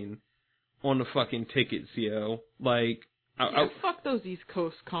fucking tickets, yo. Like... fuck those East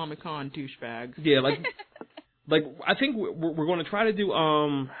Coast Comic-Con douchebags. Yeah, like... like, I think we're going to try to do,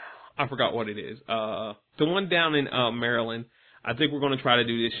 I forgot what it is. The one down in Maryland... I think we're going to try to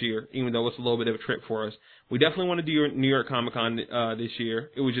do this year, even though it's a little bit of a trip for us. We definitely want to do New York Comic Con this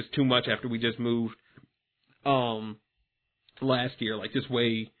year. It was just too much after we just moved last year. Like, just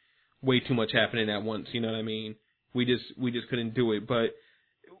way too much happening at once. You know what I mean? We just couldn't do it. But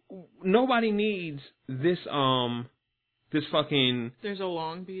nobody needs this fucking... There's a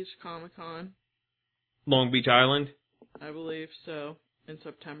Long Beach Comic Con. Long Beach Island? I believe so. In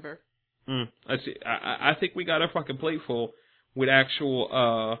September. I see. I think we got our fucking plate full with actual,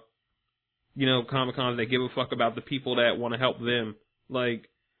 Comic-Cons that give a fuck about the people that want to help them. Like,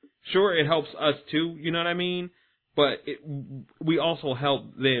 sure, it helps us too, you know what I mean? But we also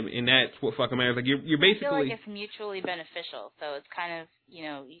help them, and that's what fucking matters. Like, you're basically... I feel like it's mutually beneficial, so it's kind of,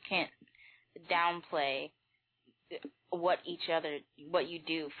 you can't downplay what you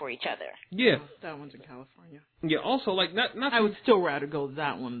do for each other. Yeah. That one's in California. Yeah, also, like, not I would still rather go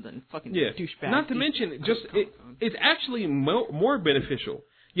that one than fucking douchebag. Not to mention, it's actually more beneficial.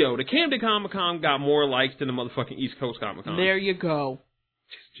 Yo, the Camden Comic-Con got more likes than the motherfucking East Coast Comic-Con. There you go.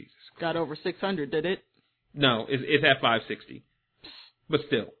 Jesus Christ. Got over 600, did it? No, it's at 560. But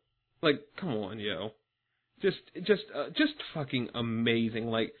still. Like, come on, yo. Just fucking amazing.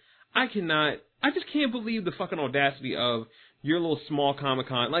 Like, I just can't believe the fucking audacity of your little small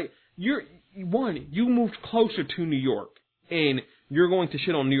Comic-Con. Like, you moved closer to New York, and you're going to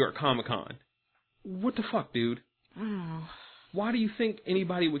shit on New York Comic-Con. What the fuck, dude? I don't know. Why do you think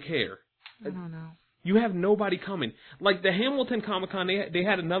anybody would care? I don't know. You have nobody coming. Like, the Hamilton Comic-Con, they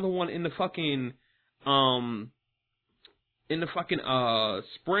had another one in the fucking, in the fucking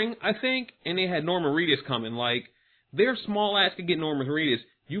spring, I think, and they had Norman Reedus coming. Like, their small ass could get Norman Reedus.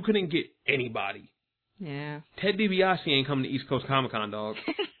 You couldn't get anybody. Yeah. Ted DiBiase ain't coming to East Coast Comic Con, dog.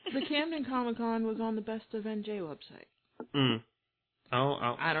 The Camden Comic Con was on the Best of NJ website.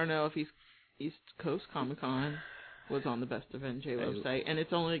 I don't know if East Coast Comic Con was on the Best of NJ website, and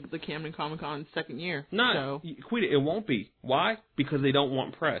it's only the Camden Comic Con's second year. No, Quita, it won't be. Why? Because they don't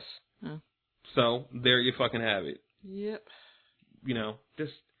want press. Oh. So there you fucking have it. Yep. You know,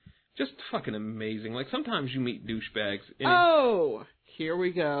 just fucking amazing. Like, sometimes you meet douchebags. Oh, here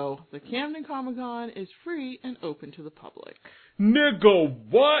we go. The Camden Comic Con is free and open to the public. Nigga,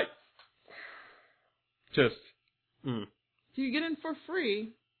 what? Just. You get in for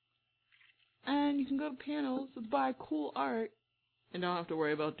free, and you can go to panels, buy cool art, and don't have to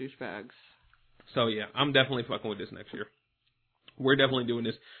worry about douchebags. So yeah, I'm definitely fucking with this next year. We're definitely doing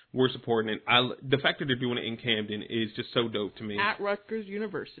this. We're supporting it. The fact that they're doing it in Camden is just so dope to me. At Rutgers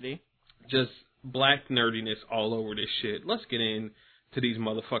University. Just black nerdiness all over this shit. Let's get in to these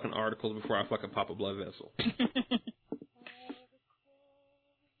motherfucking articles before I fucking pop a blood vessel.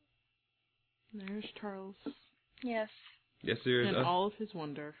 There's Charles. Yes. Yes, there is. And all of his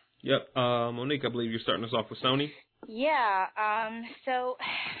wonder. Yep. Monique, I believe you're starting us off with Sony. Yeah. So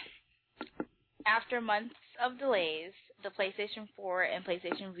after months of delays, the PlayStation 4 and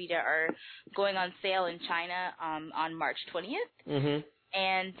PlayStation Vita are going on sale in China on March 20th. Mm-hmm.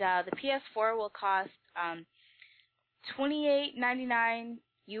 And the PS4 will cost $28.99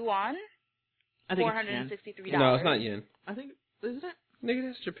 yuan, I think $463. No, it's not yen. I think, isn't it? Nigga,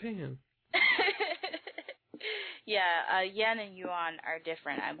 that's Japan. Yeah, yen and yuan are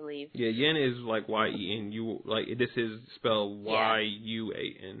different, I believe. Yeah, yen is like Y-E-N. Like, this is spelled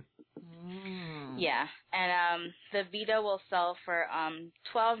Y-U-A-N. Yeah, and the Vita will sell for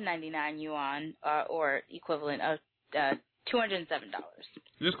 $12.99 yuan, or equivalent of $207.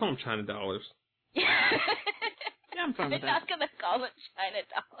 Just call them China dollars. Yeah, I'm fine with They're that. not gonna call it China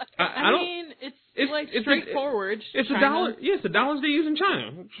dollars. I mean, it's like straightforward. It's China. a dollar. Yes, the dollars they use in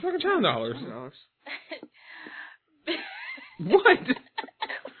China. It's fucking China dollars. What?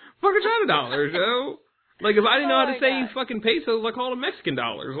 Fucking China dollars, yo. Like, if I didn't know how to say fucking pesos, I call them Mexican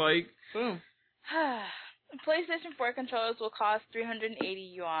dollars. Like, boom. PlayStation 4 controllers will cost 380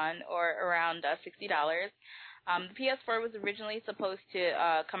 yuan, or around $60. The PS4 was originally supposed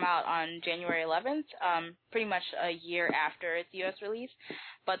to come out on January 11th, pretty much a year after its U.S. release,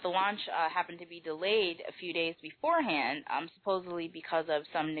 but the launch happened to be delayed a few days beforehand, supposedly because of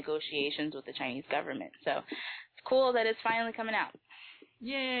some negotiations with the Chinese government. So it's cool that it's finally coming out.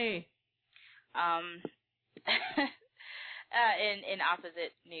 Yay! In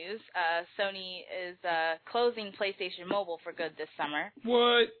opposite news, Sony is closing PlayStation Mobile for good this summer.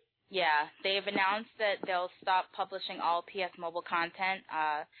 what? Yeah, they've announced that they'll stop publishing all PS Mobile content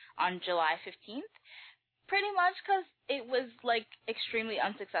on July 15th, pretty much because it was, like, extremely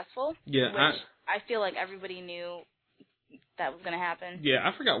unsuccessful. Yeah, which I feel like everybody knew that was going to happen. Yeah,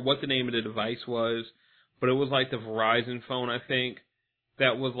 I forgot what the name of the device was, but it was like the Verizon phone, I think,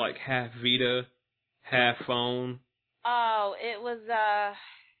 that was like half Vita, half phone. Oh, it was,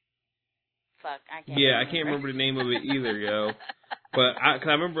 fuck, I can't Yeah, remember. I can't remember the name of it either, yo. But cause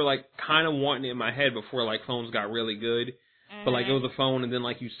I remember, like, kind of wanting it in my head before, like, phones got really good. Mm-hmm. But, like, it was a phone, and then,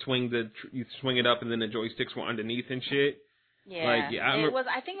 like, you swing it up, and then the joysticks were underneath and shit. Yeah. Like, yeah, I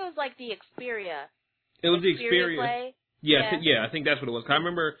think it was, like, the Xperia. It was the Xperia. Play. Yeah, I think that's what it was. Cause I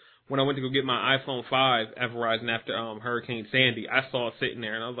remember when I went to go get my iPhone 5 at Verizon after Hurricane Sandy, I saw it sitting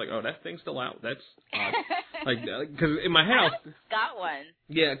there, and I was like, oh, that thing's still out. That's odd. Like, because in my head, I got one.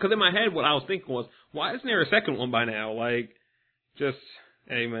 Yeah, because in my head, what I was thinking was, why isn't there a second one by now? Like, just,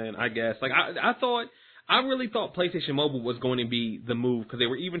 hey, man, I guess. Like, I really thought PlayStation Mobile was going to be the move, because they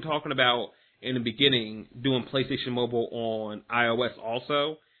were even talking about, in the beginning, doing PlayStation Mobile on iOS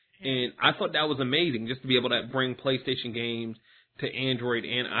also. And I thought that was amazing, just to be able to bring PlayStation games to Android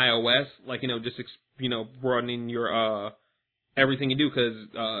and iOS. Like, just, broadening your, everything you do,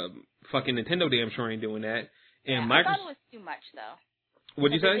 because, fucking Nintendo damn sure ain't doing that. And I thought it was too much, though.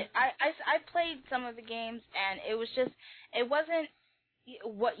 What'd you say? I played some of the games, and it wasn't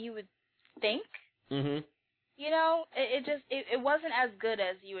what you would think. Mm-hmm. It wasn't as good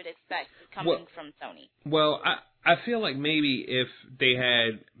as you would expect coming from Sony. Well, I feel like maybe if they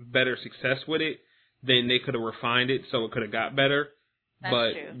had better success with it, then they could have refined it so it could have got better. That's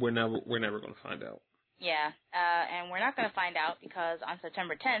but true. we're never going to find out. Yeah, and we're not going to find out because on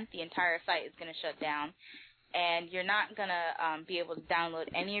September 10th, the entire site is going to shut down, and you're not going to be able to download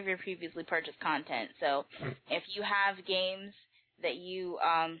any of your previously purchased content. So if you have games that you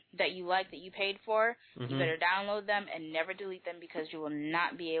like, that you paid for, you better download them and never delete them, because you will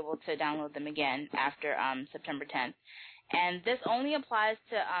not be able to download them again after September 10th. And this only applies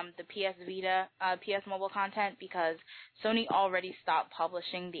to the PS Vita, PS Mobile content, because Sony already stopped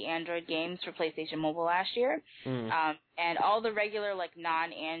publishing the Android games for PlayStation Mobile last year. And all the regular, like,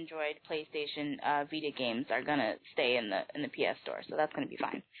 non-Android PlayStation Vita games are gonna stay in the PS Store, so that's gonna be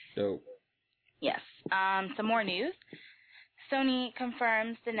fine. Dope. Yes. Some more news. Sony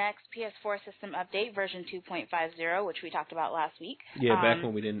confirms the next PS4 system update, version 2.50, which we talked about last week. Yeah, back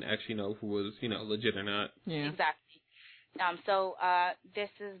when we didn't actually know who was, legit or not. Yeah. Exactly. So this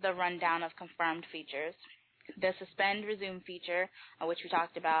is the rundown of confirmed features. The Suspend Resume feature, which we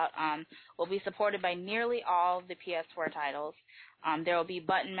talked about, will be supported by nearly all of the PS4 titles. There will be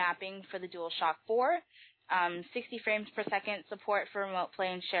button mapping for the DualShock 4, 60 frames per second support for remote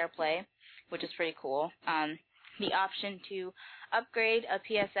play and share play, which is pretty cool. The option to upgrade a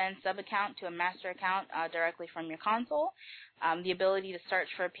PSN sub-account to a master account directly from your console. The ability to search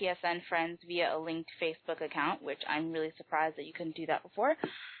for PSN friends via a linked Facebook account, which I'm really surprised that you couldn't do that before.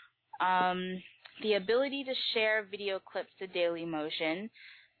 The ability to share video clips to Dailymotion.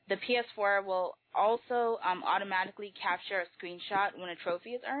 The PS4 will also automatically capture a screenshot when a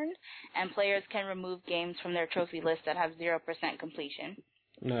trophy is earned, and players can remove games from their trophy list that have 0% completion.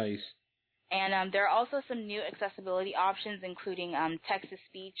 Nice. And there are also some new accessibility options, including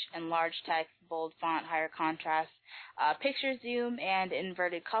text-to-speech and large text, bold font, higher contrast, picture zoom, and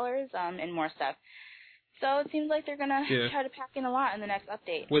inverted colors, and more stuff. So it seems like they're going to try to pack in a lot in the next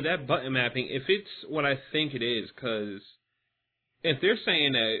update. With that button mapping, if it's what I think it is, because if they're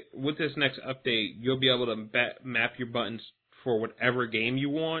saying that with this next update, you'll be able to map your buttons for whatever game you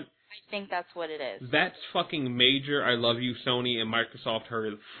want, I think that's what it is. That's fucking major. I love you, Sony, and Microsoft hurry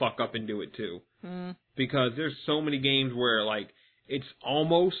the fuck up and do it too. Because there's so many games where, like, it's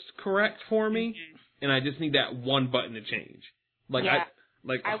almost correct for me, and I just need that one button to change. Like,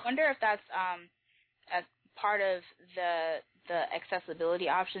 I wonder if that's as part of the accessibility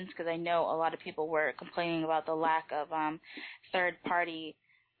options, because I know a lot of people were complaining about the lack of third-party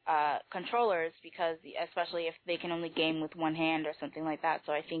controllers, because especially if they can only game with one hand or something like that.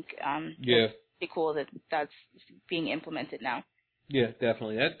 So I think it's pretty cool that that's being implemented now. Yeah,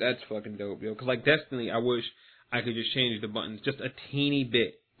 definitely. That's fucking dope, yo. Because like Destiny, I wish I could just change the buttons just a teeny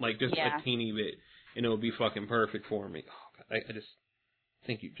bit, like just a teeny bit, and it would be fucking perfect for me. Oh God, I just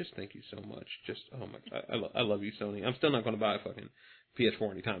thank you so much. Just oh my God, I love you, Sony. I'm still not going to buy a fucking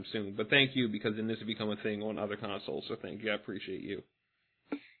PS4 anytime soon, but thank you, because then this will become a thing on other consoles. So thank you, I appreciate you.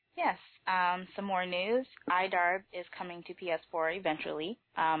 Yes. Some more news. iDarb is coming to PS4 eventually.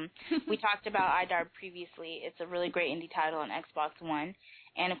 We talked about iDarb previously. It's a really great indie title on Xbox One.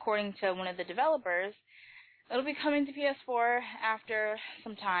 And according to one of the developers, it'll be coming to PS4 after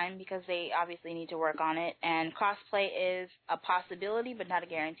some time, because they obviously need to work on it. And crossplay is a possibility, but not a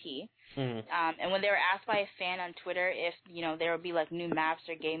guarantee. And when they were asked by a fan on Twitter if, there would be like new maps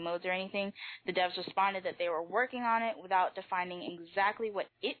or game modes or anything, the devs responded that they were working on it without defining exactly what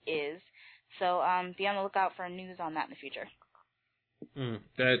it is. So be on the lookout for news on that in the future.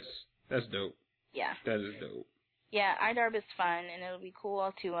 That's dope. Yeah. That is dope. Yeah, iDarb is fun, and it'll be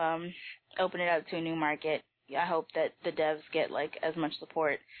cool to open it up to a new market. I hope that the devs get like as much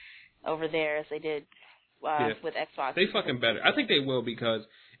support over there as they did with Xbox. They fucking better. I think they will, because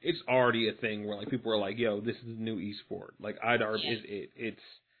it's already a thing where like people are like, yo, this is the new esport. Like iDarb is it. It's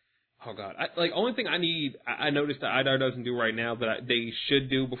oh God. Only thing I noticed that iDarb doesn't do right now that they should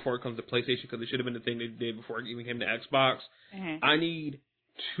do before it comes to PlayStation, because it should have been the thing they did before it even came to Xbox. I need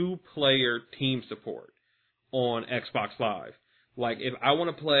 2-player team support on Xbox Live. Like if I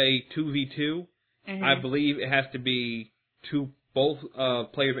want to play 2v2, I believe it has to be both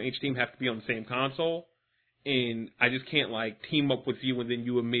players on each team have to be on the same console. And I just can't, like, team up with you and then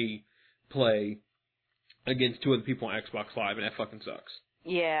you and me play against 2 other people on Xbox Live, and that fucking sucks.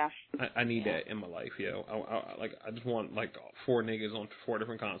 Yeah. I need that in my life, yo. I just want, like, 4 niggas on 4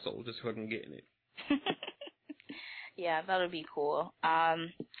 different consoles just fucking getting it. Yeah, that would be cool.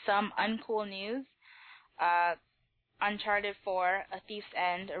 Some uncool news. Uncharted 4, A Thief's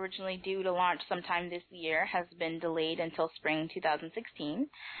End, originally due to launch sometime this year, has been delayed until spring 2016,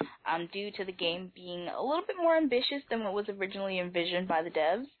 due to the game being a little bit more ambitious than what was originally envisioned by the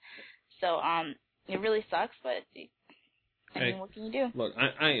devs. So, it really sucks, but, what can you do? Look,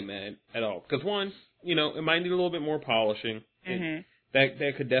 I ain't mad at all. Because one, it might need a little bit more polishing.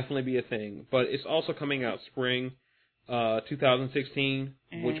 That could definitely be a thing. But it's also coming out spring 2016,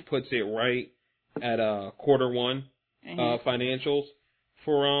 which puts it right at Q1. Financials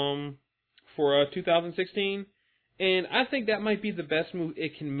for 2016, And I think that might be the best move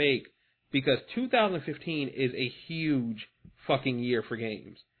it can make because 2015 is a huge fucking year for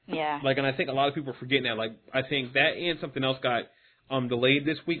games. Yeah. Like, and I think a lot of people are forgetting that. Like, I think that and something else got delayed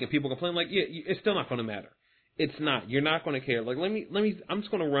this week, and people complain like, yeah, it's still not going to matter. It's not. You're not going to care. Like, let me. I'm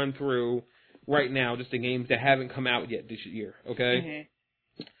just going to run through right now just the games that haven't come out yet this year. Okay.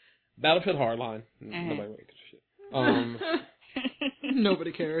 Mm-hmm. Battlefield Hardline. Mm-hmm. Nobody really gives a shit.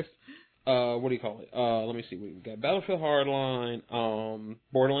 Nobody cares. What do you call it? Let me see. We got Battlefield Hardline,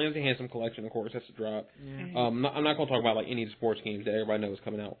 Borderlands: The Handsome Collection, of course, that's a drop. Yeah. I'm not going to talk about like any of the sports games that everybody knows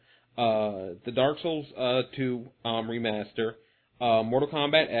coming out. The Dark Souls 2 remaster, Mortal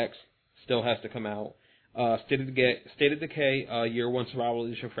Kombat X still has to come out. State of Decay Year 1 Survival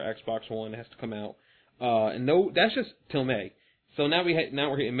Edition for Xbox One has to come out. And no, that's just till May. So now we're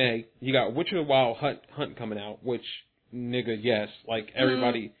hitting May. You got Witcher Wild Hunt coming out, which nigga, yes, like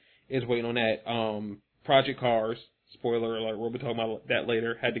everybody is waiting on that. Project Cars, spoiler alert, we'll be talking about that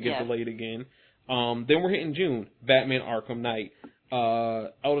later, had to get delayed again. Then we're hitting June, Batman Arkham Knight.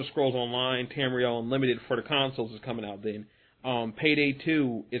 Elder Scrolls Online, Tamriel Unlimited for the consoles is coming out then. Payday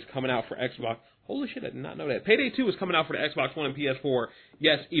 2 is coming out for Xbox. Holy shit, I did not know that. Payday 2 is coming out for the Xbox One and PS4.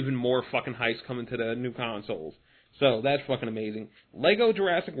 Yes, even more fucking heists coming to the new consoles. So that's fucking amazing. Lego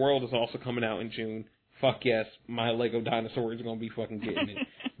Jurassic World is also coming out in June. Fuck yes, my Lego dinosaurs are going to be fucking getting it.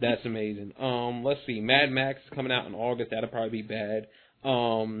 That's amazing. Let's see. Mad Max is coming out in August. That'll probably be bad.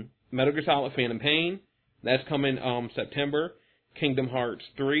 Metal Gear Solid Phantom Pain. That's coming September. Kingdom Hearts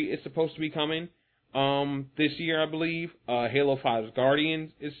 3 is supposed to be coming this year, I believe. Halo 5's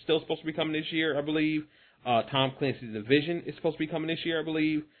Guardians is still supposed to be coming this year, I believe. Tom Clancy's Division is supposed to be coming this year, I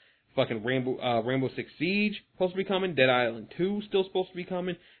believe. Fucking Rainbow Six Siege supposed to be coming. Dead Island 2 still supposed to be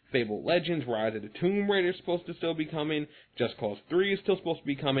coming. Fable Legends, Rise of the Tomb Raider is supposed to still be coming. Just Cause 3 is still supposed to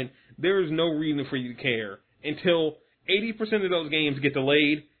be coming. There is no reason for you to care. Until 80% of those games get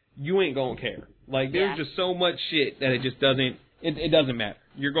delayed, you ain't gonna care. Like, there's just so much shit that it just doesn't, it doesn't matter.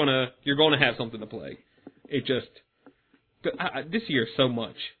 You're gonna have something to play. It just, this year so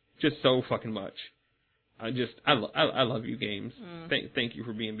much. Just so fucking much. I love you, games. Thank you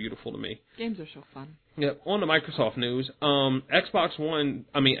for being beautiful to me. Games are so fun. Yep. On to Microsoft news. Xbox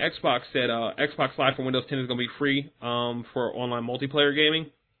said Xbox Live for Windows 10 is going to be free for online multiplayer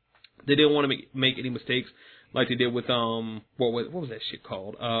gaming. They didn't want to make any mistakes like they did with what was that shit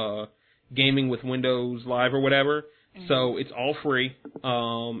called? Gaming with Windows Live or whatever. Mm-hmm. So it's all free. It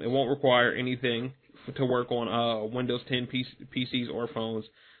won't require anything to work on Windows 10 PCs or phones.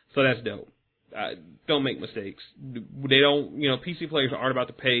 So that's dope. Don't make mistakes. They don't, PC players aren't about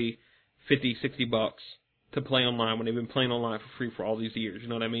to pay $50, $60 to play online when they've been playing online for free for all these years. You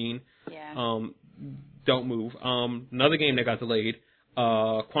know what I mean? Yeah. Don't move. Another game that got delayed,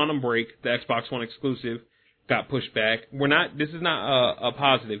 Quantum Break, the Xbox One exclusive, got pushed back. This is not a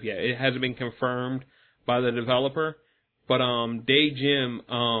positive yet. It hasn't been confirmed by the developer. But Day Jim,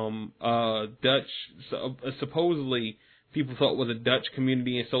 Dutch, supposedly people thought was a Dutch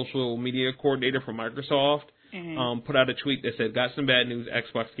community and social media coordinator for Microsoft, put out a tweet that said, got some bad news,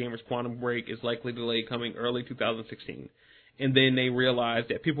 Xbox Gamers Quantum Break is likely delayed coming early 2016. And then they realized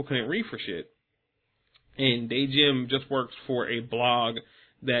that people couldn't read for shit. And Day Jim just works for a blog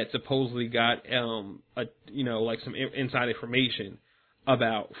that supposedly got, some inside information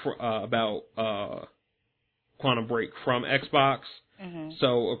about Quantum Break from Xbox. Mm-hmm.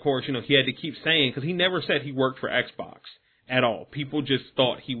 So, of course, he had to keep saying, because he never said he worked for Xbox at all. People just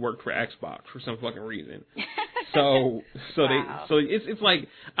thought he worked for Xbox for some fucking reason. So it's like,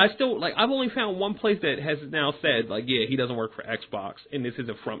 I've only found one place that has now said, like, yeah, he doesn't work for Xbox, and this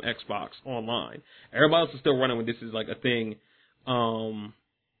isn't from Xbox Online. Everybody else is still running when this is like a thing, from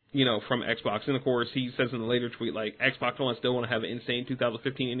Xbox. And of course, he says in a later tweet, like, Xbox One still want to have an insane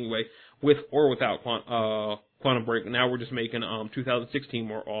 2015 anyway, with or without Quantum Break. Now we're just making 2016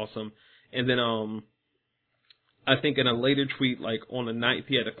 more awesome. And then I think in a later tweet, like on the 9th,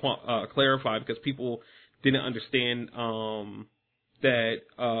 he had to clarify because people didn't understand that.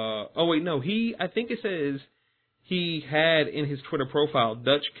 I think it says he had in his Twitter profile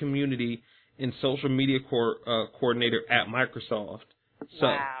Dutch community and social media coordinator at Microsoft.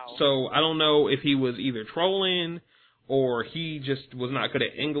 So I don't know if he was either trolling or he just was not good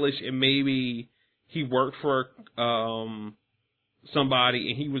at English, and maybe he worked for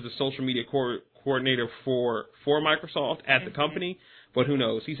somebody and he was a social media coordinator for Microsoft at the company. But who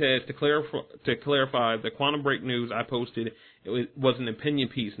knows? He says to clarify the Quantum Break news I posted, it was an opinion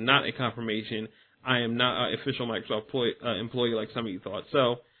piece, not a confirmation. I am not an official Microsoft employee like some of you thought.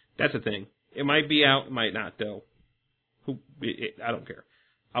 So that's the thing. It might be out, it might not though. I don't care.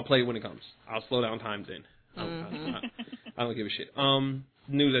 I'll play it when it comes. I'll slow down time then. I don't give a shit.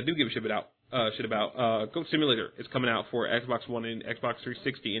 News I do give a shit about. Goat Simulator is coming out for Xbox One and Xbox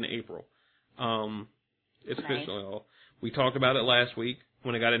 360 in April. It's official. We talked about it last week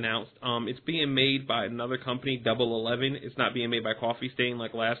when it got announced. It's being made by another company, Double 11. It's not being made by Coffee Stain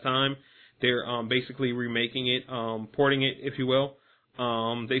like last time. They're basically remaking it, porting it, if you will.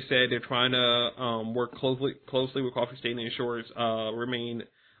 They said they're trying to work closely with Coffee Stain to ensure it's remain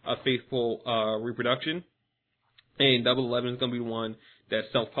a faithful reproduction. And Double 11 is going to be the one that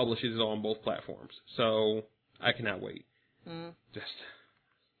self-publishes on both platforms. So I cannot wait. I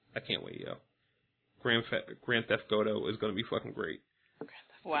can't wait, yo. Grand Theft Auto is going to be fucking great.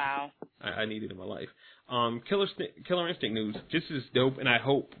 Wow. I need it in my life. Killer Instinct news. This is dope, and I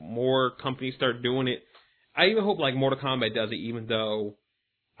hope more companies start doing it. I even hope like Mortal Kombat does it, even though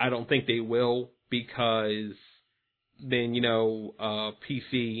I don't think they will, because then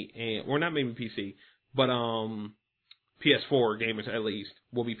PC and not maybe PC, but PS4 gamers at least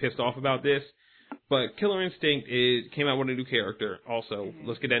will be pissed off about this. But Killer Instinct came out with a new character. Also,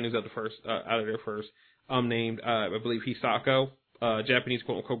 let's get that news out of there first. Named I believe Hisako, Japanese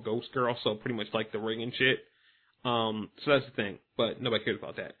quote unquote ghost girl, so pretty much like the Ring and shit. So that's the thing, but nobody cares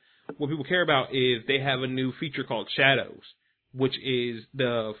about that. What people care about is they have a new feature called Shadows, which is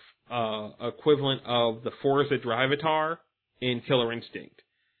the equivalent of the Forza Drivatar in Killer Instinct.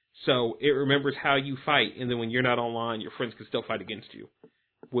 So it remembers how you fight, and then when you're not online, your friends can still fight against you,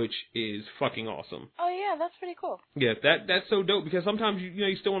 which is fucking awesome. Oh yeah, that's pretty cool. Yeah, that's so dope, because sometimes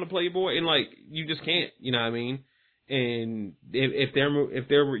you still want to play boy, and like you just can't, you know what I mean? And if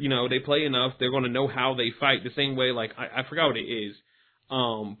they're they play enough, they're gonna know how they fight the same way. Like I forgot what it is.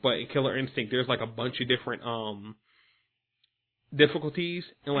 But in Killer Instinct, there's like a bunch of different difficulties,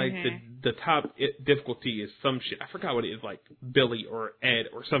 and like the top difficulty is some shit. I forgot what it is, like Billy or Ed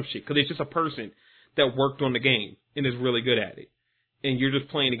or some shit, because it's just a person that worked on the game and is really good at it, and you're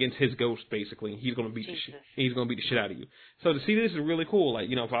just playing against his ghost basically, and he's gonna beat the shit out of you. So to see this is really cool. Like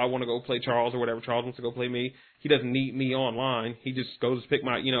if I want to go play Charles or whatever, Charles wants to go play me. He doesn't need me online. He just goes to pick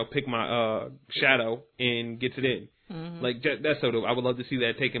my shadow and gets it in. Like that's so dope. I would love to see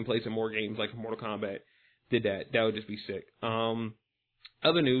that taking place in more games, like Mortal Kombat did that. That would just be sick.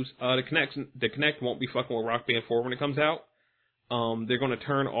 Other news: the Kinect won't be fucking with Rock Band 4 when it comes out. They're going to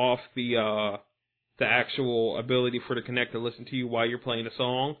turn off the actual ability for the Kinect to listen to you while you're playing a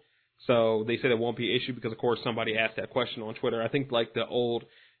song. So they said it won't be an issue because, of course, somebody asked that question on Twitter. I think like the old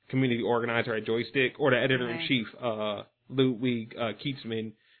community organizer at Joystick or the editor-in-chief, Ludwig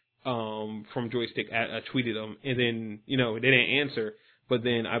Kietzman, from Joystick tweeted them, and then they didn't answer. But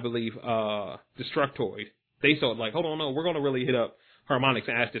then I believe Destructoid, they thought like, hold on, no, we're gonna really hit up Harmonix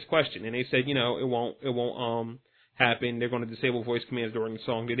and ask this question, and they said it won't happen. They're gonna disable voice commands during the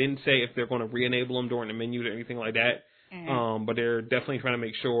song. They didn't say if they're gonna re-enable them during the menus or anything like that. But they're definitely trying to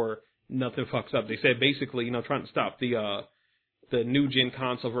make sure nothing fucks up. They said basically trying to stop the new gen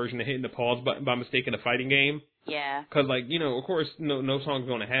console version of hitting the pause button by mistake in a fighting game. Yeah. Because, of course, no song's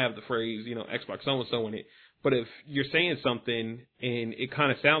going to have the phrase, Xbox so-and-so in it. But if you're saying something and it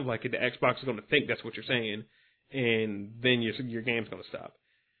kind of sounds like it, the Xbox is going to think that's what you're saying, and then your game's going to stop.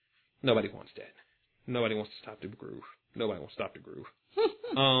 Nobody wants that. Nobody wants to stop the groove. Nobody wants to stop the groove.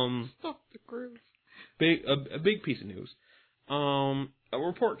 Stop the groove. A big piece of news. A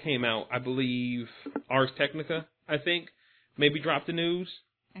report came out, I believe, Ars Technica, I think, maybe dropped the news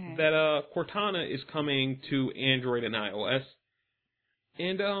that Cortana is coming to Android and iOS.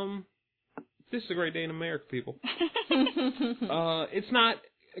 And this is a great day in America, people. It's not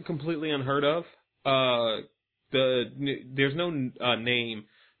completely unheard of. There's no name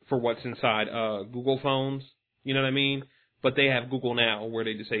for what's inside Google phones, you know what I mean? But they have Google Now, where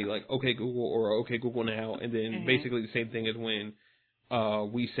they just say like, okay Google or okay Google Now, and then basically the same thing as when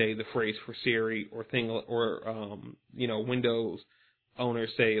we say the phrase for Siri or Windows owners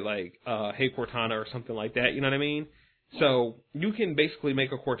say like, hey Cortana or something like that, you know what I mean? So you can basically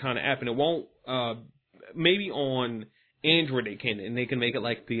make a Cortana app, and it won't, maybe on Android they can, and they can make it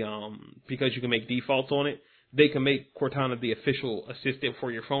like because you can make defaults on it, they can make Cortana the official assistant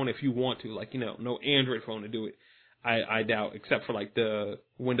for your phone if you want to, like, no Android phone to do it. I doubt, except for like the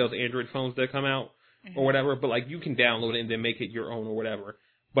Windows Android phones that come out or whatever, but like you can download it and then make it your own or whatever.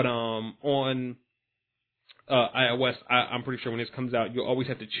 But on iOS, I'm pretty sure when this comes out, you'll always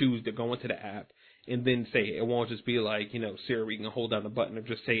have to choose to go into the app and then say it. It won't just be like, Siri, you can hold down the button or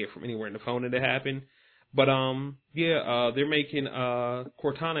just say it from anywhere in the phone and it happen. But they're making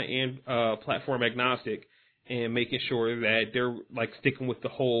Cortana and platform agnostic and making sure that they're like sticking with the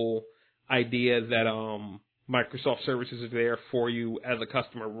whole idea that Microsoft services are there for you as a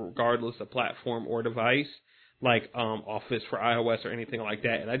customer, regardless of platform or device, like Office for iOS or anything like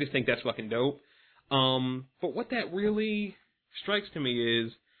that. And I just think that's fucking dope. But what that really strikes to me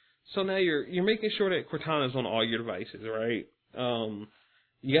is, so now you're making sure that Cortana's on all your devices, right?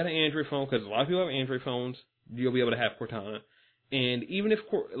 You got an Android phone, because a lot of people have Android phones. You'll be able to have Cortana. And even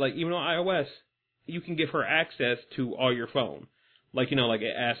even on iOS, you can give her access to all your phone. Like,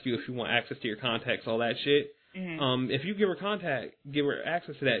 it asks you if you want access to your contacts, all that shit. Mm-hmm. If you give her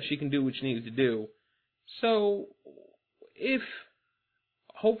access to that, she can do what she needs to do. So,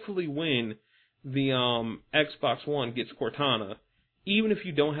 hopefully when the Xbox One gets Cortana, even if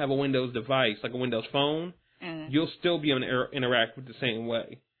you don't have a Windows device, like a Windows phone, you'll still be able to interact with the same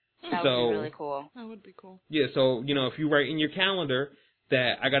way. That would be really cool. That would be cool. Yeah, so, if you write in your calendar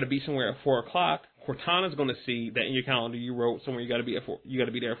that I got to be somewhere at 4 o'clock, Cortana's going to see that in your calendar you wrote somewhere you got to be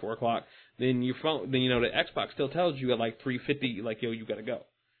there at 4 o'clock. Then your phone, the Xbox still tells you at like 3:50, like, yo, you got to go.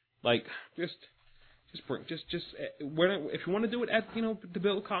 Like, if you want to do it at, the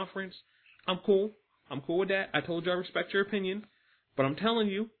Build conference, I'm cool. I'm cool with that. I told you I respect your opinion, but I'm telling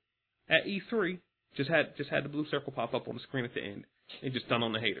you, at E3, just had the blue circle pop up on the screen at the end. And just done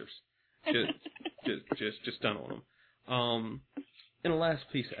on the haters. Just done on them. And the last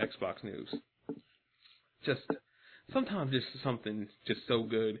piece of Xbox news. Sometimes just something just so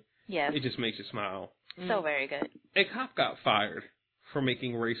good. Yes. It just makes you smile. So very good. A cop got fired for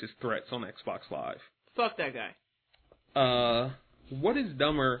making racist threats on Xbox Live. Fuck that guy. What is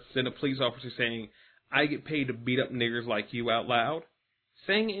dumber than a police officer saying, I get paid to beat up niggers like you out loud?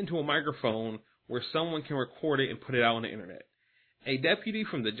 Saying it into a microphone where someone can record it and put it out on the internet. A deputy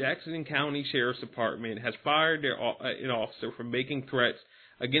from the Jackson County Sheriff's Department has fired an officer for making threats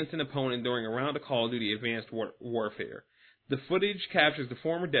against an opponent during a round of Call of Duty Advanced Warfare. The footage captures the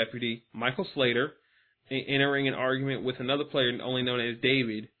former deputy, Michael Slater, entering an argument with another player only known as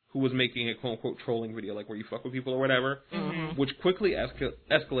David, who was making a quote-unquote trolling video, like where you fuck with people or whatever, which quickly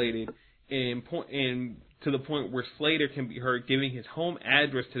escalated to the point where Slater can be heard giving his home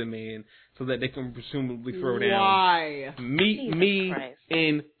address to the man so that they can presumably throw down. Why? Meet me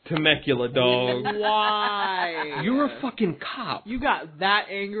in Temecula, dog. Why? You're a fucking cop. You got that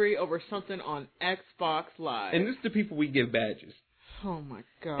angry over something on Xbox Live. And this is the people we give badges. Oh my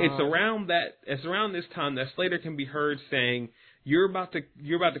god. It's around this time that Slater can be heard saying, You're about to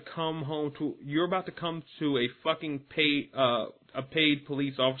come to a fucking paid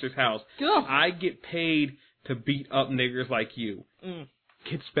police officer's house. Ugh. I get paid to beat up niggers like you.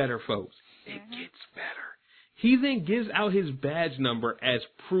 Gets better, folks. It gets better. He then gives out his badge number as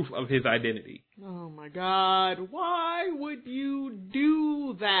proof of his identity. Oh my god. Why would you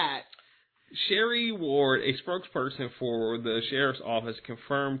do that? Sherry Ward, a spokesperson for the sheriff's office,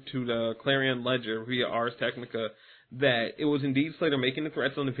 confirmed to the Clarion Ledger via Ars Technica that it was indeed Slater making the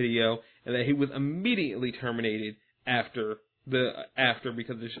threats on the video, and that he was immediately terminated after the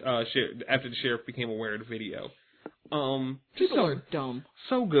sheriff became aware of the video. People are dumb.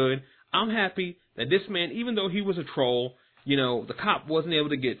 So good. I'm happy that this man, even though he was a troll, the cop wasn't able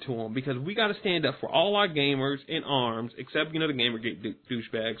to get to him, because we got to stand up for all our gamers in arms, except the Gamergate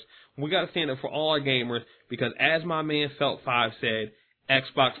douchebags. We got to stand up for all our gamers, because as my man Felt5 said,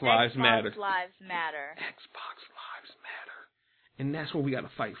 Xbox Lives Matter. Xbox Lives Matter. Xbox Lives Matter. And that's what we got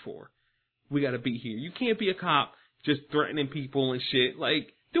to fight for. We got to be here. You can't be a cop just threatening people and shit,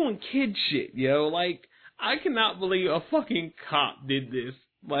 like doing kid shit, yo. Like, I cannot believe a fucking cop did this.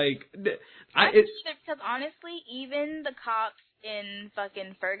 Like, because honestly, even the cops in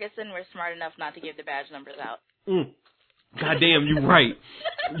fucking Ferguson were smart enough not to give the badge numbers out. Goddamn, you right.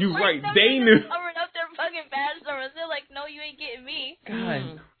 You right. They knew. Covering up their fucking badge numbers. They're like, no, you ain't getting me.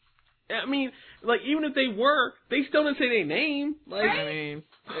 God. I mean, like, even if they were, they still didn't say their name. Like, I mean,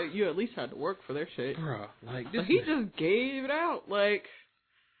 you at least had to work for their shit. Bruh, like, But he just gave it out. Like,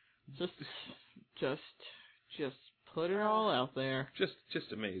 just put it all out there.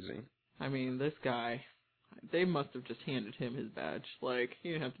 Just amazing. I mean, this guy, they must have just handed him his badge. Like, he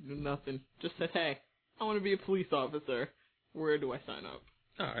didn't have to do nothing. Just said, hey, I want to be a police officer. Where do I sign up?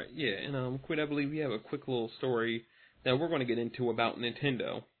 All right, yeah. And, Quinn, I believe you have a quick little story that we're going to get into about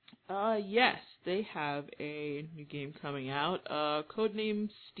Nintendo. Yes. They have a new game coming out, codenamed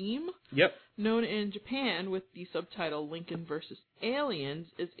Steam. Yep. Known in Japan with the subtitle Lincoln vs. Aliens,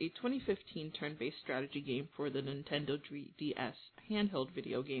 is a 2015 turn-based strategy game for the Nintendo 3DS handheld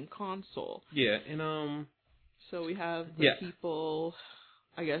video game console. Yeah, and so we have the people,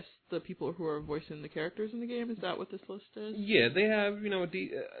 I guess, the people who are voicing the characters in the game. Is that what this list is? Yeah, they have,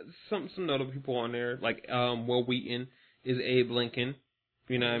 some notable people on there, like Will Wheaton is Abe Lincoln.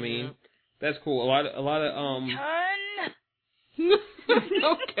 You know what I mean? That's cool. A lot of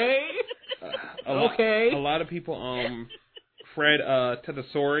Okay. A lot of people Fred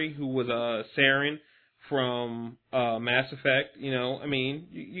Tessori, who was Saren from Mass Effect, you know, I mean,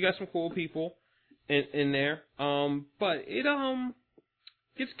 you got some cool people in there. But it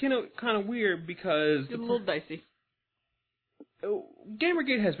gets kind of weird because It's a little dicey.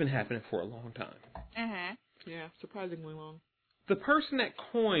 Gamergate has been happening for a long time. Mhm. Yeah, surprisingly long. The person that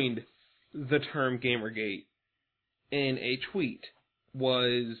coined the term Gamergate in a tweet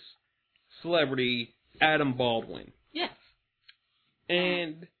was celebrity Adam Baldwin. Yes.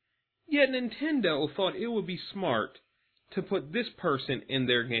 And yet Nintendo thought it would be smart to put this person in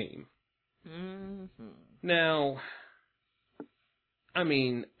their game. Mm-hmm. Now, I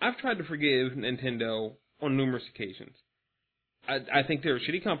mean, I've tried to forgive Nintendo on numerous occasions. I think they're a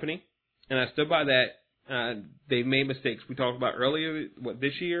shitty company, and I stood by that. They made mistakes. We talked about earlier,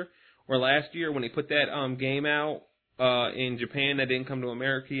 this year or last year, when they put that game out in Japan that didn't come to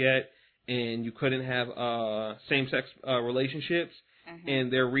America yet, and you couldn't have same-sex relationships,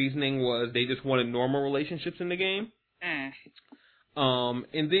 and their reasoning was they just wanted normal relationships in the game. And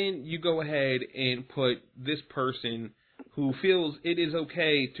then you go ahead and put this person who feels it is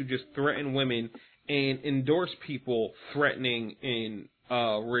okay to just threaten women and endorse people threatening and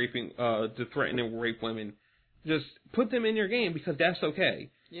raping, to threaten and rape women. Just put them in your game because that's okay.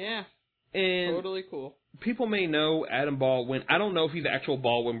 Yeah. And totally cool. People may know Adam Baldwin. I don't know if he's the actual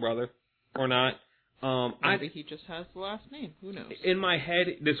Baldwin brother or not. Maybe he just has the last name. Who knows? In my head,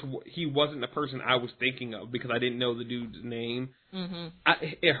 he wasn't the person I was thinking of because I didn't know the dude's name. Mm-hmm.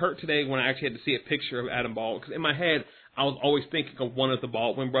 It hurt today when I actually had to see a picture of Adam Baldwin, because in my head, I was always thinking of one of the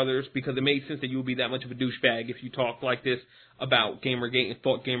Baldwin brothers, because it made sense that you would be that much of a douchebag if you talked like this about Gamergate and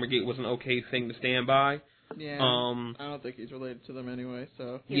thought Gamergate was an okay thing to stand by. Yeah, I don't think he's related to them anyway,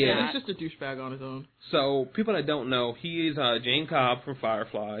 so... Yeah. He's just a douchebag on his own. So, people that don't know, he is Jane Cobb from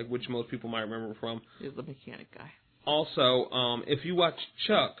Firefly, which most people might remember from. He's the mechanic guy. Also, if you watch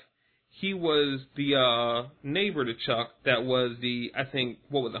Chuck, he was the neighbor to Chuck that was the, I think,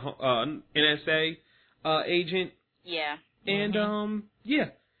 what was the NSA agent. Yeah. And, yeah,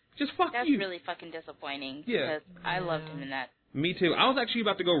 just fuck That's you. That's really fucking disappointing. Yeah. Because I loved him in that. Me too. I was actually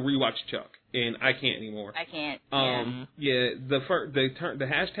about to go rewatch Chuck, and I can't anymore. I can't. Yeah. The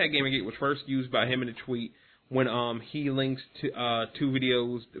hashtag Gamergate was first used by him in a tweet when he links to two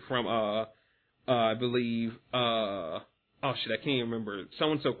videos from I believe oh shit, I can't even remember.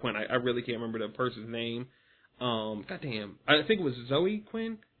 So-and-so Quinn. I really can't remember the person's name. Goddamn. I think it was Zoe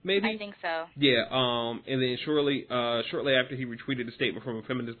Quinn, maybe? I think so. Yeah, and then shortly after, he retweeted a statement from a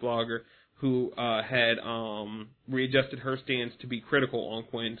feminist blogger who had readjusted her stance to be critical on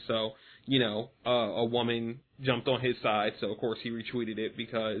Quinn. So, you know, a woman jumped on his side, so of course he retweeted it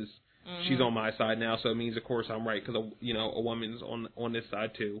because she's on my side now, so it means of course I'm right because, you know, a woman's on this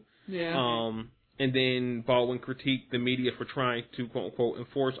side too. Yeah. And then Baldwin critiqued the media for trying to, quote-unquote,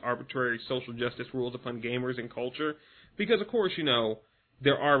 enforce arbitrary social justice rules upon gamers and culture. Because, of course, you know,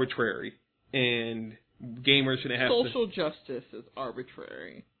 they're arbitrary. And gamers shouldn't have social justice is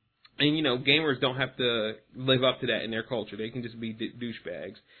arbitrary. And, you know, gamers don't have to live up to that in their culture. They can just be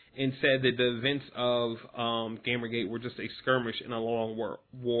douchebags. And said that the events of Gamergate were just a skirmish in a long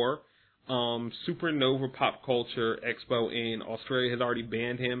war. Supernova Pop Culture Expo in Australia has already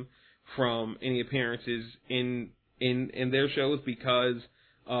banned him from any appearances in their shows because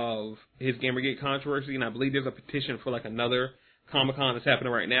of his Gamergate controversy, and I believe there's a petition for like another Comic-Con that's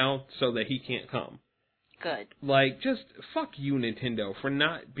happening right now so that he can't come. Good. Like, just fuck you, Nintendo, for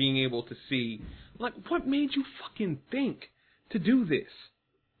not being able to see, like, what made you fucking think to do this?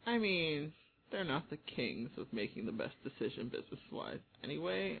 I mean, they're not the kings of making the best decision business-wise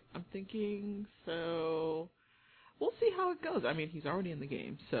anyway, I'm thinking, so... We'll see how it goes. I mean, he's already in the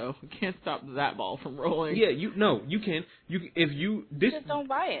game, so we can't stop that ball from rolling. Yeah, you can. Just don't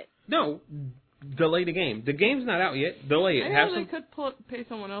buy it. No, delay the game. The game's not out yet. Delay it. I know they could pay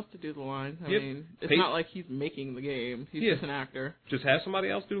someone else to do the lines. I mean, it's not like he's making the game. He's just an actor. Just have somebody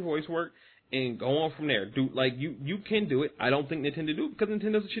else do the voice work and go on from there. You can do it. I don't think Nintendo do it because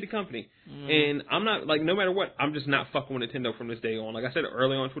Nintendo's a shitty company. And I'm not, like, no matter what, I'm just not fucking with Nintendo from this day on. Like I said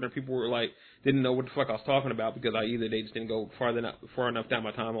early on Twitter, people were like, didn't know what the fuck I was talking about because either they just didn't go far enough down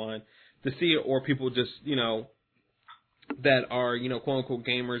my timeline to see it, or people just, you know, that are, you know, quote unquote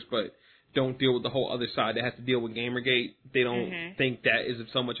gamers but don't deal with the whole other side. They have to deal with Gamergate. They don't think that is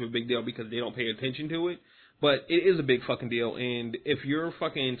so much of a big deal because they don't pay attention to it. But it is a big fucking deal, and if you're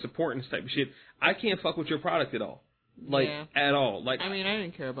fucking supporting this type of shit, I can't fuck with your product at all. Like, at all. Like, I mean, I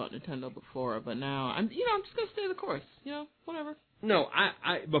didn't care about Nintendo before, but now, I'm just gonna stay the course. You know, whatever. No,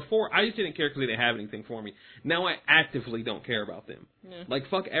 before I just didn't care because they didn't have anything for me. Now I actively don't care about them. Yeah. Like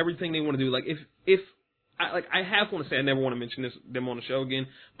fuck everything they want to do. Like if I have want to say I never want to mention them on the show again,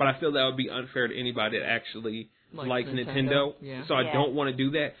 but I feel that would be unfair to anybody that actually likes Nintendo. Yeah. So I don't want to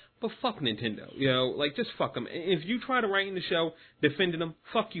do that. But fuck Nintendo, like just fuck them. If you try to write in the show defending them,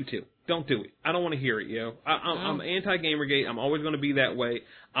 fuck you too. Don't do it. I don't want to hear it, I'm anti-Gamergate. I'm always going to be that way.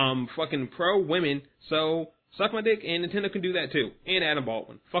 I'm fucking pro women, so suck my dick, and Nintendo can do that too. And Adam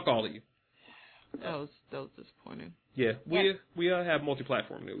Baldwin. Fuck all of you. That was disappointing. Yeah, we have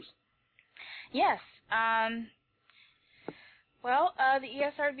multi-platform news. Yes. Well, the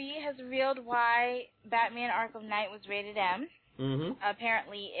ESRB has revealed why Batman Arkham Knight was rated M. Mm-hmm.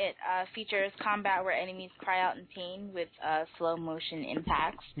 Apparently, it features combat where enemies cry out in pain with slow motion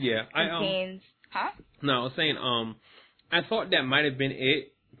impacts. Yeah, Contains, No, I was saying, I thought that might have been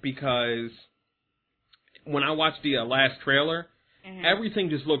it because when I watched the last trailer, everything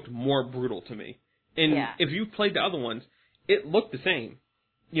just looked more brutal to me. And if you played the other ones, it looked the same.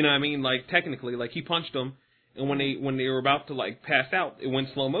 You know what I mean? Like technically, like he punched them. And when they were about to like pass out, it went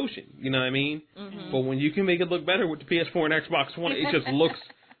slow motion. You know what I mean? Mm-hmm. But when you can make it look better with the PS4 and Xbox One, it just looks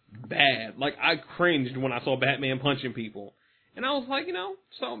bad. Like I cringed when I saw Batman punching people, and I was like,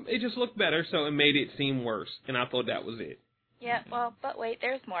 so it just looked better, so it made it seem worse. And I thought that was it. Yeah. Well, but wait,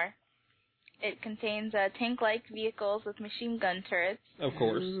 there's more. It contains tank-like vehicles with machine gun turrets. Of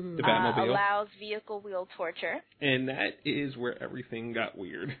course, the Batmobile allows vehicle wheel torture. And that is where everything got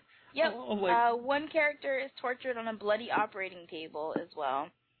weird. Yep. One character is tortured on a bloody operating table as well.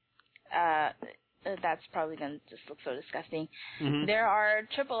 That's probably going to just look so disgusting. Mm-hmm. There are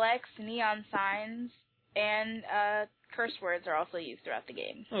XXX neon signs, and curse words are also used throughout the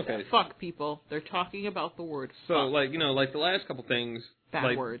game. Okay. So, fuck people. They're talking about the word So, fuck. like the last couple things, bad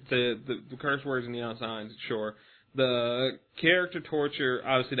like words. The curse words and neon signs, sure. The character torture,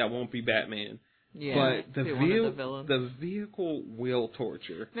 obviously that won't be Batman. Yeah, but the vehicle wheel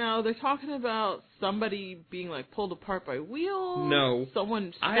torture. Now, they're talking about somebody being, like, pulled apart by wheels? No.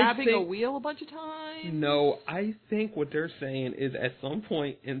 Someone stabbing a wheel a bunch of times? No, I think what they're saying is at some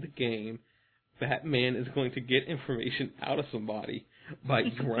point in the game, Batman is going to get information out of somebody by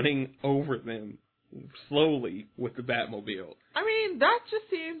running over them slowly with the Batmobile. I mean, that just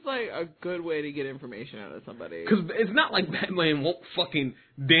seems like a good way to get information out of somebody. Because it's not like Batman won't fucking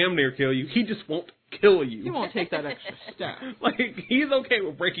damn near kill you. He just won't kill you. He won't take that extra step. Like, he's okay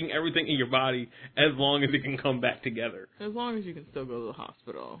with breaking everything in your body as long as it can come back together. As long as you can still go to the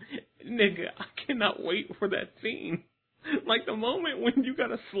hospital. Nigga, I cannot wait for that scene. Like, the moment when you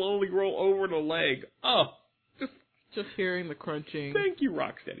gotta slowly roll over the leg. Oh, just hearing the crunching. Thank you,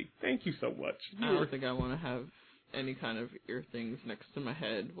 Rocksteady. Thank you so much. I don't think I want to have any kind of ear things next to my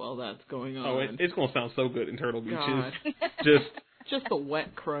head while that's going on. Oh, it's going to sound so good in Turtle God. Beaches. Just the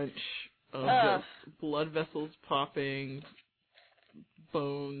wet crunch of just blood vessels popping,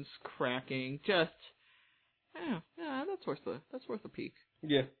 bones cracking. Just, yeah, that's worth a peek.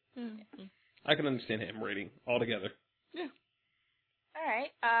 Yeah. Yeah. I can understand him rating altogether. Yeah. All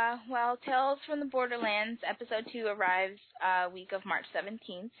right. Well, Tales from the Borderlands Episode 2 arrives week of March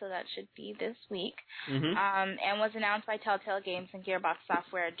 17th, so that should be this week. Mm-hmm. And was announced by Telltale Games and Gearbox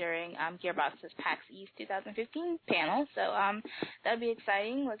Software during Gearbox's PAX East 2015 panel. So that'll be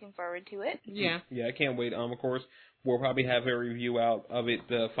exciting. Looking forward to it. Yeah. Yeah, I can't wait. Of course, we'll probably have a review out of it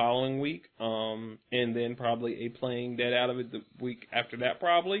the following week, and then probably a playing dead out of it the week after that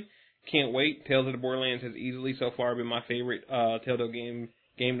probably. Can't wait. Tales of the Borderlands has easily so far been my favorite Telltale game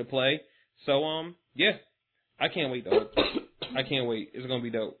to play. So, yeah. I can't wait, though. I can't wait. It's going to be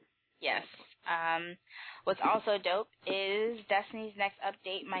dope. Yes. What's also dope is Destiny's next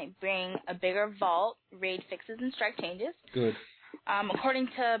update might bring a bigger vault, raid fixes, and strike changes. Good. According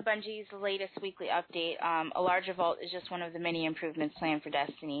to Bungie's latest weekly update, a larger vault is just one of the many improvements planned for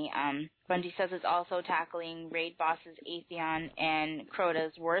Destiny. Bungie says it's also tackling raid bosses Atheon and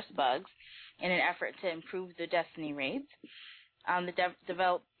Crota's worst bugs in an effort to improve the Destiny raids. The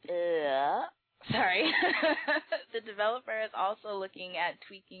developer is also looking at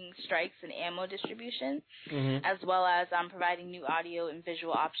tweaking strikes and ammo distribution, as well as providing new audio and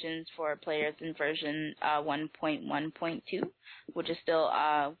visual options for players in version 1.1.2, which is still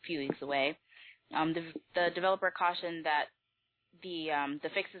a few weeks away. The developer cautioned that the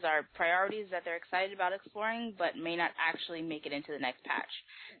fixes are priorities that they're excited about exploring, but may not actually make it into the next patch.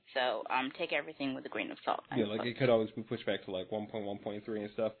 So take everything with a grain of salt. Yeah, like it could always be pushed back to like 1.1.3 and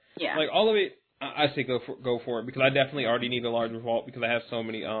stuff. Yeah. Like all of it, I say go for it because I definitely already need a larger vault because I have so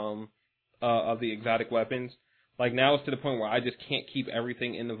many of the exotic weapons. Like now it's to the point where I just can't keep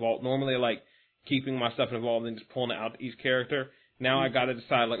everything in the vault. Normally I like keeping my stuff in the vault and then just pulling it out to each character. Now I got to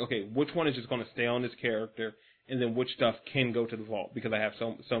decide, like, okay, which one is just going to stay on this character, and then which stuff can go to the vault because I have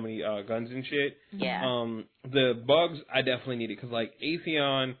so many guns and shit. Yeah. The bugs I definitely need it because, like,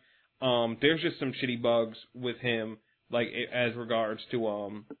 Atheon, there's just some shitty bugs with him, like, as regards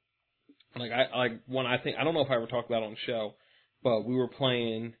to like I don't know if I ever talked about it on the show, but we were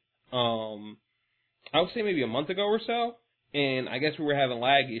playing I would say maybe a month ago or so, and I guess we were having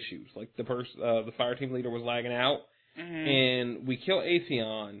lag issues. Like the fire team leader was lagging out, and we kill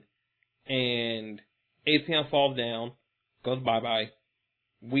Atheon, and Atheon falls down, goes bye-bye.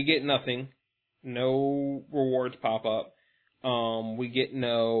 We get nothing. No rewards pop up. We get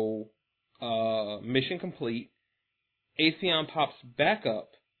no mission complete. Atheon pops back up,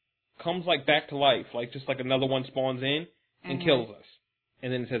 comes like back to life, like just like another one spawns in and kills us.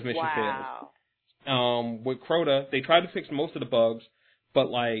 And then it says mission failed. With Crota, they tried to fix most of the bugs, but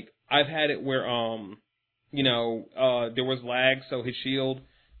like I've had it where there was lag, so his shield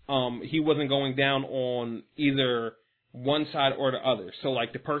he wasn't going down on either one side or the other. So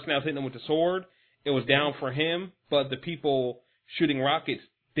like the person that was hitting him with the sword, it was down for him, but the people shooting rockets,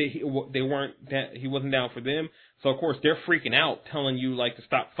 he wasn't down for them. So of course they're freaking out, telling you like to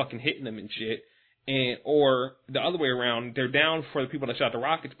stop fucking hitting them and shit. Or the other way around, they're down for the people that shot the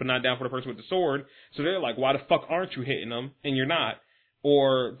rockets, but not down for the person with the sword. So they're like, why the fuck aren't you hitting them? And you're not.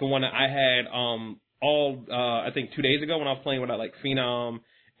 Or the one that I had, I think 2 days ago when I was playing with like Phenom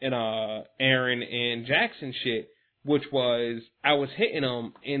and, Aaron and Jackson shit, which was, I was hitting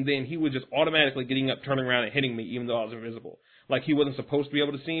him and then he was just automatically getting up, turning around and hitting me even though I was invisible. Like he wasn't supposed to be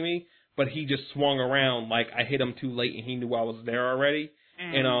able to see me, but he just swung around like I hit him too late and he knew I was there already.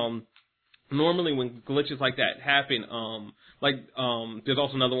 And, normally when glitches like that happen, there's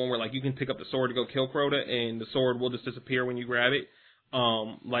also another one where like you can pick up the sword to go kill Crota and the sword will just disappear when you grab it.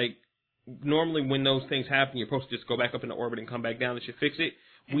 Normally when those things happen, you're supposed to just go back up into orbit and come back down and fix it.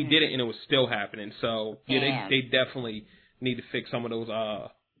 We did it and it was still happening. So yeah, they definitely need to fix some of those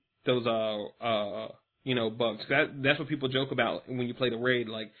bugs. That's what people joke about when you play the raid.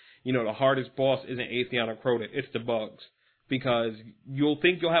 Like, the hardest boss isn't Atheon or Crota, it's the bugs. Because you'll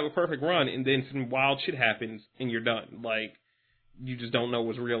think you'll have a perfect run, and then some wild shit happens, and you're done. Like, you just don't know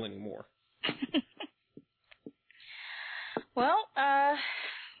what's real anymore. Well,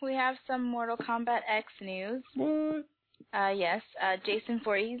 we have some Mortal Kombat X news. What? Yes, Jason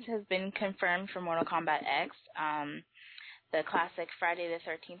Voorhees has been confirmed for Mortal Kombat X. The classic Friday the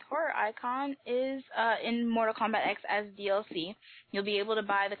 13th horror icon is in Mortal Kombat X as DLC. You'll be able to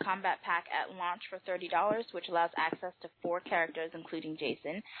buy the combat pack at launch for $30, which allows access to 4 characters, including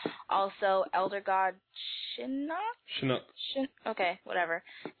Jason. Also, Elder God Shinnok? Okay, whatever.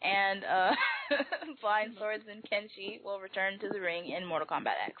 And Blind Swords and Kenshi will return to the ring in Mortal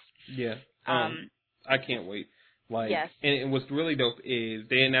Kombat X. Yeah. I can't wait. Yes. And what's really dope is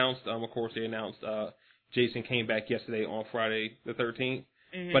they announced, Jason came back yesterday on Friday the 13th,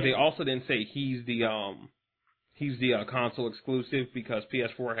 but they also didn't say he's the console exclusive because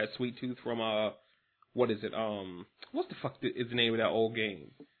PS4 has Sweet Tooth from what is it? What the fuck is the name of that old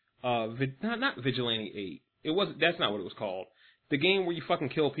game? Not Vigilante 8. That's not what it was called. The game where you fucking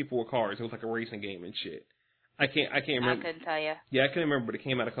kill people with cars. It was like a racing game and shit. I can't remember. I couldn't tell you. Yeah, I couldn't remember, but it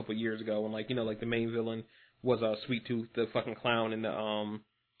came out a couple of years ago, and the main villain was Sweet Tooth, the fucking clown in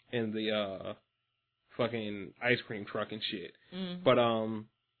the fucking ice cream truck and shit. But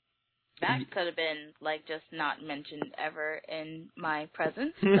that could have been just not mentioned ever in my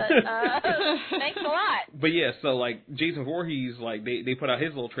presence. But thanks a lot. But yeah, so Jason Voorhees, they put out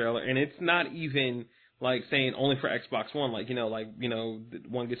his little trailer, and it's not even saying only for Xbox One.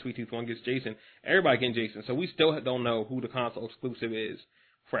 One gets Sweet Tooth, one gets Jason. Everybody getting Jason. So we still don't know who the console exclusive is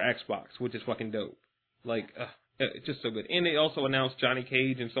for Xbox, which is fucking dope. It's just so good. And they also announced Johnny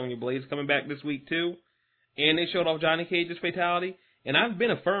Cage and Sonya Blade coming back this week too. And they showed off Johnny Cage's fatality. And I've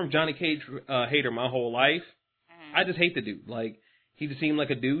been a firm Johnny Cage hater my whole life. I just hate the dude. He just seemed like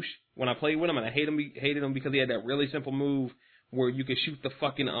a douche when I played with him, and I hated him because he had that really simple move where you could shoot the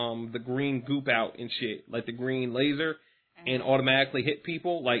fucking the green goop out and shit, like the green laser, and automatically hit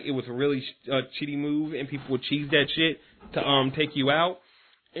people. It was a really cheaty move, and people would cheese that shit to take you out.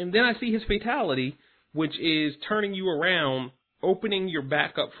 And then I see his fatality, which is turning you around, opening your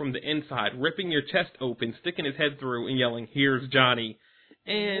back up from the inside, ripping your chest open, sticking his head through, and yelling, "Here's Johnny."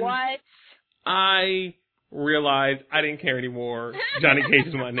 And what? I realized I didn't care anymore. Johnny Cage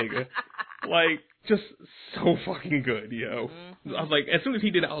is my nigga. Just so fucking good, yo. I was as soon as he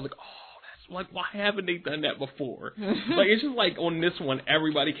did it, I was like, oh, that's why haven't they done that before? It's just on this one,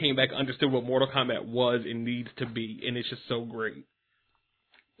 everybody came back and understood what Mortal Kombat was and needs to be, and it's just so great.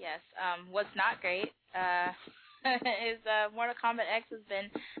 Yes. What's not great, is Mortal Kombat X has been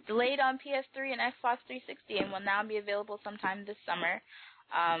delayed on PS3 and Xbox 360 and will now be available sometime this summer.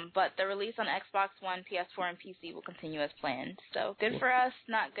 But the release on Xbox One, PS4, and PC will continue as planned. So good for us,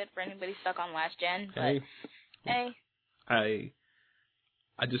 not good for anybody stuck on last gen. But hey.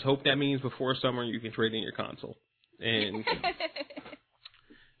 I just hope that means before summer you can trade in your console. And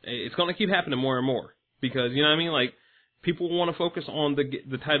it's going to keep happening more and more. Because, you know what I mean? Like, people want to focus on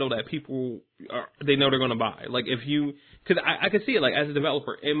the title that people they know they're going to buy. Like, if you... Because I can see it, like, as a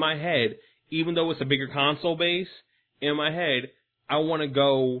developer, in my head, even though it's a bigger console base, in my head, I want to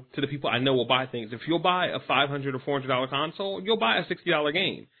go to the people I know will buy things. If you'll buy a $500 or $400 console, you'll buy a $60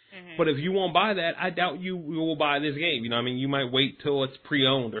 game. Mm-hmm. But if you won't buy that, I doubt you will buy this game. You know what I mean? You might wait till it's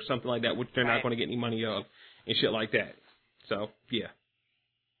pre-owned or something like that, which they're not going to get any money of and shit like that. So, yeah.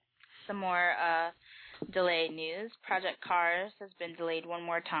 Some more delayed news. Project Cars has been delayed one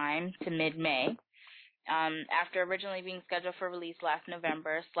more time to mid-May. After originally being scheduled for release last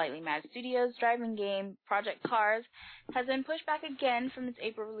November, Slightly Mad Studios' driving game Project Cars has been pushed back again from its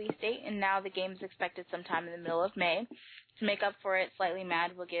April release date, and now the game is expected sometime in the middle of May. To make up for it, Slightly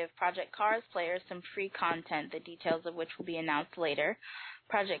Mad will give Project Cars players some free content, the details of which will be announced later.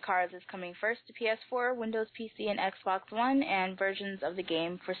 Project Cars is coming first to PS4, Windows PC, and Xbox One, and versions of the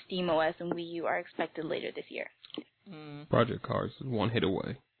game for SteamOS and Wii U are expected later this year. Project Cars is one hit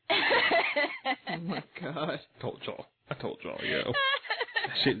away. Oh my god. I told y'all, yo.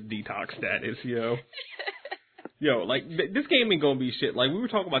 That shit detox status, yo. Yo, like, this game ain't gonna be shit. Like, we were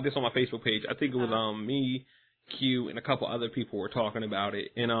talking about this on my Facebook page. I think it was, me, Q, and a couple other people were talking about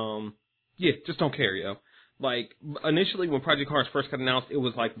it. And, yeah, just don't care, yo. Like, initially when Project Cars first got announced, it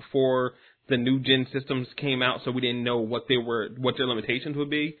was, like, before the new gen systems came out, so we didn't know what their limitations would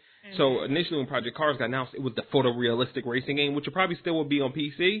be. Mm-hmm. So, initially when Project Cars got announced, it was the photorealistic racing game, which will probably still will be on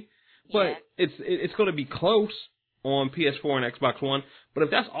PC. But it's going to be close on PS4 and Xbox One. But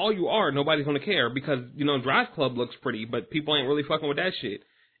if that's all you are, nobody's going to care because, you know, Drive Club looks pretty, but people ain't really fucking with that shit.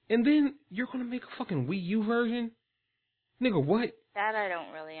 And then you're going to make a fucking Wii U version? Nigga, what? That I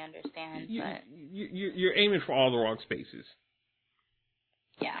don't really understand. You're aiming for all the wrong spaces.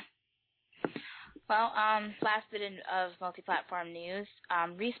 Yeah. Well, last bit of multi-platform news.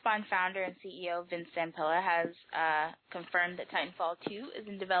 Respawn founder and CEO Vince Zampella has confirmed that Titanfall 2 is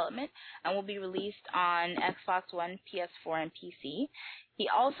in development and will be released on Xbox One, PS4, and PC. He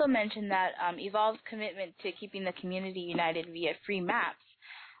also mentioned that Evolve's commitment to keeping the community united via free maps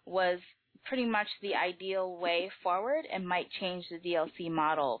was pretty much the ideal way forward and might change the DLC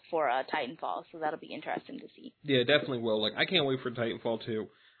model for Titanfall, so that'll be interesting to see. Yeah, definitely will. Like, I can't wait for Titanfall 2.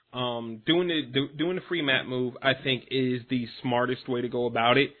 Doing the free map move, I think, is the smartest way to go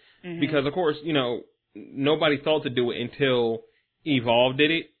about it. Mm-hmm. Because, of course, you know, nobody thought to do it until Evolve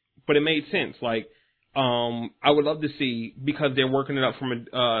did it, but it made sense. Like, I would love to see, because they're working it up from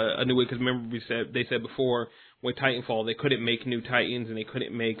a new way, because remember they said before with Titanfall they couldn't make new Titans and they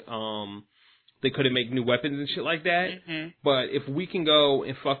couldn't make new weapons and shit like that. Mm-hmm. But if we can go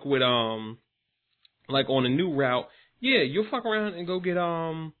and fuck with like on a new route, yeah, you'll fuck around and go get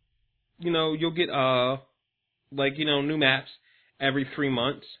you'll get new maps every 3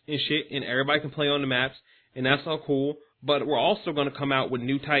 months and shit, and everybody can play on the maps, and that's all cool. But we're also gonna come out with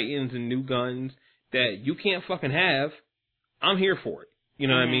new Titans and new guns that you can't fucking have. I'm here for it. You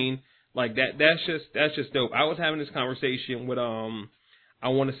know what I mean? Like that's just dope. I was having this conversation with I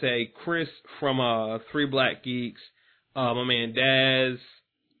want to say Chris from Three Black Geeks, my man Daz,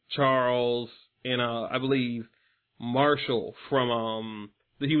 Charles, and I believe Marshall from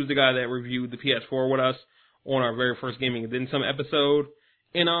he was the guy that reviewed the PS4 with us on our very first Gaming and Then Some episode.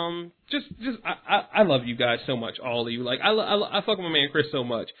 And I love you guys so much, all of you. Like I fuck with my man Chris so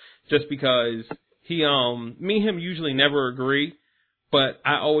much just because he me and him usually never agree, but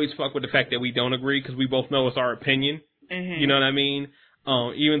I always fuck with the fact that we don't agree because we both know it's our opinion. Mm-hmm. You know what I mean?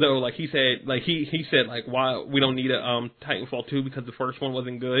 Even though like he said why we don't need a Titanfall 2 because the first one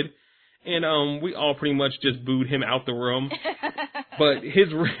wasn't good. And we all pretty much just booed him out the room. But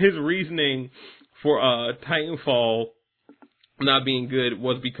his reasoning for Titanfall not being good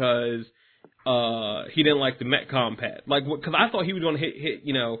was because he didn't like the Met Combat. Like, because I thought he was going to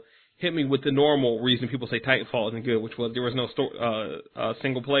hit me with the normal reason people say Titanfall isn't good, which was there was no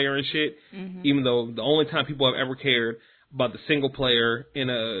single player and shit. Mm-hmm. Even though the only time people have ever cared about the single player in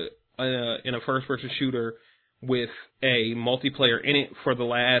a first person shooter with a multiplayer in it for the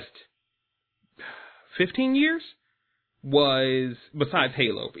last 15 years was besides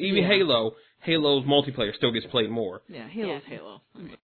Halo. Even Halo's multiplayer still gets played more. Yeah, Halo's Halo.